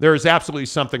 There's absolutely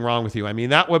something wrong with you. I mean,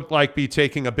 that would be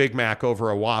taking a Big Mac over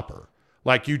a Whopper.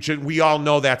 Like, we all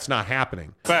know that's not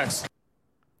happening. Facts.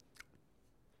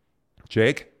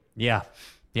 Jake? Yeah.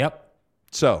 Yep.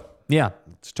 So, yeah,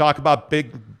 let's talk about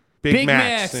Big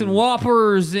Macs and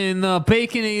Whoppers and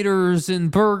Baconators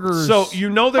and burgers. So,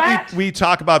 that we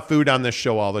talk about food on this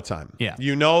show all the time. Yeah.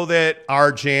 You know that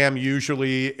our jam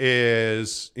usually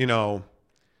is,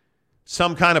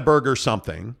 some kind of burger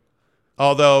something.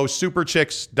 Although Super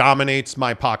Chicks dominates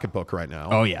my pocketbook right now.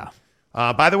 Oh, yeah.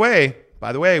 By the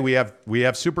way, we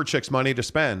have Super Chicks money to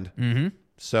spend. Mm-hmm.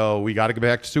 So we got to go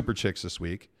back to Super Chicks this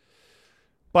week.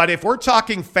 But if we're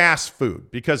talking fast food,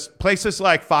 because places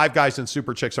like Five Guys and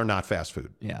Super Chicks are not fast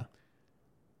food. Yeah.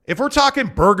 If we're talking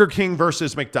Burger King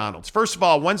versus McDonald's, first of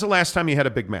all, when's the last time you had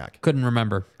a Big Mac? Couldn't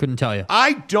remember. Couldn't tell you.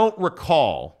 I don't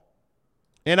recall,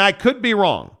 and I could be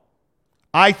wrong.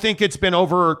 I think it's been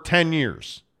over 10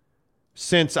 years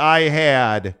since I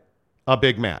had a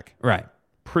Big Mac. Right.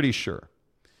 Pretty sure.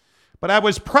 But I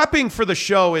was prepping for the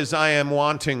show, as I am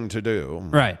wanting to do.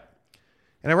 Right.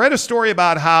 And I read a story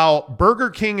about how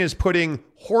Burger King is putting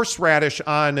horseradish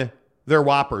on their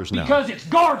Whoppers now. Because it's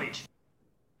garbage.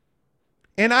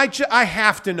 And I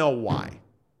have to know why.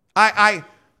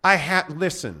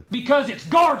 Listen. Because it's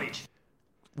garbage.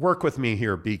 Work with me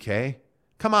here, BK.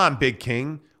 Come on, Big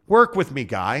King. Work with me,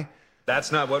 guy.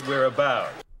 That's not what we're about.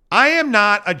 I am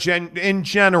not in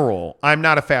general, I'm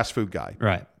not a fast food guy.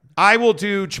 Right. I will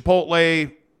do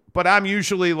Chipotle, but I'm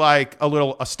usually like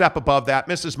a step above that.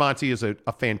 Mrs. Monty is a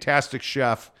fantastic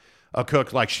chef, a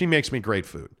cook. Like, she makes me great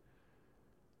food.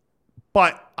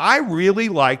 But I really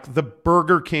like the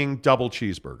Burger King double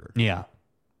cheeseburger. Yeah.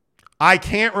 I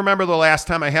can't remember the last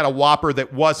time I had a Whopper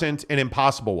that wasn't an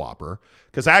Impossible Whopper,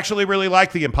 because I actually really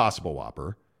like the Impossible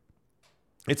Whopper.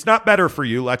 It's not better for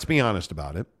you, let's be honest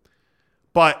about it.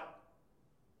 But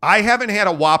I haven't had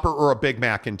a Whopper or a Big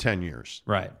Mac in 10 years.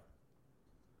 Right.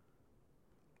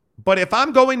 But if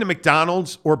I'm going to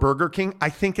McDonald's or Burger King, I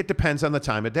think it depends on the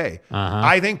time of day.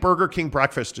 I think Burger King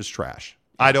breakfast is trash.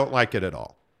 I don't like it at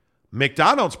all.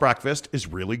 McDonald's breakfast is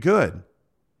really good.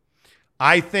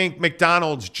 I think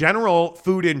McDonald's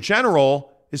food in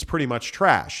general is pretty much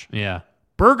trash. Yeah.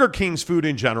 Burger King's food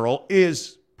in general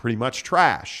is pretty much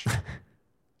trash.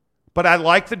 But I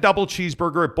like the double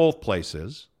cheeseburger at both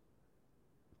places.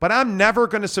 But I'm never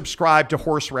going to subscribe to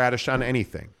horseradish on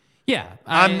anything. Yeah.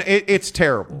 It's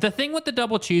terrible. The thing with the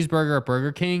double cheeseburger at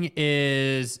Burger King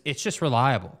is it's just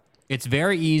reliable. It's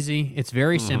very easy. It's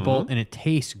very simple, and it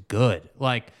tastes good.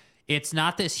 Like, it's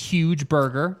not this huge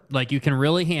burger. Like, you can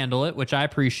really handle it, which I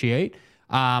appreciate.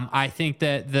 I think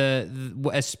that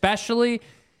especially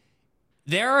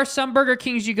there are some Burger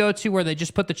Kings you go to where they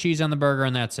just put the cheese on the burger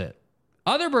and that's it.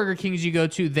 Other Burger Kings you go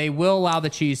to, they will allow the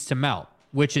cheese to melt,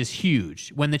 which is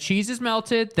huge. When the cheese is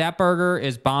melted, that burger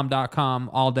is bomb.com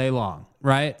all day long,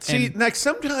 right? See, like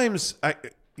sometimes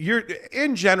you're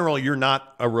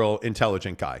not a real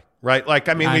intelligent guy, right? Like,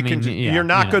 you're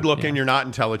not good looking, you're not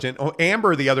intelligent. Oh,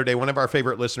 Amber the other day, one of our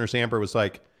favorite listeners, Amber, was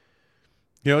like,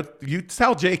 you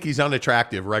tell Jake he's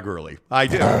unattractive regularly. I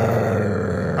do.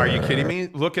 Are you kidding me?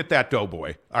 Look at that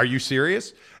doughboy. Are you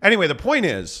serious? Anyway, the point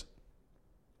is,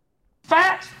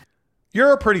 fat.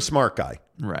 You're a pretty smart guy.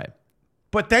 Right.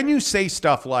 But then you say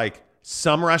stuff like,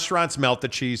 some restaurants melt the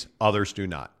cheese, others do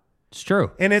not. It's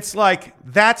true. And it's like,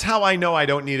 that's how I know I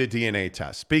don't need a DNA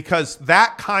test, because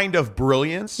that kind of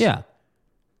brilliance,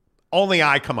 only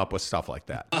I come up with stuff like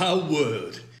that. I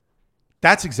would.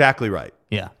 That's exactly right.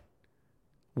 Yeah.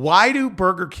 Why do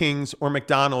Burger Kings or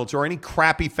McDonald's or any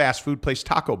crappy fast food place,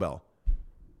 Taco Bell?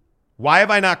 Why have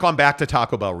I not gone back to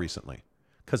Taco Bell recently?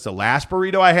 Because the last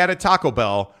burrito I had at Taco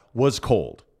Bell was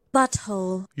cold.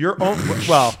 Butthole. Your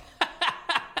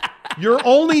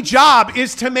only job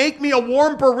is to make me a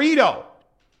warm burrito.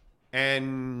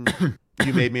 And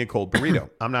you made me a cold burrito.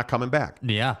 I'm not coming back.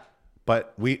 Yeah.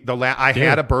 But I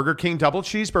had a Burger King double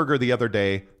cheeseburger the other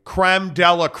day. Creme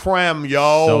de la creme,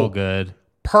 yo. So good.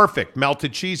 Perfect.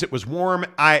 Melted cheese. It was warm.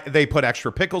 They put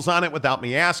extra pickles on it without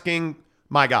me asking.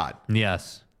 My God.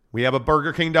 Yes. We have a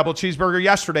Burger King double cheeseburger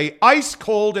yesterday. Ice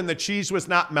cold, and the cheese was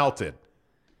not melted.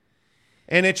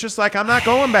 And it's just like, I'm not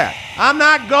going back. I'm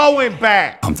not going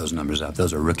back. Pump those numbers up.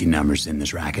 Those are rookie numbers in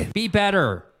this racket. Be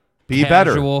better. Be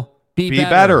Casual. better. Be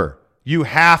better. You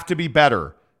have to be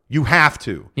better. You have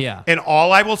to. Yeah. And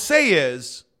all I will say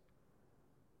is,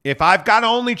 if I've got to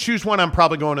only choose one, I'm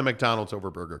probably going to McDonald's over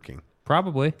Burger King.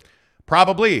 Probably.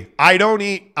 I don't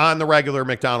eat on the regular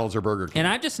McDonald's or Burger King. And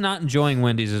I'm just not enjoying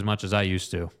Wendy's as much as I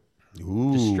used to.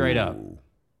 Ooh. Just straight up.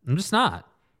 I'm just not.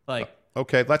 Like,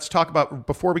 okay, let's talk about,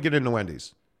 before we get into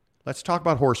Wendy's, let's talk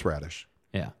about horseradish.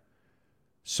 Yeah.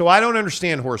 So I don't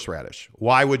understand horseradish.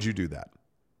 Why would you do that?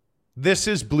 This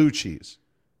is blue cheese,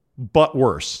 but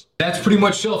worse. That's pretty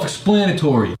much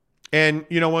self-explanatory. And,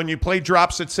 when you play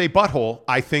drops that say butthole,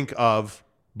 I think of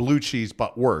blue cheese,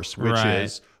 but worse, which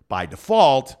is, by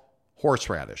default,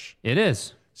 horseradish. It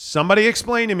is. Somebody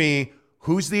explain to me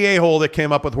who's the a-hole that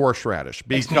came up with horseradish.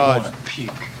 Because,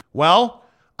 well,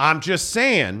 I'm just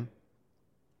saying,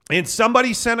 and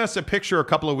somebody sent us a picture a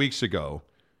couple of weeks ago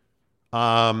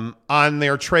on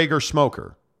their Traeger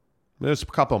smoker. It was a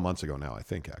couple of months ago now, I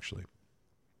think, actually.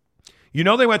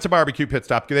 They went to Barbecue Pit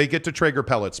Stop. They get to Traeger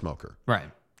pellet smoker.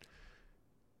 Right.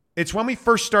 It's when we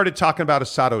first started talking about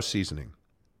Asado seasoning.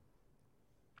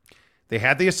 They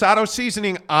had the Asado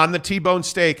seasoning on the T-bone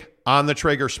steak on the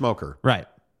Traeger smoker. Right.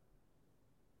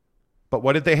 But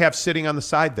what did they have sitting on the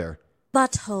side there?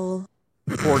 Butthole.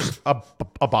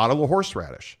 A bottle of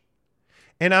horseradish.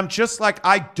 And I'm just like,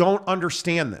 I don't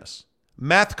understand this.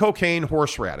 Meth, cocaine,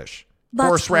 horseradish. Butthole.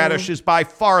 Horseradish is by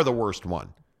far the worst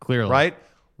one. Clearly. Right?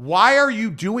 Why are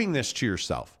you doing this to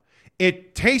yourself?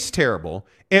 It tastes terrible.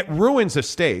 It ruins a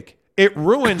steak. It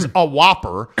ruins a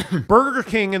Whopper. Burger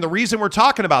King, and the reason we're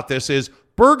talking about this is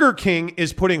Burger King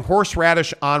is putting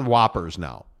horseradish on Whoppers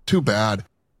now. Too bad.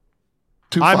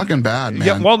 Fucking bad, man.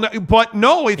 Yeah, well, but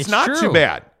no, it's not true. too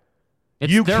bad.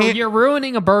 You're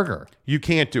ruining a burger. You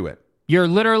can't do it. You're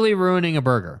literally ruining a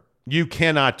burger. You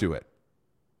cannot do it.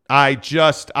 I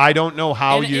don't know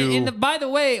how And by the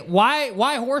way,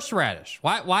 why horseradish?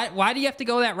 Why do you have to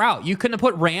go that route? You couldn't have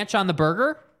put ranch on the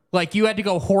burger? Like you had to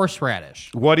go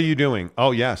horseradish. What are you doing?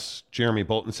 Oh, yes. Jeremy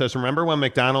Bolton says, remember when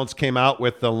McDonald's came out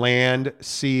with the Land,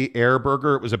 Sea, Air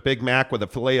burger? It was a Big Mac with a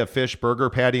filet of fish burger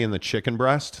patty and the chicken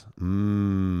breast.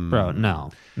 Bro,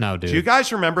 no, dude. Do you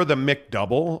guys remember the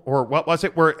McDouble? Or what was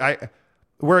it?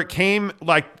 Where it came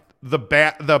like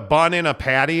the bun in a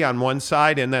patty on one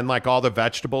side and then like all the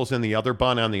vegetables in the other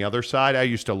bun on the other side? I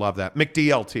used to love that.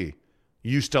 McDLT.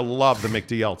 Used to love the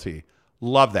McDLT.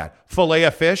 Love that. Filet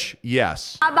of fish?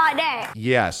 Yes. How about that?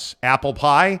 Yes. Apple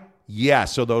pie?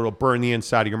 Yes. So that it'll burn the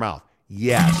inside of your mouth.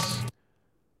 Yes.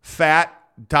 Fat,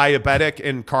 diabetic,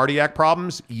 and cardiac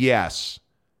problems? Yes.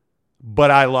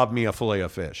 But I love me a filet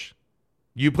of fish.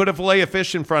 You put a filet of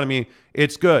fish in front of me,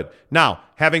 it's good. Now,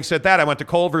 having said that, I went to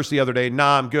Culver's the other day.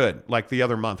 Nah, I'm good. Like the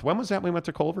other month. When was that we went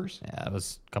to Culver's? Yeah, it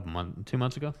was a couple months, 2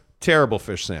 months ago. Terrible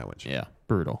fish sandwich. Yeah,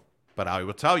 brutal. But I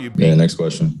will tell you, next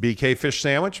question. BK fish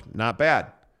sandwich, not bad.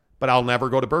 But I'll never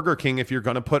go to Burger King if you're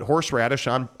going to put horseradish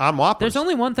on Whoppers. There's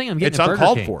only one thing I'm getting. It's at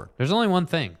uncalled Burger King. for. There's only one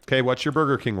thing. Okay, what's your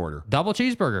Burger King order? Double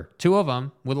cheeseburger, 2 of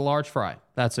them with a large fry.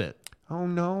 That's it. Oh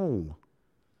no.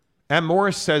 And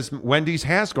Morris says Wendy's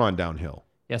has gone downhill.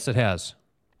 Yes, it has.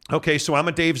 Okay, so I'm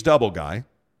a Dave's Double guy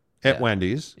at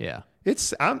Wendy's. Yeah.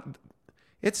 It's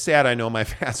sad I know my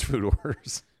fast food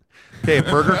orders. Okay,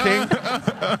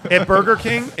 at Burger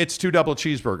King, it's 2 double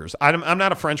cheeseburgers. I'm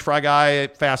not a French fry guy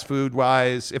fast food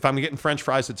wise. If I'm getting French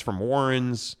fries, it's from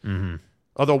Warren's. Mm-hmm.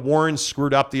 Although Warren's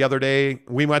screwed up the other day.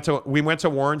 We went to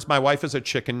Warren's. My wife is a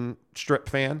chicken strip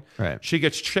fan. Right. She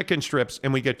gets chicken strips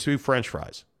and we get 2 French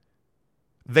fries.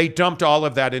 They dumped all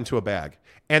of that into a bag.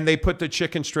 And they put the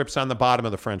chicken strips on the bottom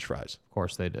of the French fries. Of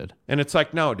course they did. And it's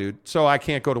like, no, dude. So I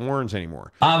can't go to Warren's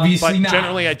anymore. Obviously but not.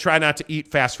 Generally, I try not to eat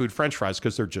fast food French fries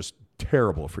because they're just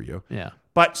terrible for you. Yeah.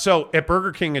 But so at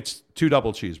Burger King, it's 2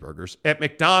 double cheeseburgers. At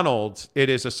McDonald's, it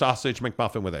is a sausage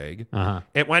McMuffin with egg. Uh-huh.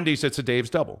 At Wendy's, it's a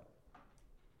Dave's Double.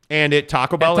 And at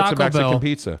Taco Bell, it's a Mexican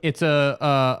pizza. It's a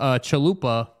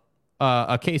chalupa,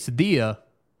 a quesadilla,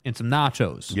 and some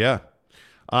nachos. Yeah.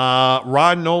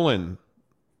 Ron Nolan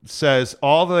says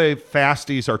all the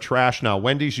fasties are trash now.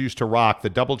 Wendy's used to rock. The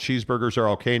double cheeseburgers are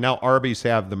okay. Now Arby's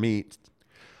have the meat.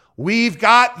 We've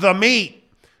got the meat.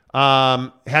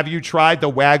 Have you tried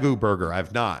the Wagyu burger?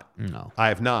 I've not. No. I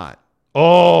have not.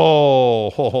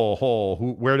 Oh,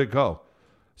 where'd it go?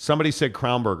 Somebody said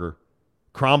Crown Burger.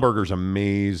 Crown Burger's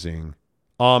amazing.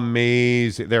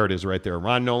 Amazing. There it is right there.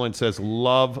 Ron Nolan says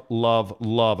love, love,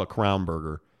 love a Crown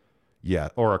Burger. Yeah,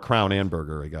 or a Crown and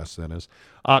Burger, I guess that is.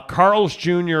 Carl's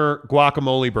Jr.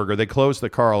 guacamole burger. They closed the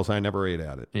Carl's. I never ate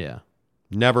at it. Yeah.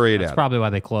 Never ate at it. That's probably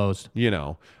why they closed. You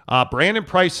know. Brandon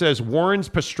Price says Warren's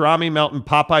pastrami melt and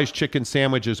Popeye's chicken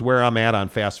sandwich is where I'm at on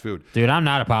fast food. Dude, I'm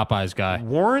not a Popeyes guy.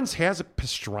 Warren's has a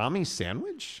pastrami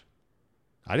sandwich?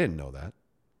 I didn't know that.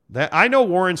 I know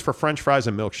Warren's for French fries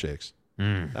and milkshakes.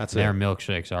 That's their it.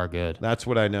 milkshakes are good. That's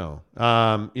what I know.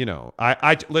 You know,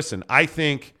 listen, I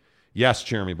think, yes,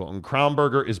 Jeremy Bolton, Crown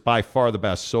Burger is by far the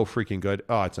best. So freaking good.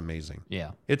 Oh, it's amazing.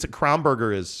 Yeah. Crown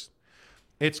Burger it's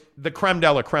the creme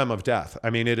de la creme of death.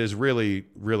 I mean, it is really,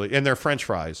 really, and they're French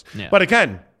fries. Yeah. But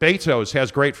again, Beto's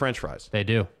has great French fries. They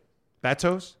do.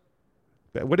 Beto's?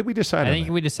 What did we decide I think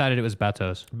we decided it was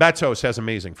Beto's. Beto's has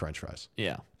amazing French fries.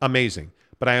 Yeah. Amazing.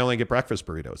 But I only get breakfast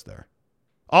burritos there.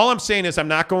 All I'm saying is I'm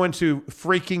not going to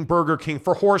freaking Burger King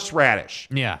for horseradish.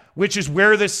 Yeah. Which is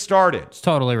where this started. It's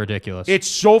totally ridiculous. It's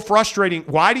so frustrating.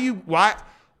 Why,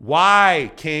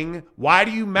 King? Why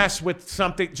do you mess with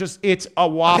something? It's a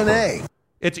Whopper.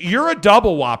 You're a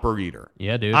double Whopper eater.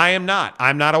 Yeah, dude. I am not.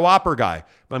 I'm not a Whopper guy.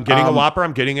 If I'm getting a Whopper,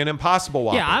 I'm getting an Impossible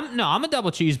Whopper. Yeah, I'm a double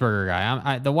cheeseburger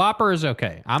guy. The Whopper is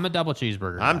okay. I'm a double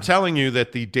cheeseburger guy. I'm telling you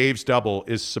that the Dave's Double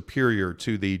is superior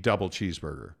to the double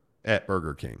cheeseburger at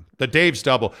Burger King. The Dave's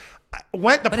Double.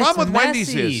 The problem with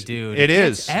Wendy's is, dude. It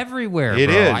is. It's everywhere, it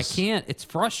bro. is. I can't. It's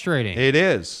frustrating. It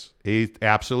is.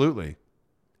 Absolutely.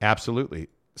 Absolutely.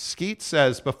 Skeet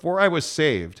says, before I was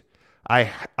saved, I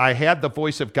had the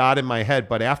voice of God in my head,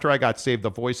 but after I got saved, the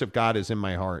voice of God is in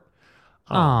my heart.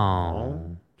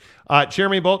 Oh.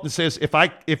 Jeremy Bolton says,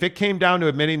 if it came down to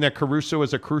admitting that Caruso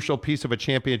is a crucial piece of a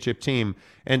championship team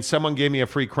and someone gave me a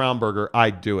free Crown Burger,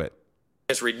 I'd do it.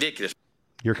 It's ridiculous.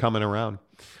 You're coming around.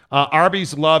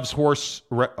 Arby's loves horsey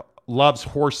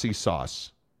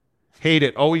sauce. Hate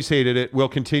it. Always hated it. Will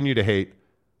continue to hate.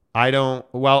 I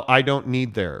don't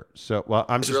need there. So,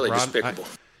 I'm just really despicable.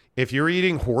 If you're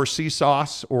eating horsey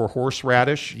sauce or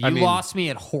horseradish, you lost me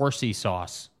at horsey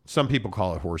sauce. Some people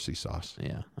call it horsey sauce.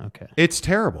 Yeah. Okay. It's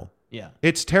terrible. Yeah.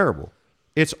 It's terrible.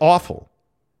 It's awful.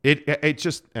 It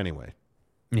just, anyway.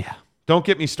 Yeah. Don't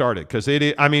get me started because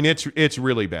it's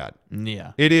really bad.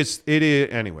 Yeah. It is.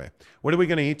 Anyway. What are we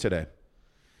going to eat today?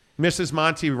 Mrs.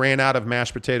 Monty ran out of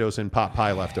mashed potatoes and pot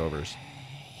pie leftovers.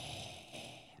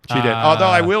 She did. Although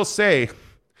I will say,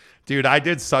 dude, I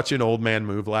did such an old man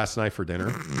move last night for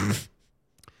dinner.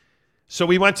 So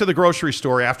we went to the grocery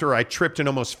store after I tripped and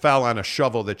almost fell on a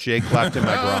shovel that Jake left in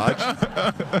my garage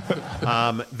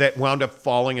that wound up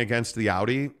falling against the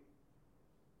Audi.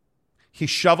 He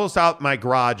shovels out my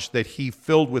garage that he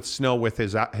filled with snow with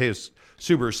his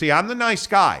Subaru. See, I'm the nice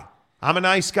guy. I'm a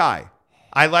nice guy.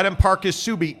 I let him park his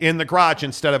Subi in the garage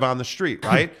instead of on the street,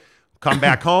 right? Come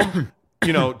back home.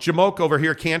 You know, Jamoke over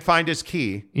here can't find his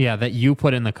key. Yeah, that you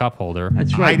put in the cup holder.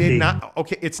 That's right. I did not.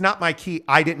 Okay, it's not my key.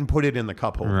 I didn't put it in the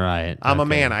cup holder. Right. I'm a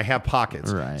man. I have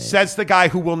pockets. Right. Says the guy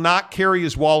who will not carry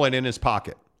his wallet in his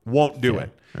pocket. Won't do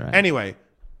it. Right. Anyway,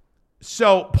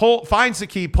 so finds the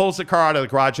key, pulls the car out of the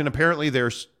garage, and apparently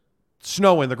there's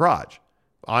snow in the garage.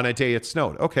 On a day it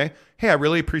snowed. Okay. Hey, I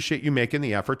really appreciate you making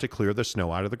the effort to clear the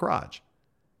snow out of the garage.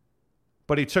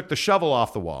 But he took the shovel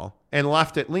off the wall and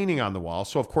left it leaning on the wall.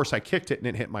 So, of course, I kicked it and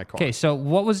it hit my car. Okay, so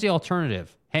what was the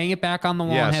alternative? Hang it back on the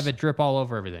wall and have it drip all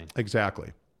over everything?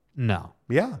 Exactly. No.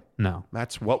 Yeah. No.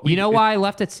 That's what we... You know why I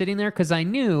left it sitting there? Because I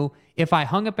knew if I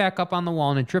hung it back up on the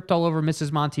wall and it dripped all over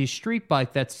Mrs. Monty's street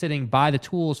bike that's sitting by the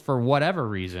tools for whatever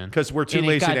reason... Because we're too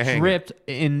lazy to hang it.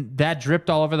 And that dripped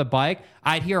all over the bike,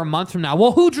 I'd hear a month from now,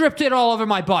 well, who dripped it all over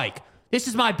my bike? This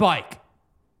is my bike.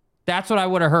 That's what I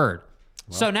would have heard.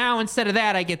 Well, so now instead of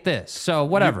that, I get this. So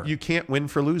whatever. You can't win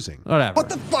for losing. Whatever. What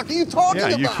the fuck are you talking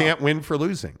about? Yeah, you can't win for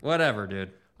losing. Whatever,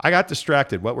 dude. I got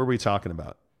distracted. What were we talking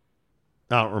about?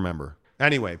 I don't remember.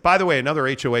 Anyway, by the way,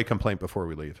 another HOA complaint before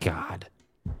we leave. God.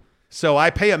 So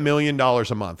I pay $1 million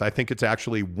a month. I think it's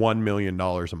actually $1 million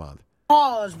a month.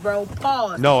 Pause, bro.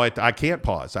 Pause. No, I can't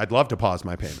pause. I'd love to pause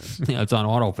my payments. Yeah, it's on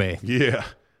auto pay. Yeah.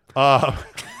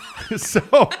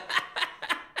 So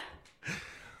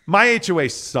my HOA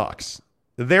sucks.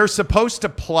 They're supposed to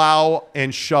plow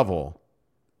and shovel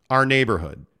our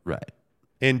neighborhood. Right.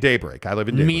 In Daybreak. I live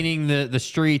in Daybreak. Meaning the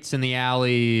streets and the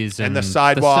alleys and the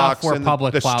sidewalks the stuff where and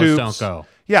public the plows stoops. don't go.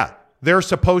 Yeah. They're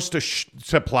supposed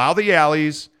to plow the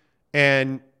alleys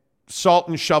and salt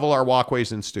and shovel our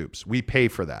walkways and stoops. We pay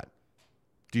for that.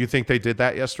 Do you think they did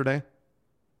that yesterday?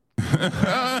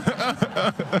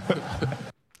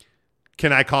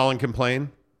 Can I call and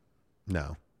complain?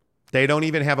 No. They don't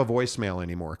even have a voicemail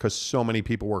anymore because so many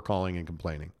people were calling and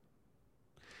complaining.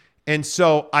 And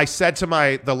so I said to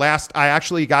I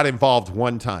actually got involved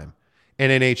one time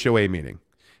in an HOA meeting.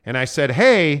 And I said,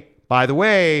 hey, by the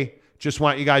way, just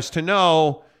want you guys to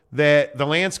know that the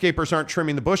landscapers aren't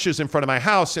trimming the bushes in front of my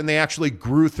house, and they actually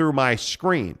grew through my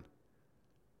screen.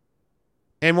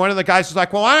 And one of the guys was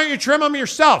like, well, why don't you trim them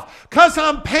yourself? Because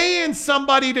I'm paying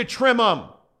somebody to trim them.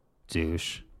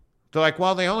 Douche. They're like,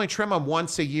 well, they only trim them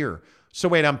once a year. So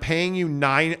wait, I'm paying you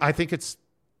I think it's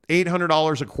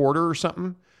 $800 a quarter or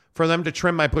something for them to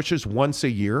trim my bushes once a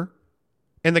year?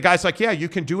 And the guy's like, yeah, you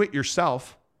can do it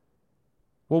yourself.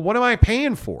 Well, what am I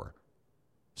paying for?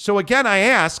 So again, I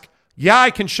ask, yeah,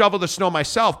 I can shovel the snow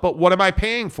myself, but what am I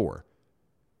paying for?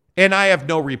 And I have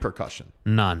no repercussion.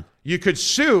 None. You could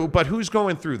sue, but who's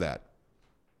going through that?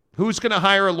 Who's going to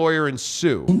hire a lawyer and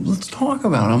sue? Let's talk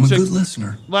about it. I'm a good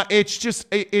listener.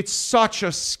 It's such a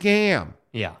scam.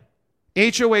 Yeah.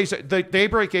 HOAs, the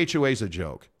Daybreak HOA is a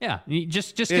joke. Yeah, you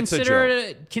just consider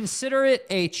it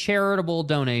a charitable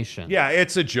donation. Yeah,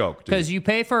 it's a joke, because you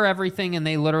pay for everything and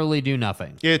they literally do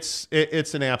nothing. It's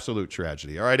an absolute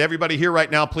tragedy. All right, everybody here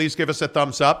right now, please give us a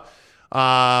thumbs up.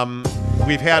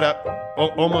 We've had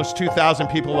almost 2,000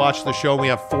 people watch the show. And we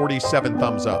have 47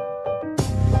 thumbs up.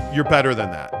 You're better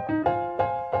than that.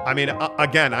 I mean,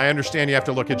 again, I understand you have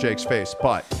to look at Jake's face,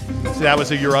 but that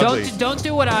was you're ugly. Don't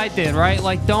do what I did, right?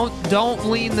 Like, don't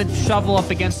lean the shovel up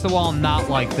against the wall and not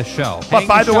like the show. But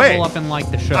by the way, up and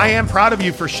like the show. I am proud of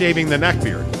you for shaving the neck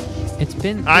beard.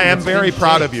 I am very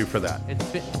proud of you for that.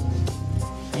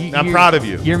 I'm proud of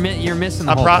you. You're missing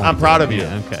the whole point. I'm proud of you.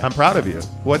 Yeah, okay. I'm proud of you.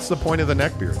 What's the point of the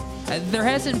neck beard? There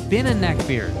hasn't been a neck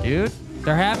beard, dude.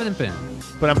 There haven't been.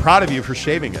 But I'm proud of you for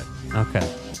shaving it.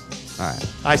 Okay. All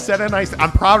right. I said it nice.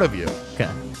 I'm proud of you. Okay.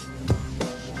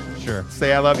 Sure.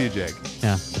 Say I love you, Jake.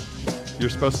 Yeah.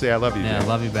 You're supposed to say I love you, Jake. Yeah, I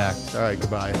love you back. All right,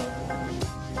 goodbye.